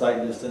out in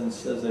sight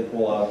distance as they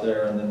pull out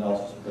there, and then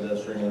also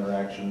pedestrian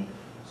interaction.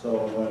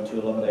 So we wanted to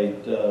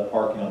eliminate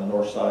parking on the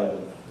north side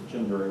of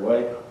Jenbury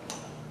Way.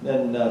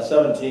 Then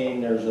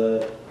 17, there's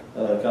a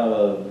kind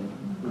of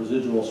a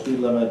residual speed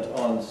limit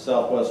on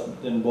Southwest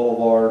End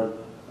Boulevard,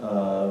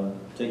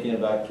 taking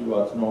it back to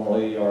what's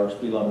normally our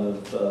speed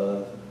limit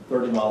of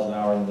 30 miles an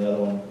hour, and the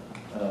other one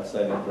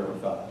set at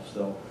 35.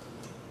 So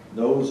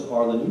those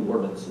are the new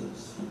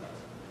ordinances.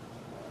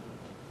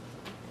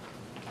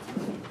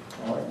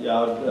 All right, yeah,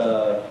 I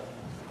would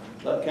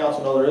let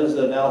council know there is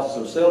the analysis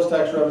of sales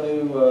tax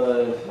revenue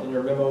in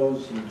your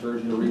memos. I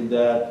encourage you to read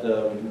that.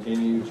 We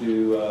continue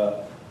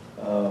to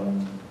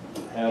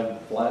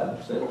have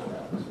flat sales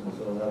tax, and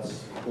so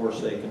that's of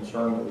course a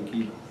concern that we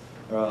keep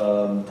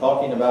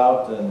talking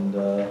about, and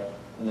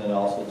then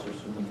also through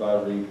some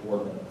advisory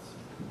ordinance.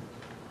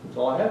 That's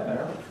all I have,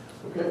 Mayor.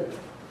 Okay.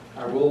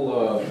 I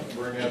will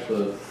bring up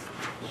the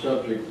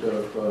subject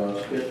of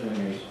scheduling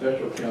a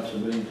special council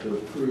meeting to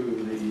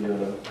approve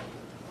the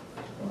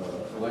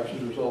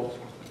election results,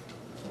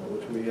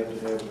 which we have to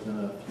have within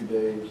a few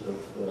days of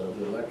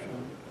the election.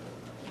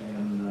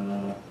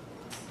 And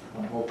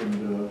I'm hoping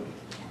to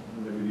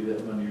maybe do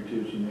that Monday or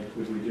Tuesday next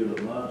week. We do it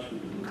at lunch. We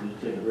can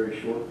just take a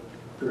very short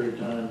period of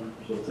time.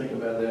 So think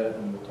about that,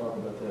 and we'll talk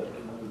about that in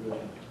another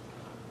vision.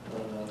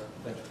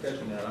 Thanks for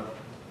catching that.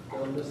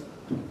 I'm missing.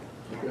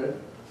 Okay.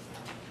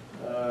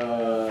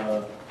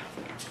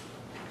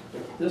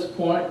 At this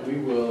point, we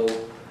will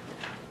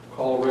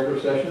call a regular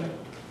session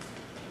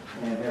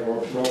and have a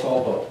roll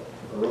call vote.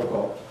 A roll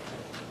call.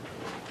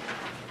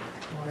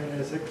 Ryan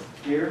Essex.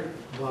 Here.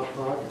 Bob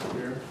Fox.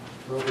 Here.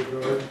 Robbie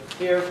Guard.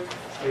 Here.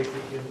 Stacy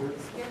Kendrick.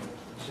 Here.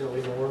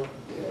 Shelley Moore.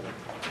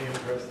 Pam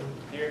Preston.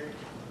 Here.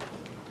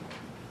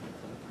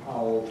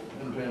 I'll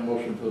entertain a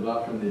motion for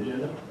adoption of the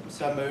agenda.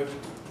 So moved.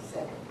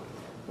 Second.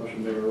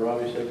 Motion made by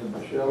Robbie, seconded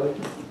by Shelley.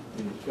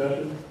 Any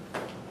discussion?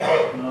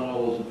 None,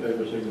 all those in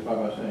favor signify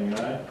by saying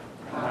aye.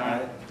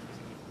 Aye.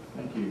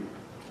 Thank you.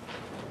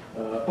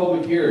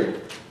 Public hearing.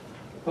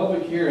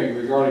 Public hearing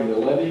regarding the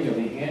levying of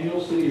the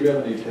annual city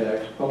revenue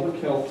tax,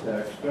 public health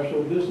tax,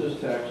 special business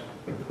tax,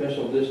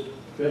 special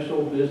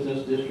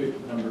business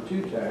district number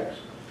 2 tax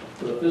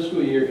for the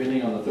fiscal year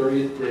ending on the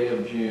 30th day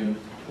of June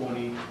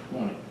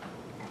 2020.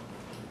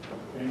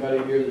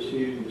 Anybody here this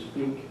evening to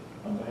speak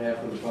on behalf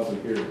of the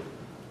public hearing?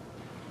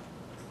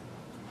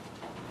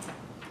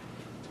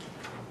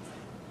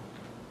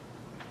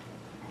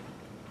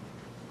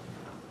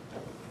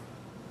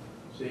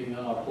 Seeing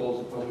none, I'll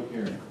close the public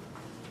hearing.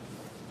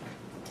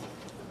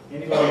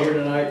 Anybody here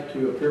tonight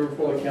to appear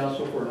before the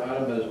council for an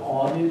item that is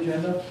on the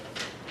agenda?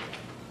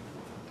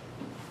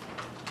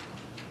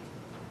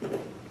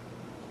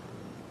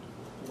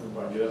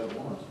 Everybody get up at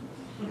once.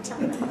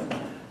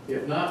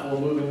 If not,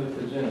 we'll move into the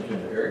consent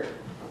agenda. Eric?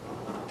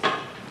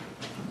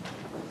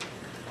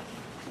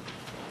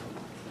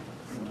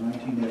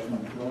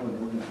 19-112, an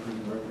ordinance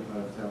approving the record by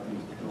the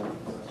Southeast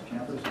Northwest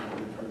Campus, an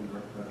ordinance approving the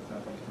record by the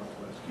Southeast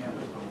Northwest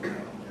Campus,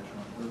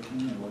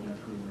 19-113, an ordinance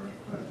approving the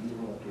record by the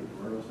U-Haul Cape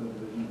Girardeau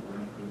subdivision, an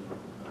ordinance approving the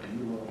record by the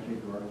U-Haul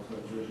Cape Girardeau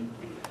subdivision.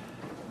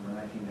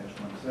 Number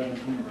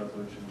 19-117, a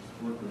resolution to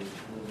support the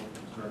proposal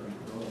from Starving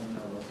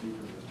Development LLC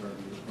for the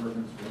Starving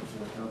Apartments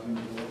Workforce Housing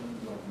Development,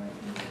 Bill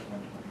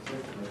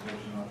 19-126, a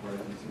resolution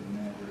authorizing the city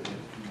manager to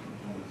execute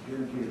performance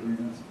guarantee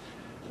agreements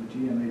with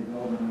GMA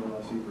Development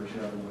LLC for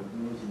Shadowwood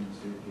Villas in the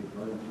city of Cape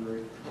Girardeau,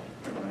 Missouri.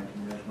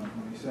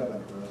 19-127,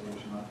 a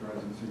resolution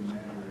authorizing the city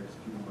manager to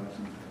execute a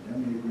license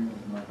indemnity agreement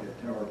with Marquette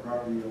Tower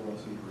Property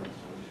LLC for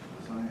installation of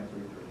a sign at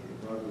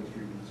 338 Broadway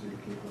Street in the city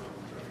of Cape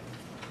Girardeau, Missouri.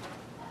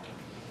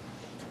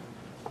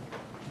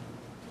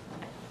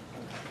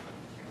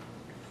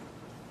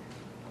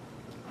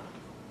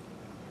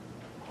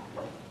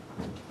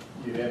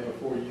 You have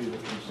before you the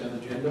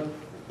consent agenda.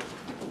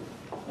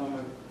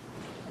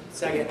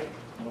 Second.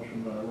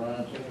 Motion by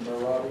Ryan, second by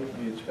Robbie.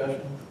 Any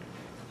discussion?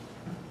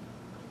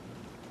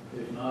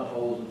 If not,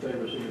 all those in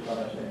favor signify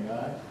by saying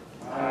aye.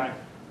 Aye.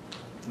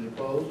 Any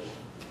opposed?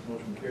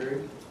 Motion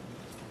carried.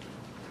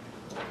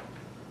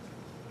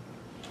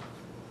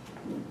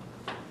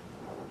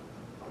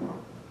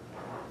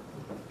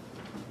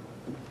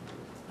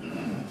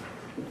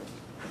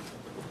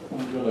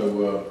 I'm going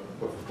to,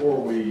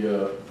 before we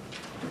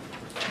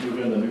move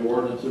into new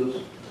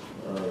ordinances,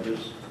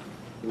 just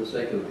for the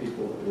sake of the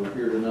people that were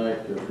here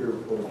tonight to appear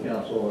before the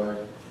council,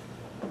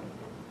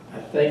 I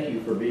thank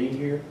you for being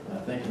here. I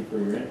thank you for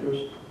your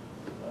interest.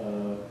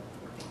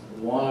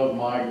 One of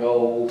my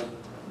goals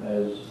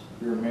as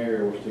your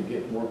mayor was to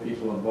get more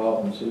people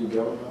involved in city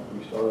government.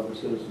 We started the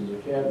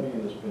Citizens Academy,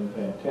 and it's been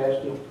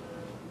fantastic.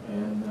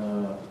 And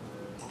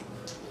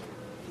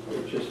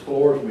it just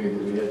floors me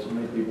that we had so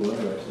many people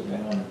interested,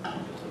 and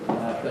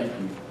I thank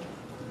you.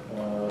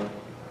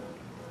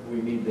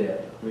 We need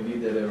that. We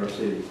need that in our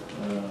city.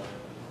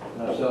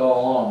 I've said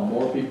all along, the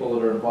more people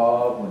that are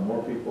involved, the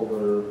more people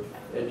that are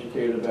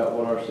educated about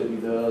what our city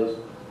does,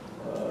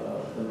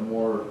 and the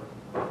more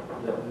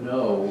that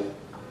know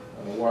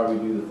why we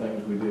do the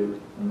things we do,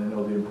 and they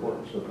know the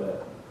importance of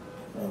that.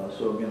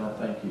 So again, I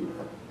thank you.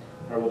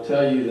 I will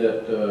tell you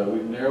that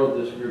we've narrowed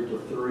this group to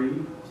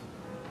 3,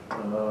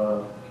 and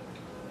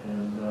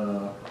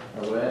I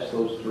will ask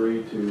those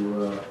 3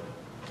 to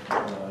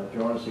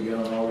join us again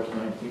on August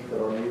 19th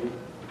at our meeting,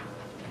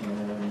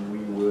 and we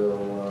will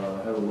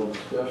have a little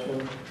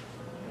discussion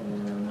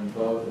and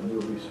vote, and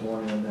you'll be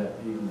sworn in that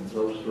evening.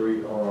 Those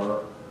 3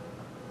 are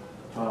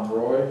Tom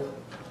Roy,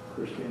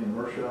 Christina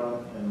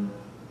Mershon, and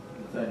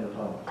Nathaniel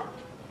Thomas.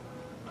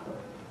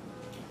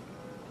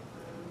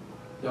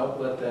 Don't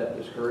let that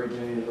discourage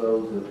any of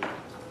those that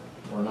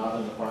were not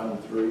in the final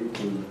 3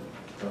 to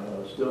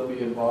still be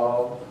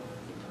involved,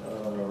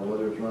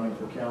 whether it's running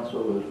for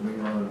council, whether it's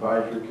being on an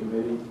advisory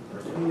committee,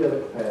 or any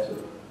other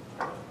capacity.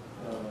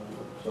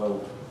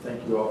 So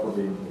thank you all for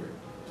being here.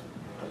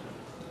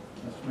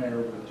 Mr.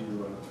 Mayor, would you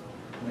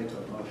make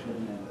a motion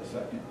and a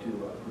second to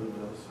approve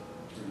those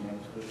 3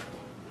 names, please?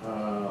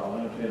 I'll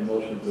entertain a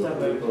motion to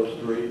approve those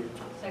 3.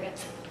 Second.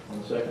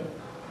 One second.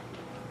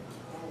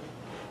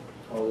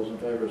 All those in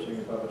favor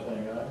signify by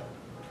saying aye.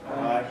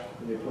 Aye.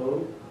 Any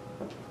opposed?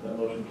 That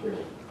motion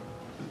carries.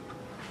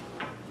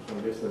 So I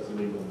guess that's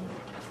illegal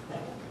now.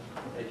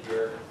 Thank you,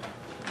 Eric.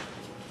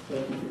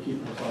 Thank you for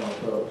keeping us on our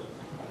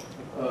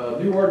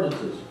toes. New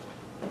ordinances.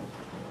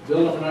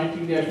 Bill number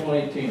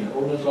 19-118, an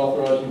ordinance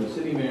authorizing the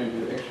city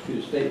manager to execute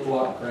a state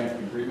block grant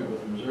agreement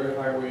with the Missouri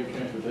Highway and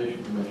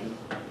Transportation Commission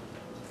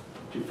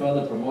to fund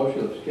the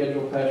promotion of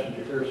scheduled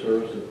passenger air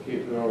service at the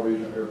Cape Canaveral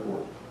Regional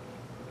Airport.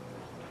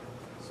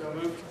 So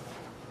moved.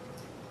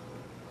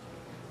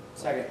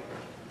 Second.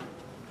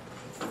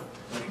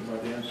 Motion by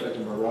Dan,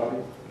 second by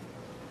Robbie.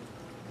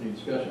 Any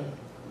discussion?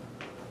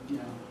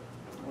 Yeah.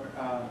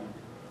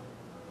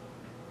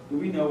 Do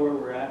we know where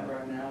we're at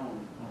right now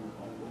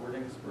on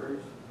boarding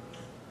spurs?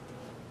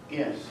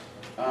 Yes.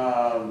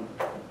 So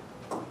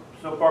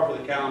far for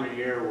the calendar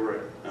year, we're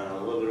at a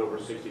little bit over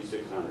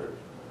 6,600.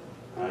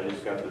 I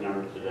just got the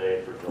numbers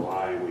today for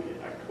July, and we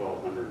hit like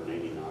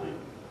 1,289.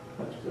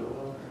 That's good.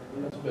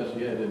 That's the best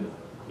yet, isn't it?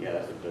 Yeah,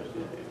 that's the best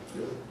yet.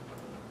 Good.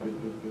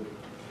 Good.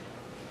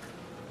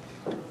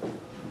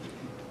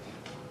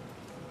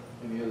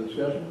 Any other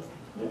discussion?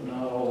 If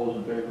not, all those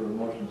in favor of the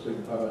motion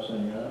signify by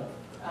saying aye.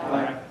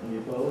 Aye. Any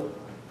opposed?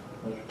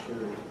 Motion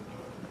carries.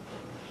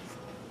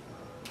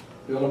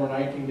 Bill number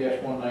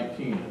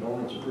 19-119, an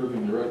ordinance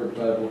approving the record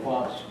plat of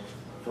LaFonte's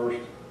first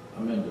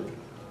amended.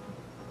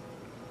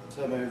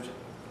 So moved.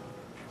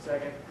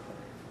 Second.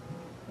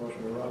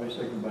 Motion by Robbie,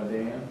 second by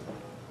Dan.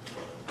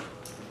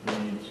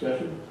 Any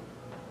discussion?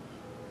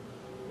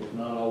 If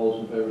not, all those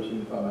in favor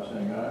signify by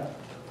saying aye.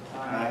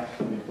 Aye.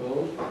 Any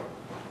opposed?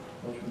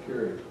 Motion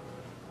carried.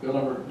 Bill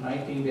number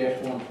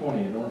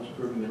 19-120, an ordinance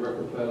approving the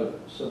record plat of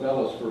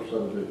Sabella's first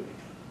subdivision.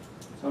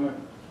 So moved.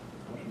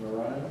 Motion by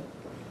Ryan,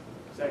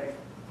 Second.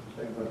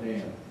 second by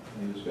Dan.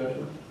 Any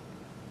discussion?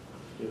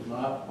 If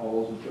not, all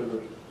those in favor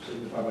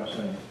signify by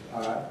saying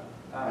aye.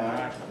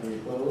 Aye. Any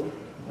opposed?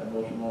 That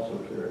motion also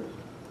carries.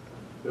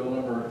 Bill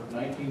number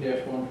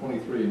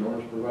 19-123, an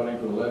ordinance providing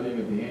for the levying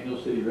of the annual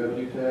city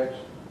revenue tax,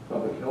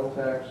 public health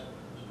tax,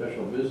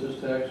 special business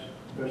tax,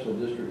 special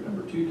district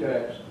number 2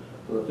 tax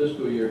for the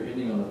fiscal year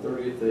ending on the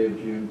 30th day of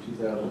June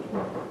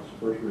 2020. It's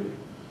first reading.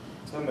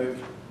 So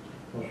moved.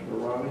 Motion by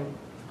Robbie,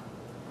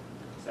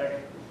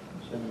 Second.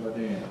 second by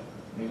Dan.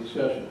 Any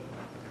discussion?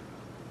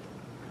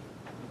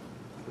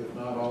 If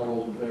not, all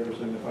those in favor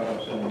signify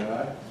by saying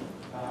aye.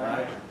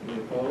 Aye. Any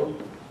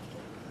opposed?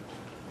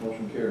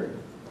 Motion carried.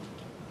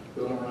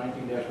 Bill number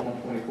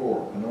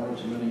 19-124, an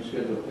ordinance amending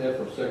Schedule F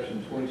of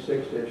Section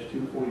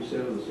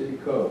 26-247 of the City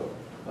Code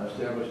to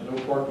establish no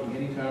parking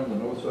anytime on the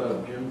north side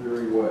of Jim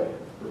Drury Way.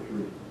 First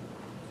reading.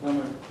 So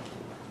moved.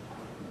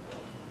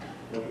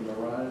 Motion by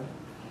Ryan,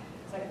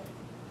 Second.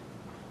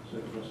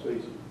 second by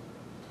Stacy.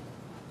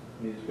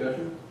 Any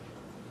discussion?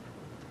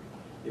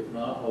 If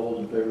not, all those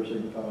in favor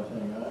signify by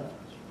saying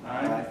aye.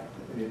 Aye.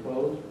 Any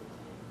opposed?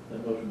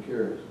 That motion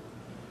carries.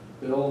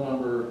 Bill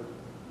number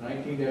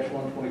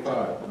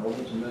 19-125, an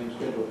ordinance amending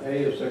Schedule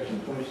A of Section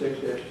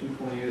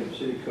 26-228 of the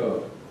City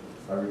Code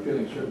by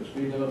repealing certain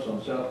speed limits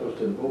on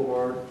Southwest End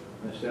Boulevard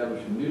and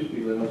establishing new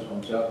speed limits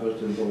on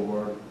Southwest End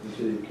Boulevard in the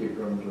City of Cape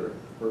Girardeau, Missouri.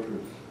 First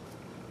reading.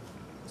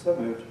 So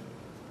moved.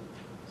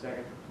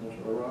 Second.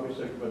 Motion by Robbie,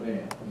 second by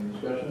Dan. Any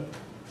discussion?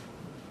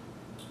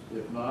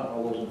 If not,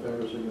 all those in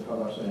favor signify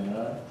by saying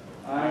aye.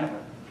 Aye.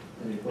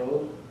 Any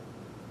opposed?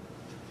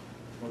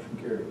 Motion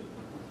carries.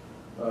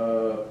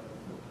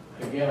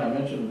 Again, I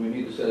mentioned we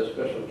need to set a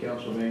special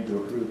council meeting to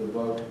approve the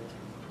vote,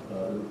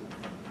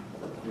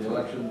 the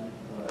election.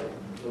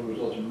 The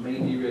results may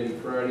be ready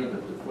Friday,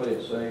 but to play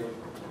it safe,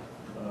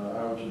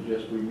 I would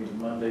suggest we meet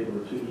Monday or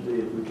Tuesday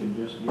if we can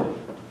just get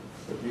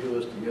the view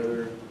list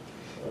together.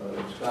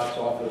 In Scott's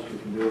office, we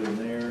can do it in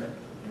there.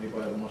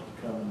 Anybody that wants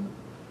to come and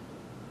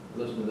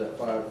listen to that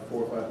 4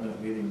 or 5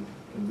 minute meeting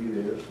can be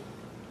there.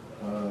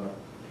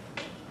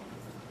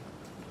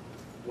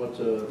 What's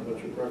your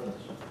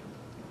preference?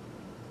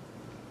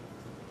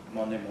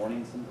 Monday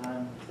morning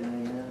sometime, 10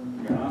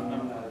 a.m.? Yeah,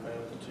 I'm not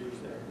available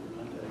Tuesday or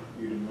Monday.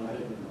 You do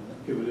Monday?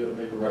 Could we do it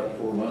maybe right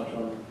before lunch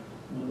on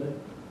Monday?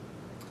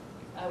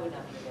 I would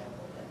not be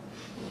available then.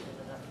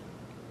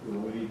 Well,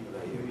 we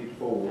need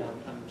 4.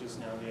 I'm just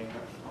now being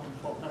on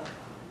full time.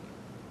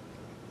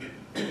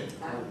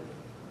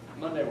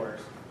 Monday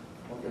works.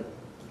 Okay.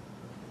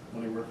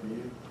 Monday work for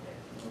you?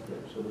 Okay,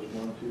 so there's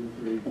 1, 2,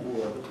 3, 4,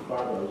 there's 5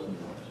 of us in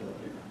there. So,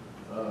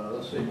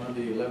 let's say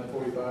Monday,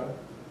 11:45.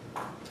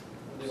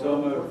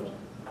 So moved.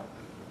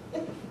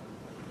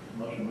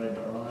 Motion made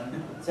by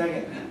Ryan,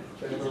 Second.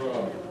 second by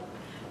Robbie.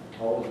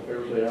 All those in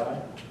favor say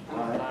aye.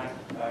 Aye.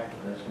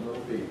 That's a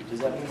little fee. Does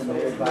that mean the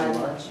mayor's buying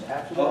lunch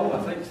after that? Oh, I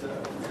think so.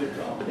 Good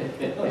call.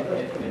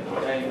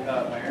 Hey,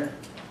 Mayor,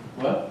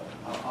 What?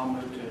 I'll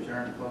move to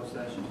adjourn closed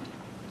session.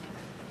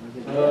 We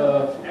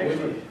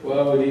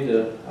need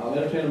to, I'll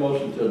entertain a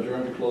motion to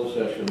adjourn to closed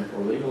session for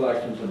legal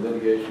actions and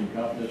litigation,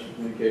 confidential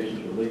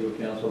communications with legal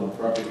counsel and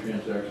property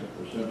transactions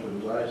pursuant to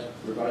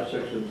revised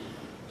sections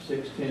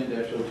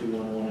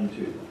 610-0211 and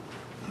 2.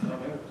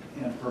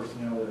 And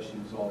personnel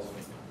issues also.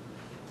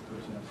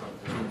 Personnel.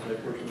 Say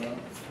personnel?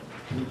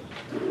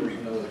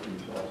 Personnel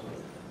issues also.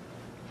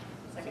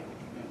 Second.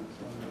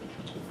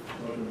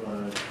 Motion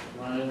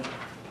by Ryan,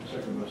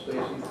 second by Stacy.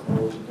 All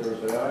those in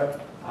favor say aye.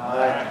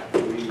 Aye. We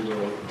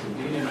will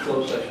convene in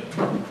closed session.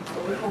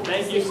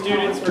 Thank you,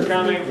 students, for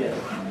coming.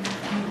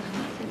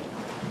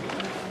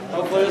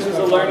 Hopefully this was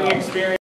a learning experience.